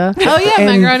Rhonda. Oh yeah,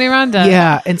 And- Macaroni Rhonda.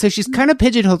 Yeah, and so she's kind of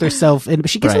pigeonholed herself, but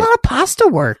she gets Right. a lot of pasta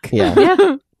work. Yeah.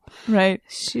 Yeah. Right.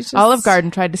 She's just, Olive Garden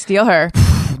tried to steal her.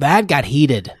 That got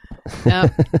heated.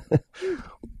 Yep.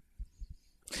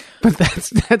 But that's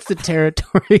the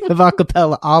territory of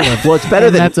acapella Olive. Well, it's better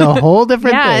And than that's a whole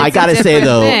different Yeah, thing. I it's a gotta say different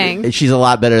though, thing. she's a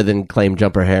lot better than Claim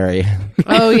Jumper Harry.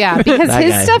 Oh yeah, because That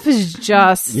his guy. stuff is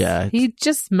just he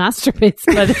just masturbates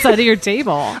by the side of your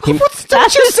table.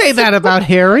 Don't you say that about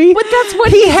Harry? But that's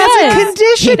what He he has does. a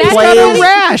condition. That's He's got not a a-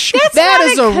 rash. That's That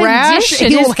not is a rash. condition.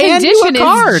 He'll His hand you a condition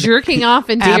card. is jerking off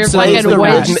into Absolutely. your fucking The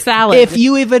wedge rhythm- salad. If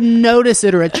you even notice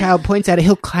it or a child points at it,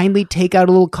 he'll kindly take out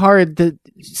a little card that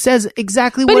says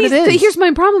exactly what it is. Here's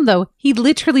my problem though. He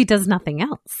literally does nothing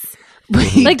else.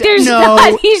 Like there's No.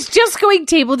 not. He's just going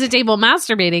table to table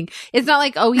masturbating. It's not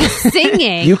like, oh, he's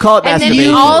singing. You call it and then he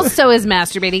masturbation. also is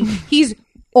masturbating. He's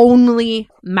only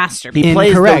masturbating. He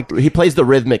plays Incorrect. he plays the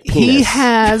rhythmic penis. He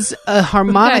has a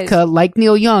harmonica like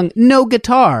Neil Young, no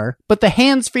guitar, but the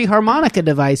hands-free harmonica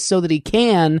device so that he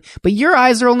can. But your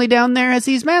eyes are only down there as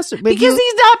he's masturbating. Because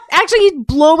he's not actually he's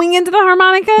blowing into the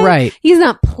harmonica. Right. He's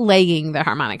not playing the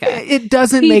harmonica. it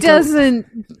doesn't He make doesn't.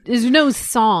 There's no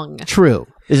song. true.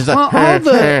 It's just Well,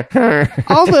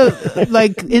 all the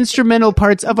like instrumental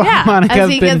parts of a harmonica as have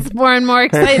he been. gets more and more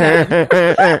excited.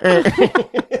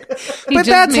 But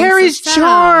that's Harry's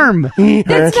charm. That's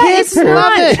not, Kids it's not.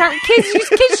 love it.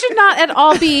 Kids should not at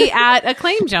all be at a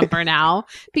claim jumper now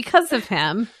because of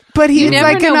him. But he's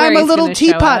never like know an where I'm a he's little gonna show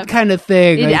teapot up. kind of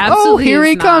thing. It Like, absolutely here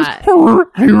he is comes.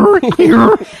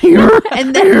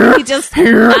 And then he just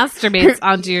masturbates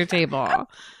onto your table.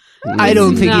 I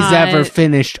don't think he's not- ever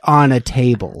finished on a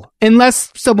table.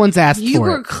 Unless someone's asked You for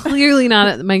were it. clearly not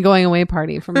at my going away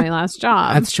party for my last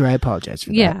job. That's true. I apologize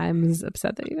for yeah, that. I was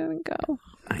upset that you didn't go.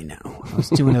 I know. I was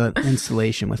doing an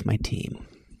installation with my team.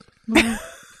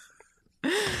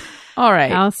 All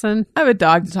right. Allison, I have a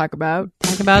dog to talk about.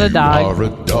 talk about a dog. Are a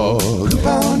dog. Poop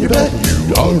on your butt.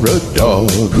 You are a dog.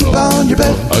 Poop on your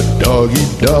butt. A doggy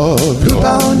dog. Poop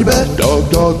on your butt.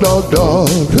 Dog, dog, dog, dog.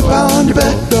 Poop on your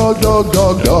butt. Dog, dog,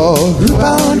 dog, dog. Poop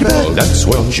on your butt. That's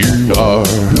what you are.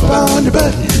 Poop on your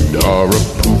butt. You are a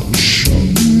pooch.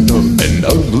 An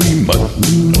ugly mutt.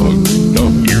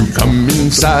 You come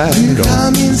inside.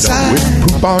 Come inside. With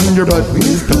poop on your butt.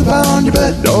 With poop on your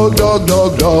butt. Dog, dog,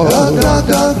 dog, dog. Dog, dog,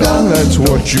 dog, dog. That's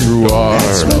what you are.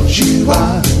 That's what you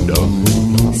are.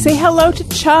 Say hello to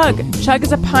Chug. Chug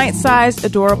is a pint-sized,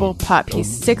 adorable pup. He's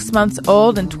 6 months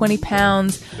old and 20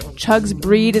 pounds. Chug's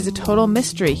breed is a total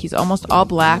mystery. He's almost all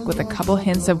black with a couple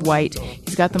hints of white.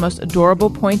 He's got the most adorable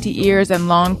pointy ears and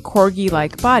long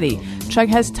corgi-like body. Chug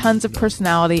has tons of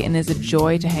personality and is a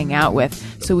joy to hang out with,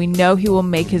 so we know he will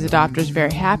make his adopters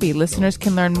very happy. Listeners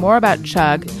can learn more about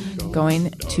Chug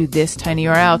going to this tiny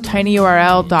URL,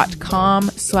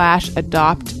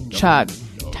 tinyurl.com/adoptchug.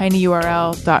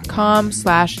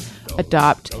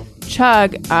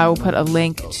 tinyurl.com/adoptchug. I will put a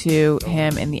link to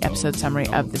him in the episode summary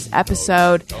of this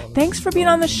episode. Thanks for being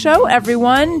on the show,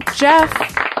 everyone. Jeff,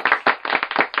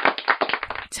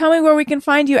 tell me where we can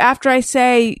find you after I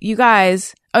say you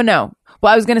guys. Oh, no.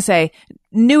 Well, I was going to say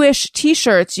newish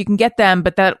t-shirts. You can get them,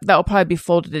 but that will probably be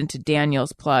folded into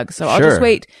Daniel's plug. So I'll Sure. just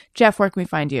wait. Jeff, where can we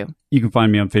find you? You can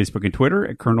find me on Facebook and Twitter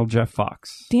at Colonel Jeff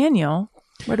Fox. Daniel,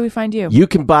 where do we find you? You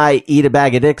can buy Eat a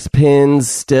Bag of Dicks pins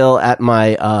still at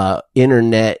my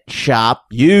internet shop.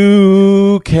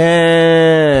 You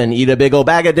can eat a big old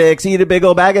bag of dicks, eat a big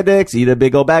old bag of dicks, eat a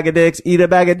big old bag of dicks, eat a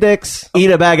bag of dicks, eat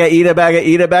a bag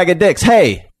of dicks.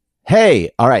 Hey.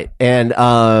 All right. And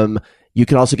you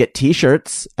can also get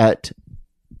t-shirts at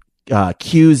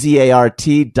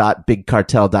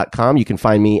qzart.bigcartel.com. You can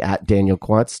find me at Daniel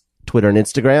Quantz, Twitter and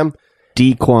Instagram.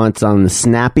 DQuantz on the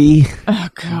Snappy. Oh,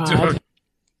 God.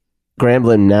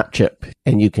 Gremlin Nap Chip,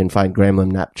 and you can find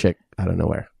Gremlin Nap Chick out of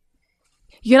nowhere.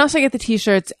 You can also get the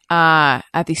t-shirts at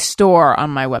the store on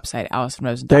my website,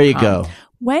 AlisonRosen.com. There you go.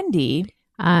 Wendy.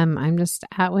 I'm just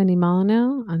at Wendy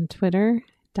Molyneux on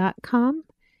Twitter.com.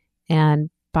 And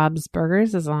Bob's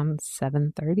Burgers is on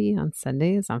 7:30 on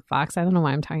Sundays on Fox. I don't know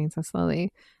why I'm talking so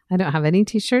slowly. I don't have any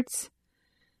t-shirts.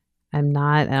 I'm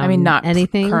not. Not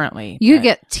anything currently. You but-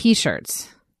 get t-shirts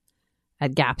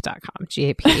at gap.com,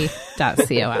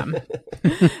 gap.com.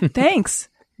 Thanks,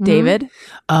 David.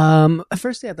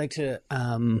 Firstly, I'd like to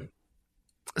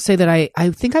say that I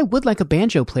think I would like a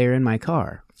banjo player in my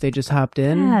car. If they just hopped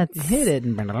in, That's- hit it,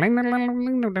 and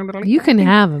You can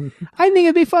have them. I think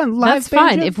it'd be fun. Live That's fine.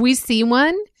 banjo. If we see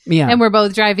one yeah, and we're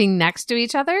both driving next to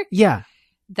each other, yeah,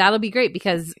 that'll be great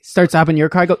because, starts up in your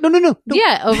car. I go no.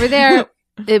 yeah, over there,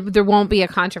 there won't be a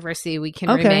controversy. We can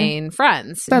Okay. remain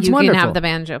friends. That's you wonderful. can have the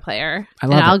banjo player, I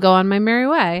love and I'll it. go on my merry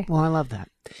way. Well, I love that.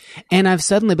 And I've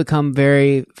suddenly become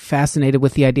very fascinated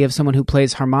with the idea of someone who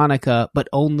plays harmonica, but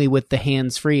only with the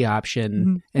hands-free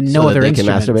option and no So that other they can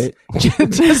instruments.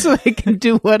 Just so they can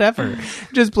do whatever.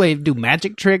 Just do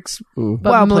magic tricks But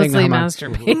while playing mostly the harmonica.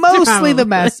 masturbate. Mostly the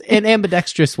mess, and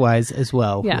ambidextrous-wise as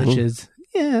well, Yeah. which is,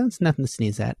 it's nothing to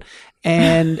sneeze at.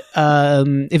 And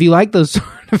if you like those sort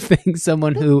of things,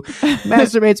 someone who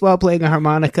masturbates while playing a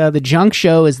harmonica, The Junk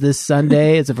Show is this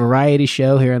Sunday. It's a variety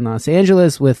show here in Los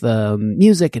Angeles with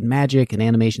music and magic and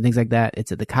animation, things like that.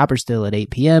 It's at the Copper Still at 8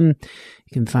 p.m.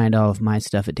 You can find all of my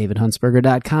stuff at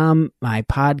davidhuntsberger.com. My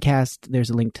podcast, there's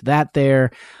a link to that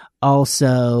there.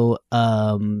 Also,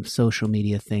 social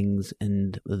media things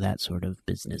and that sort of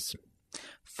business.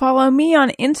 Follow me on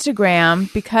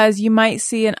Instagram because you might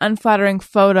see an unflattering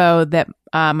photo that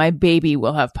my baby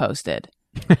will have posted.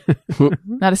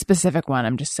 Not a specific one.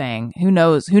 I'm just saying. Who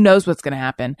knows what's going to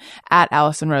happen at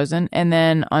Alison Rosen. And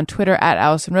then on Twitter at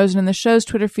Alison Rosen and the show's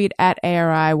Twitter feed at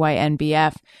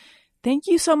ARIYNBF. Thank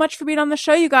you so much for being on the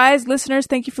show, you guys. Listeners,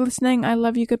 thank you for listening. I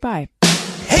love you. Goodbye.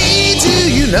 Hey,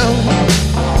 do you know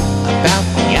about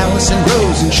the Alison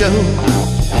Rosen Show?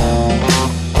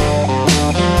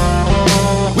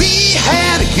 We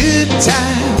had a good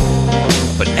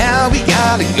time, but now we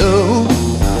gotta go.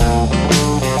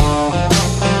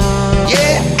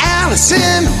 Yeah,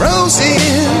 Alison Rosen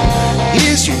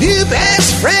is your new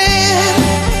best friend.